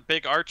 than that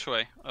big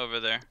archway over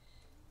there.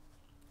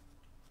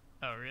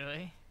 Oh,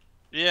 really?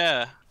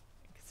 Yeah,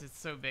 Because it's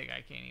so big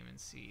I can't even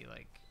see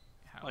like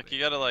how Like, big you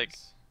gotta, it like,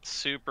 is.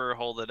 super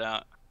hold it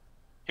out.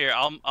 Here,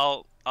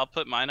 I'll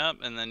put mine up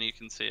and then you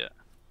can see it.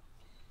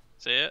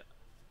 See it?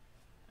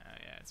 Oh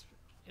yeah,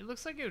 it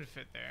looks like it would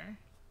fit there.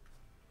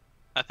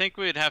 I think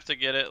we'd have to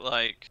get it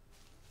like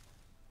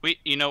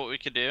you know what we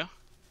could do?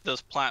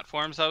 Those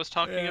platforms I was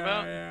talking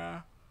about?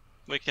 Yeah.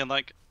 We can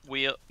like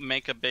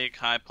make a big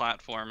high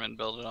platform and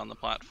build it on the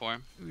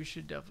platform. We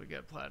should definitely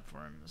get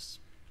platforms.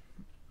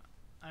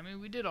 I mean,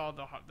 we did all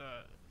the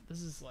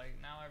this is like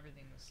now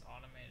everything is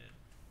automated.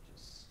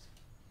 Just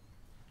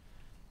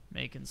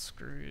making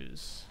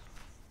screws.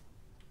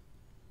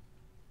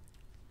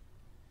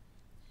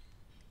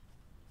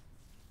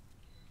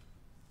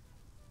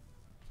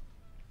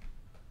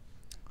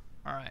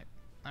 All right,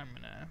 I'm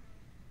gonna.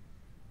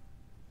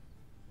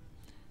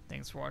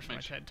 Thanks for watching my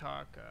Thanks. TED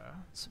Talk.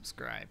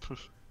 Subscribe.